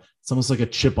a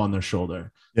chip on their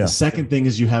shoulder. Yeah. The second thing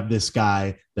is you have this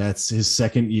guy that's his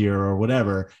second year or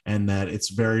whatever, and that it's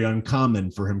very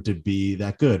uncommon for him to be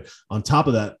that good. On top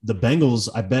of that, the Bengals,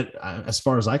 I bet, as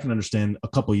far as I can understand, a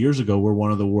couple of years ago were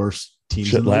one of the worst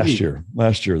teams in the league.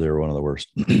 Last year they were one of the worst.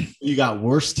 You got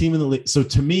worst team in the league. So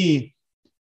to me,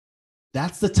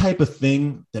 that's the type of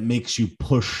thing that makes you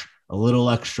push a little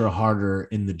extra harder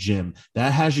in the gym.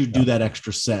 That has you do that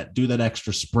extra set, do that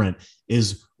extra sprint,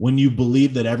 is when you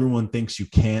believe that everyone thinks you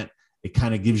can't, it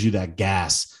kind of gives you that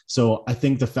gas. So I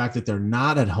think the fact that they're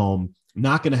not at home,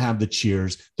 not going to have the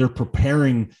cheers, they're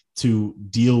preparing to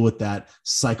deal with that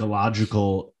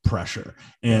psychological pressure.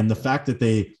 And the fact that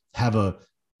they have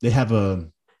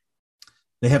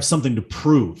something to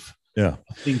prove, I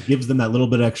think gives them that little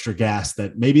bit extra gas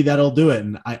that maybe that'll do it.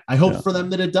 And I hope for them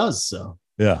that it does. So.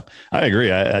 Yeah, I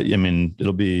agree. I mean,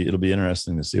 it'll be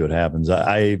interesting to see what happens.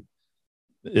 I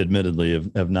admittedly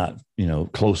have not,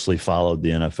 closely followed the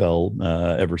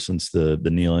NFL ever since the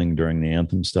kneeling during the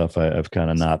anthem stuff. I've kind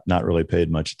of not really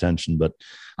paid much attention, but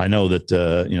I know that,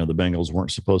 the Bengals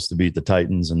weren't supposed to beat the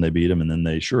Titans and they beat them. And then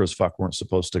they sure as fuck weren't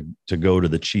supposed to go to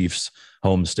the Chiefs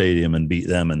home stadium and beat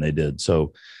them. And they did.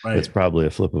 So It's probably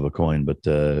a flip of a coin, but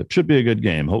it should be a good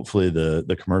game. Hopefully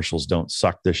the commercials don't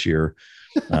suck this year.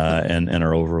 And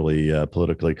are overly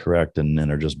politically correct and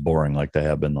are just boring like they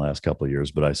have been the last couple of years.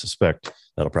 But I suspect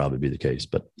that'll probably be the case.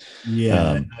 But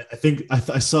I think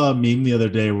I saw a meme the other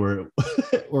day where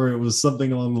it was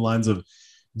something along the lines of,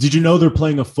 did you know they're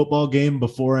playing a football game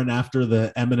before and after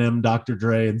the Eminem, Dr.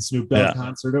 Dre, and Snoop Dogg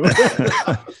concert?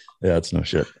 Yeah, it's no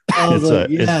shit.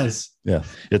 Yes.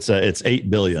 It's 8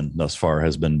 billion thus far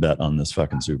has been bet on this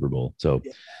fucking Super Bowl. So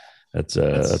that's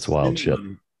wild shit.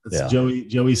 It's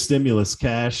Joey stimulus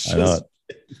cash. I know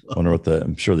it. Wonder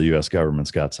I'm sure the U.S.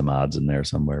 government's got some odds in there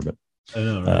somewhere, but I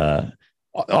know, right?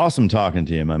 Awesome talking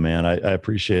to you, my man. I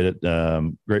appreciate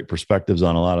it. Great perspectives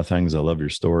on a lot of things. I love your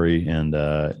story, and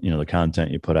the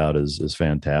content you put out is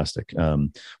fantastic.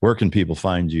 Where can people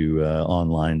find you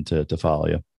online to follow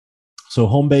you? So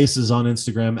home base is on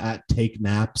Instagram at Take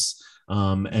Naps.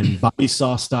 And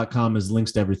bobbysauce.com is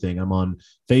links to everything. I'm on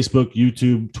Facebook,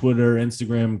 YouTube, Twitter,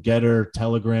 Instagram, Getter,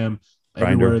 Telegram, Grindr.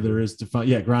 Everywhere there is to find.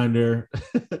 Yeah, Grindr,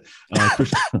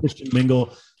 Christian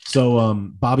Mingle. So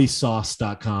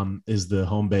bobbysauce.com is the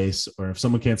home base, or if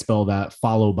someone can't spell that,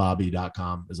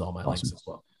 followbobby.com is all my links as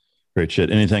well. Great shit.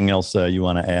 Anything else you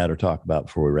want to add or talk about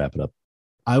before we wrap it up?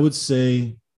 I would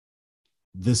say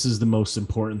this is the most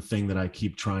important thing that I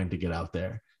keep trying to get out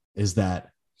there, is that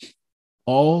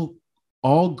all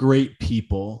great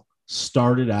people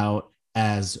started out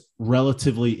as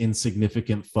relatively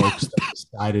insignificant folks that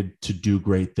decided to do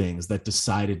great things, that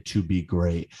decided to be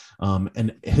great.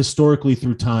 And historically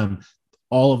through time,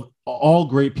 all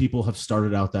great people have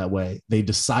started out that way. They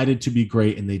decided to be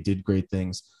great and they did great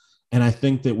things. And I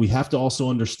think that we have to also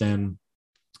understand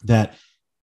that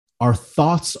our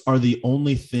thoughts are the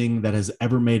only thing that has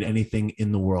ever made anything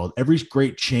in the world. Every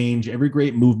great change, every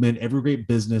great movement, every great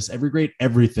business, every great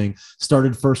everything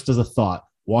started first as a thought.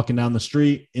 Walking down the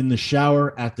street, in the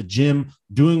shower, at the gym,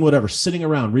 doing whatever, sitting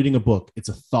around, reading a book. It's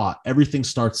a thought. Everything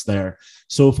starts there.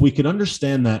 So if we could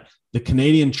understand that the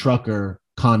Canadian trucker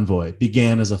convoy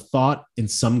began as a thought in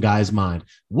some guy's mind,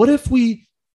 what if we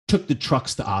took the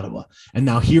trucks to Ottawa and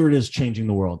now here it is changing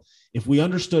the world? If we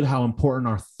understood how important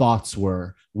our thoughts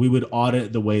were, we would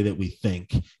audit the way that we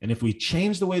think. And if we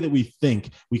change the way that we think,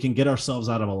 we can get ourselves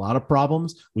out of a lot of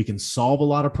problems. We can solve a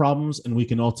lot of problems, and we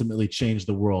can ultimately change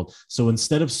the world. So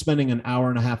instead of spending an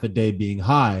hour and a half a day being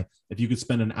high, if you could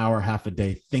spend an hour and a half a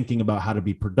day thinking about how to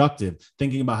be productive,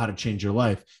 thinking about how to change your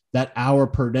life, that hour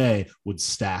per day would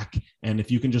stack. And if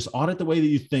you can just audit the way that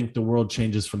you think, the world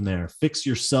changes from there. Fix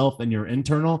yourself and your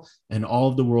internal, and all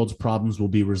of the world's problems will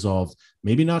be resolved.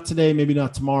 Maybe not today, maybe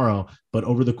not tomorrow, but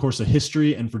over the course of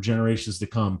history and for generations to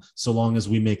come, so long as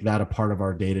we make that a part of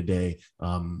our day-to-day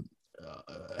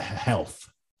health.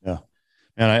 Yeah.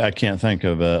 And I can't think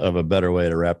of a better way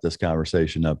to wrap this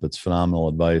conversation up. It's phenomenal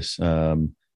advice.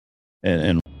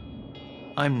 And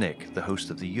I'm Nick, the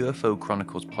host of the UFO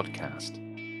Chronicles podcast,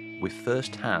 with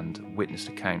first-hand witnessed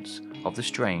accounts of the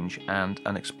strange and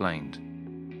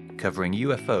unexplained, covering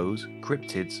UFOs,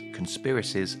 cryptids,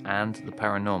 conspiracies, and the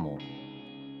paranormal.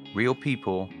 Real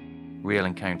people, real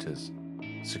encounters.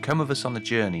 So come with us on the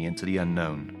journey into the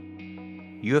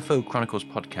unknown. UFO Chronicles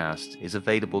podcast is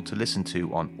available to listen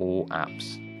to on all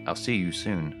apps. I'll see you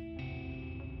soon.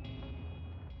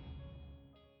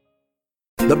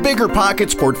 The Bigger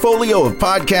Pockets portfolio of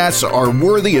podcasts are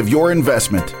worthy of your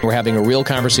investment. We're having a real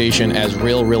conversation as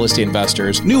real estate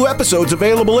investors. New episodes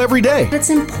available every day. It's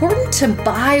important to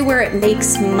buy where it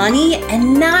makes money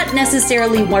and not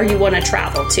necessarily where you want to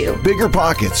travel to. Bigger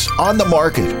Pockets, On the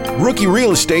Market, Rookie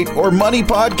Real Estate, or Money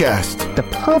Podcast. The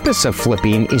purpose of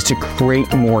flipping is to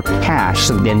create more cash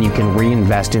so then you can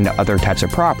reinvest into other types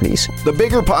of properties. The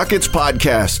Bigger Pockets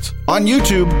Podcast on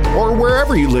YouTube or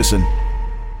wherever you listen.